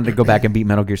never wanted to go back and beat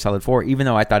Metal Gear Solid 4, even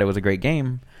though I thought it was a great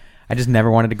game. I just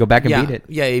never wanted to go back and beat it.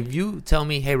 Yeah, if you tell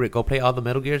me, hey, Rick, go play all the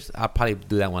Metal Gears, I'll probably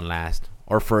do that one last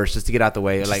or first just to get out the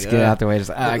way. Just get out the way.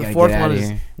 The fourth one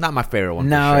is not my favorite one.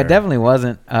 No, it definitely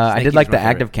wasn't. I did like the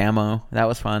active camo. That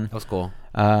was fun. That was cool.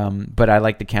 But I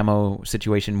like the camo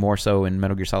situation more so in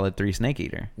Metal Gear Solid 3 Snake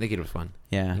Eater. Snake Eater was fun.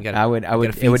 Yeah, I would.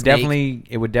 It would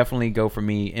definitely go for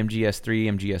me. MGS 3,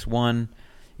 MGS 1,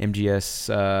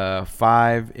 MGS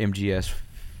 5, MGS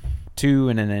 2,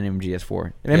 and then MGS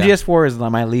 4. MGS 4 is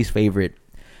my least favorite,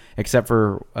 except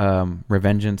for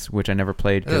Revengeance, which I never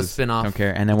played because I don't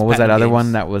care. And then what was that other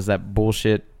one that was that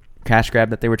bullshit cash grab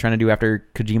that they were trying to do after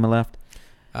Kojima left?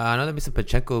 I know there'd be some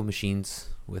Pachinko machines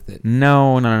with it.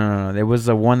 No. There was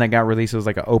a one that got released. It was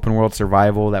like an open world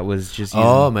survival that was just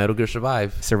Metal Gear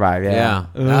Survive. Yeah.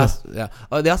 Yeah.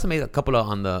 Oh, they also made a couple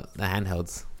on the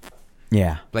handhelds.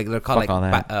 Yeah. Like they're called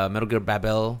Metal Gear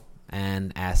Babel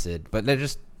and Acid, but they're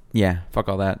just fuck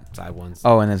all that. Side ones.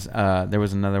 Oh, and there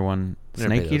was another one.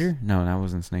 Snake Eater? No, that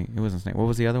wasn't Snake. It wasn't Snake. What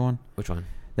was the other one? Which one?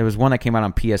 There was one that came out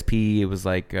on PSP. It was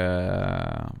like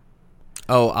Outer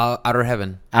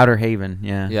Heaven. Outer Haven,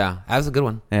 yeah. Yeah, that was a good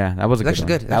one. Yeah, that was a good one.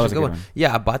 That was a good one.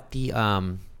 Yeah, I bought the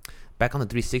back on the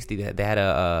 360. They had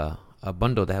a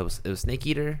bundle it was Snake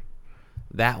Eater,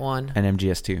 that one, and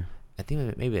MGS2. I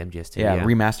think maybe MGS2. Yeah,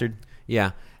 remastered.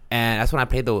 Yeah, and that's when I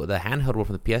played the handheld one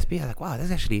from the PSP. I was like, wow,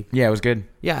 that's actually it was good.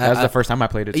 Yeah, that was the first time I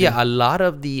played it. Too. Yeah, a lot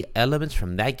of the elements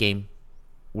from that game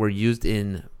were used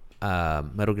in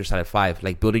Metal Gear Solid 5,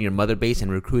 like building your mother base and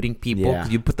recruiting people. Yeah.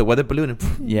 You put the weather balloon and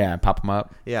pop them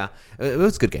up. Yeah, it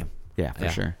was a good game. Yeah, for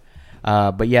sure.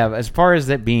 But yeah, as far as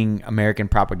it being American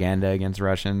propaganda against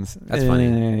Russians, that's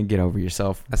funny. Get over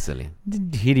yourself. That's silly.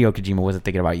 Hideo Kojima wasn't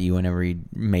thinking about you whenever he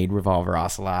made Revolver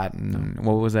Ocelot and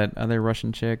what was that other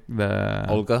Russian chick? The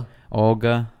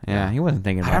Olga. Yeah, he wasn't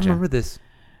thinking about you. I remember this.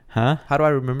 Huh? How do I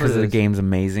remember this? Because the game's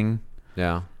amazing.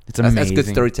 Yeah. It's amazing. That's good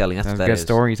storytelling. That's good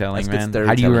storytelling, man.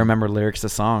 How do you remember lyrics to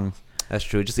songs? That's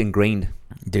true. Just ingrained.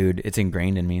 Dude, it's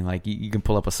ingrained in me. Like, you can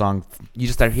pull up a song you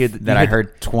just start hearing that I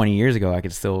heard 20 years ago. I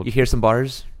could still... You hear some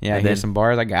bars? Yeah, I hear some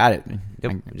bars. I got it.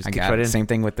 Yep, I got it. Same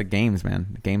thing with the games, man.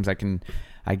 The games I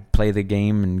play the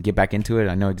game and get back into it.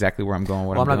 I know exactly where I'm going,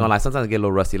 I'm not going to lie. Sometimes I get a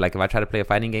little rusty. Like, if I try to play a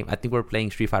fighting game, I think we were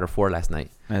playing Street Fighter 4 last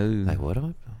night. Oh. Like, what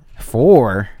am I...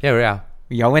 4? Yeah.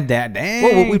 Y'all went that dang.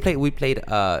 Well, we played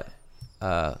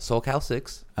Soul Cal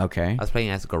 6. Okay. I was playing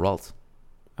as Geralt.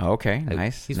 Oh, okay,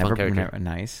 nice. He's fun character.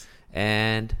 Nice.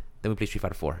 And then we played Street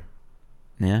Fighter 4.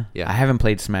 Yeah. I haven't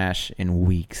played Smash in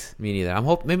weeks. Me neither. I'm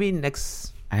hoping maybe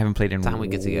next. I haven't played in time we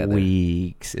get together.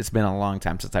 Weeks. It's been a long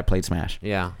time since I played Smash.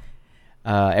 Yeah.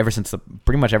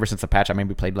 Pretty much ever since the patch, I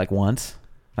maybe played like once.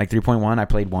 Like 3.1, I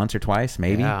played once or twice,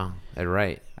 maybe. Yeah,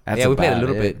 right. We played a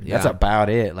little bit. Yeah. That's about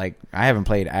it. Like, I haven't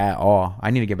played at all. I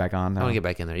need to get back on. I want to get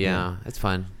back in there. Yeah, it's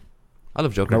fun. I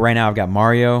love Joker. But right now, I've got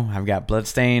Mario. I've got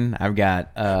Bloodstain. I've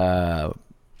got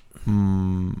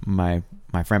my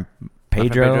friend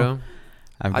Pedro.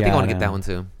 I think I want to get that one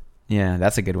too. Yeah,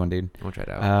 that's a good one, dude. I want to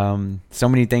try it out. So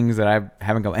many things that I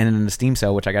haven't go, and in the Steam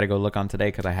sale, which I got to go look on today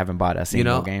because I haven't bought a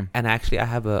single game. And actually, I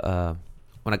have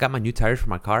when I got my new tires for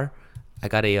my car, I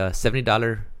got a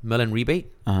 $70 mail-in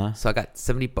rebate. So I got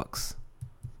 $70.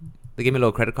 They gave me a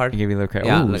little credit card. They gave you a little credit.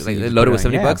 Yeah, they loaded with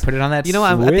 $70. Put it on that. You know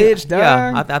what? Switch,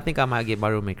 dog. I think I might get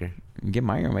Mario Maker. Get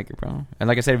Mario Maker, bro. And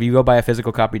like I said, if you go buy a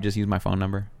physical copy, just use my phone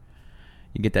number.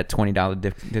 You get that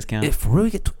 $20 discount. If we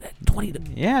get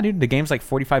 $20. Yeah, dude. The game's like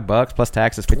 $45 plus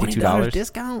tax is $52. $20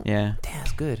 discount. Yeah, damn,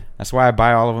 that's good. That's why I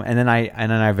buy all of them, and then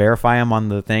I verify them on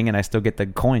the thing, and I still get the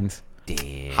coins.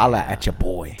 Damn. Holla at your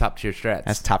boy. Top tier strats.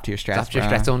 That's top tier strats. Top tier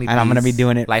strats only. And I'm gonna be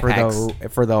doing it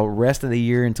for the rest of the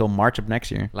year until March of next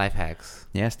year. Life hacks.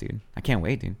 Yes, dude. I can't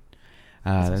wait, dude.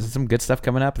 There's some good stuff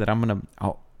coming up that I'm gonna.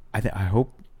 I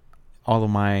hope all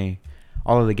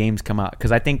of the games come out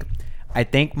because I think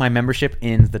my membership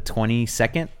ends the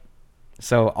 22nd,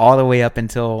 so all the way up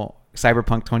until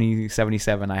Cyberpunk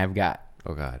 2077, I have got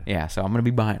Oh God. Yeah, so I'm gonna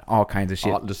be buying all kinds of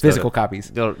shit, Just physical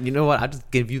copies. Yo, you know what? I'll just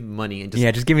give you money and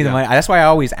just give me the money. That's why I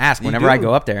always ask whenever I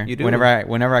go up there. You do. Whenever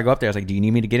I go up there, I was like, "Do you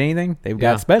need me to get anything? They've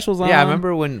got specials on." Yeah, I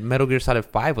remember when Metal Gear Solid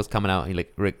 5 was coming out. You're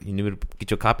like, Rick, you need me to get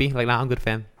your copy? Like, nah, I'm good,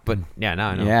 fam. But yeah, now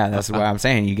I know. Yeah, that's why I'm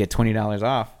saying you get $20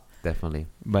 off. Definitely.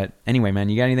 But anyway, man,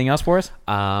 you got anything else for us?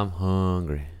 I'm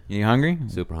hungry. You hungry?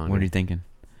 Super hungry. What are you thinking?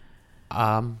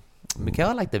 Mikhail,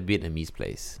 I like the Vietnamese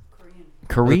place.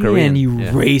 Korean, you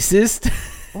racist.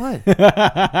 What?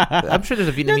 I'm sure there's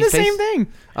a Vietnamese They're the place. same thing.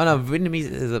 Oh no,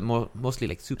 Vietnamese is mostly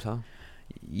like soups, huh?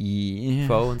 Yeah.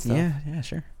 Pho and stuff. Yeah,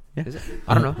 sure. Yeah. Is it?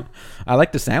 I don't know. I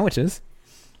like the sandwiches.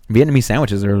 Vietnamese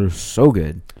sandwiches are so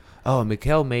good. Oh,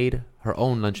 Mikhail made her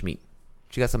own lunch meat.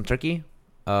 She got some turkey,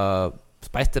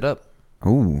 spiced it up.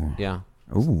 Ooh. Yeah.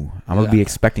 Ooh. I'm gonna be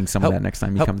expecting some of that next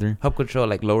time you come through. Help control,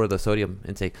 like lower the sodium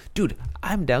intake. Dude,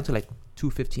 I'm down to like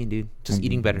 215, dude. Just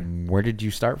eating better. Where did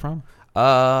you start from?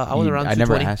 I was around 220. I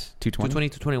never asked. 220?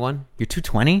 221. You're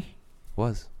 220?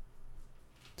 Was.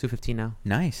 215 now.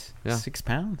 Nice. Yeah. 6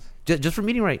 pounds. Just from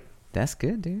eating right. That's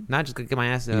good, dude. Not just gonna get my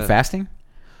ass. You fasting?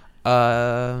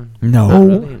 No.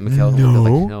 Really? Mikhail, No.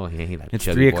 like, no, he ain't that It's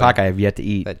chubby 3 boy. o'clock. I have yet to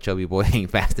eat. That chubby boy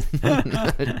ain't fasting.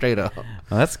 Straight up. Well,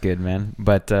 that's good, man.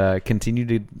 But continue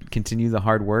the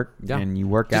hard work, and you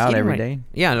work Just out eating every right. day.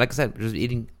 Yeah, like I said, just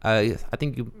eating. I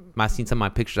think you might have seen some of my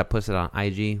pictures. I posted on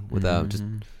IG with just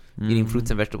eating fruits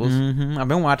and vegetables. Mm-hmm. I've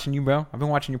been watching you, bro. I've been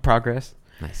watching your progress.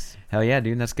 Nice. Hell yeah,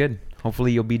 dude. That's good.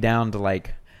 Hopefully you'll be down to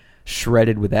like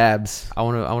shredded with abs. I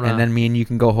wanna. And then me and you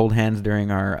can go hold hands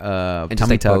during our and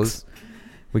tummy just, like, tucks.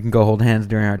 We can go hold hands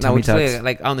during our tummy tucks.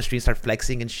 Like on the street, start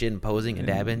flexing and shit, and posing and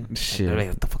dabbing. Shit. Like,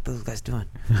 what the fuck are those guys doing?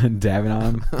 Dabbing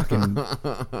on them.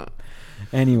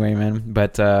 Anyway, man.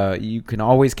 But you can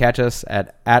always catch us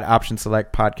at Option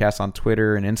Select Podcast on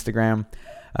Twitter and Instagram.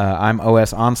 I'm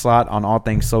OS Onslaught on all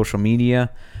things social media.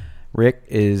 Rick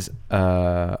is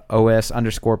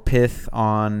OS_Pith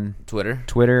on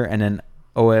Twitter, and then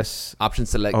OS Option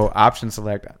Select. Oh, Option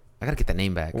Select. I gotta get that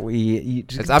name back.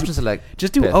 It's Option Select.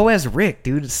 Just do Pith. OS Rick,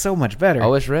 dude. It's so much better.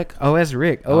 OS Rick. OS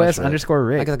Rick.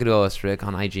 OS_Rick. I gotta do OS Rick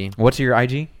on IG. What's your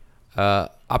IG?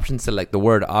 Option Select. The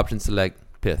word Option Select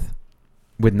Pith.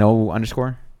 With no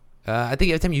underscore? I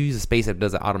think every time you use a space, it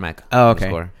does an automatic. Oh, okay.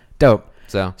 Underscore. Dope.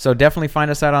 So definitely find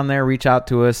us out on there. Reach out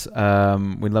to us.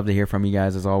 We'd love to hear from you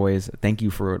guys as always. Thank you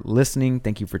for listening.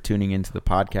 Thank you for tuning into the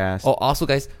podcast. Oh, also,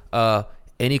 guys,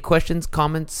 any questions,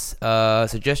 comments,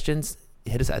 suggestions,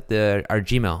 hit us at our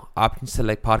Gmail,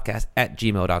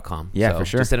 optionselectpodcast@gmail.com. Yeah, so for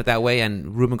sure. Just send it that way,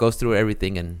 and Ruben goes through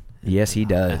everything. And yes, he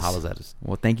does. And hollers at us.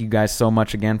 Well, thank you guys so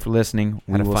much again for listening.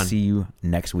 We will see you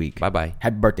next week. Bye-bye.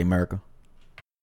 Happy birthday, America.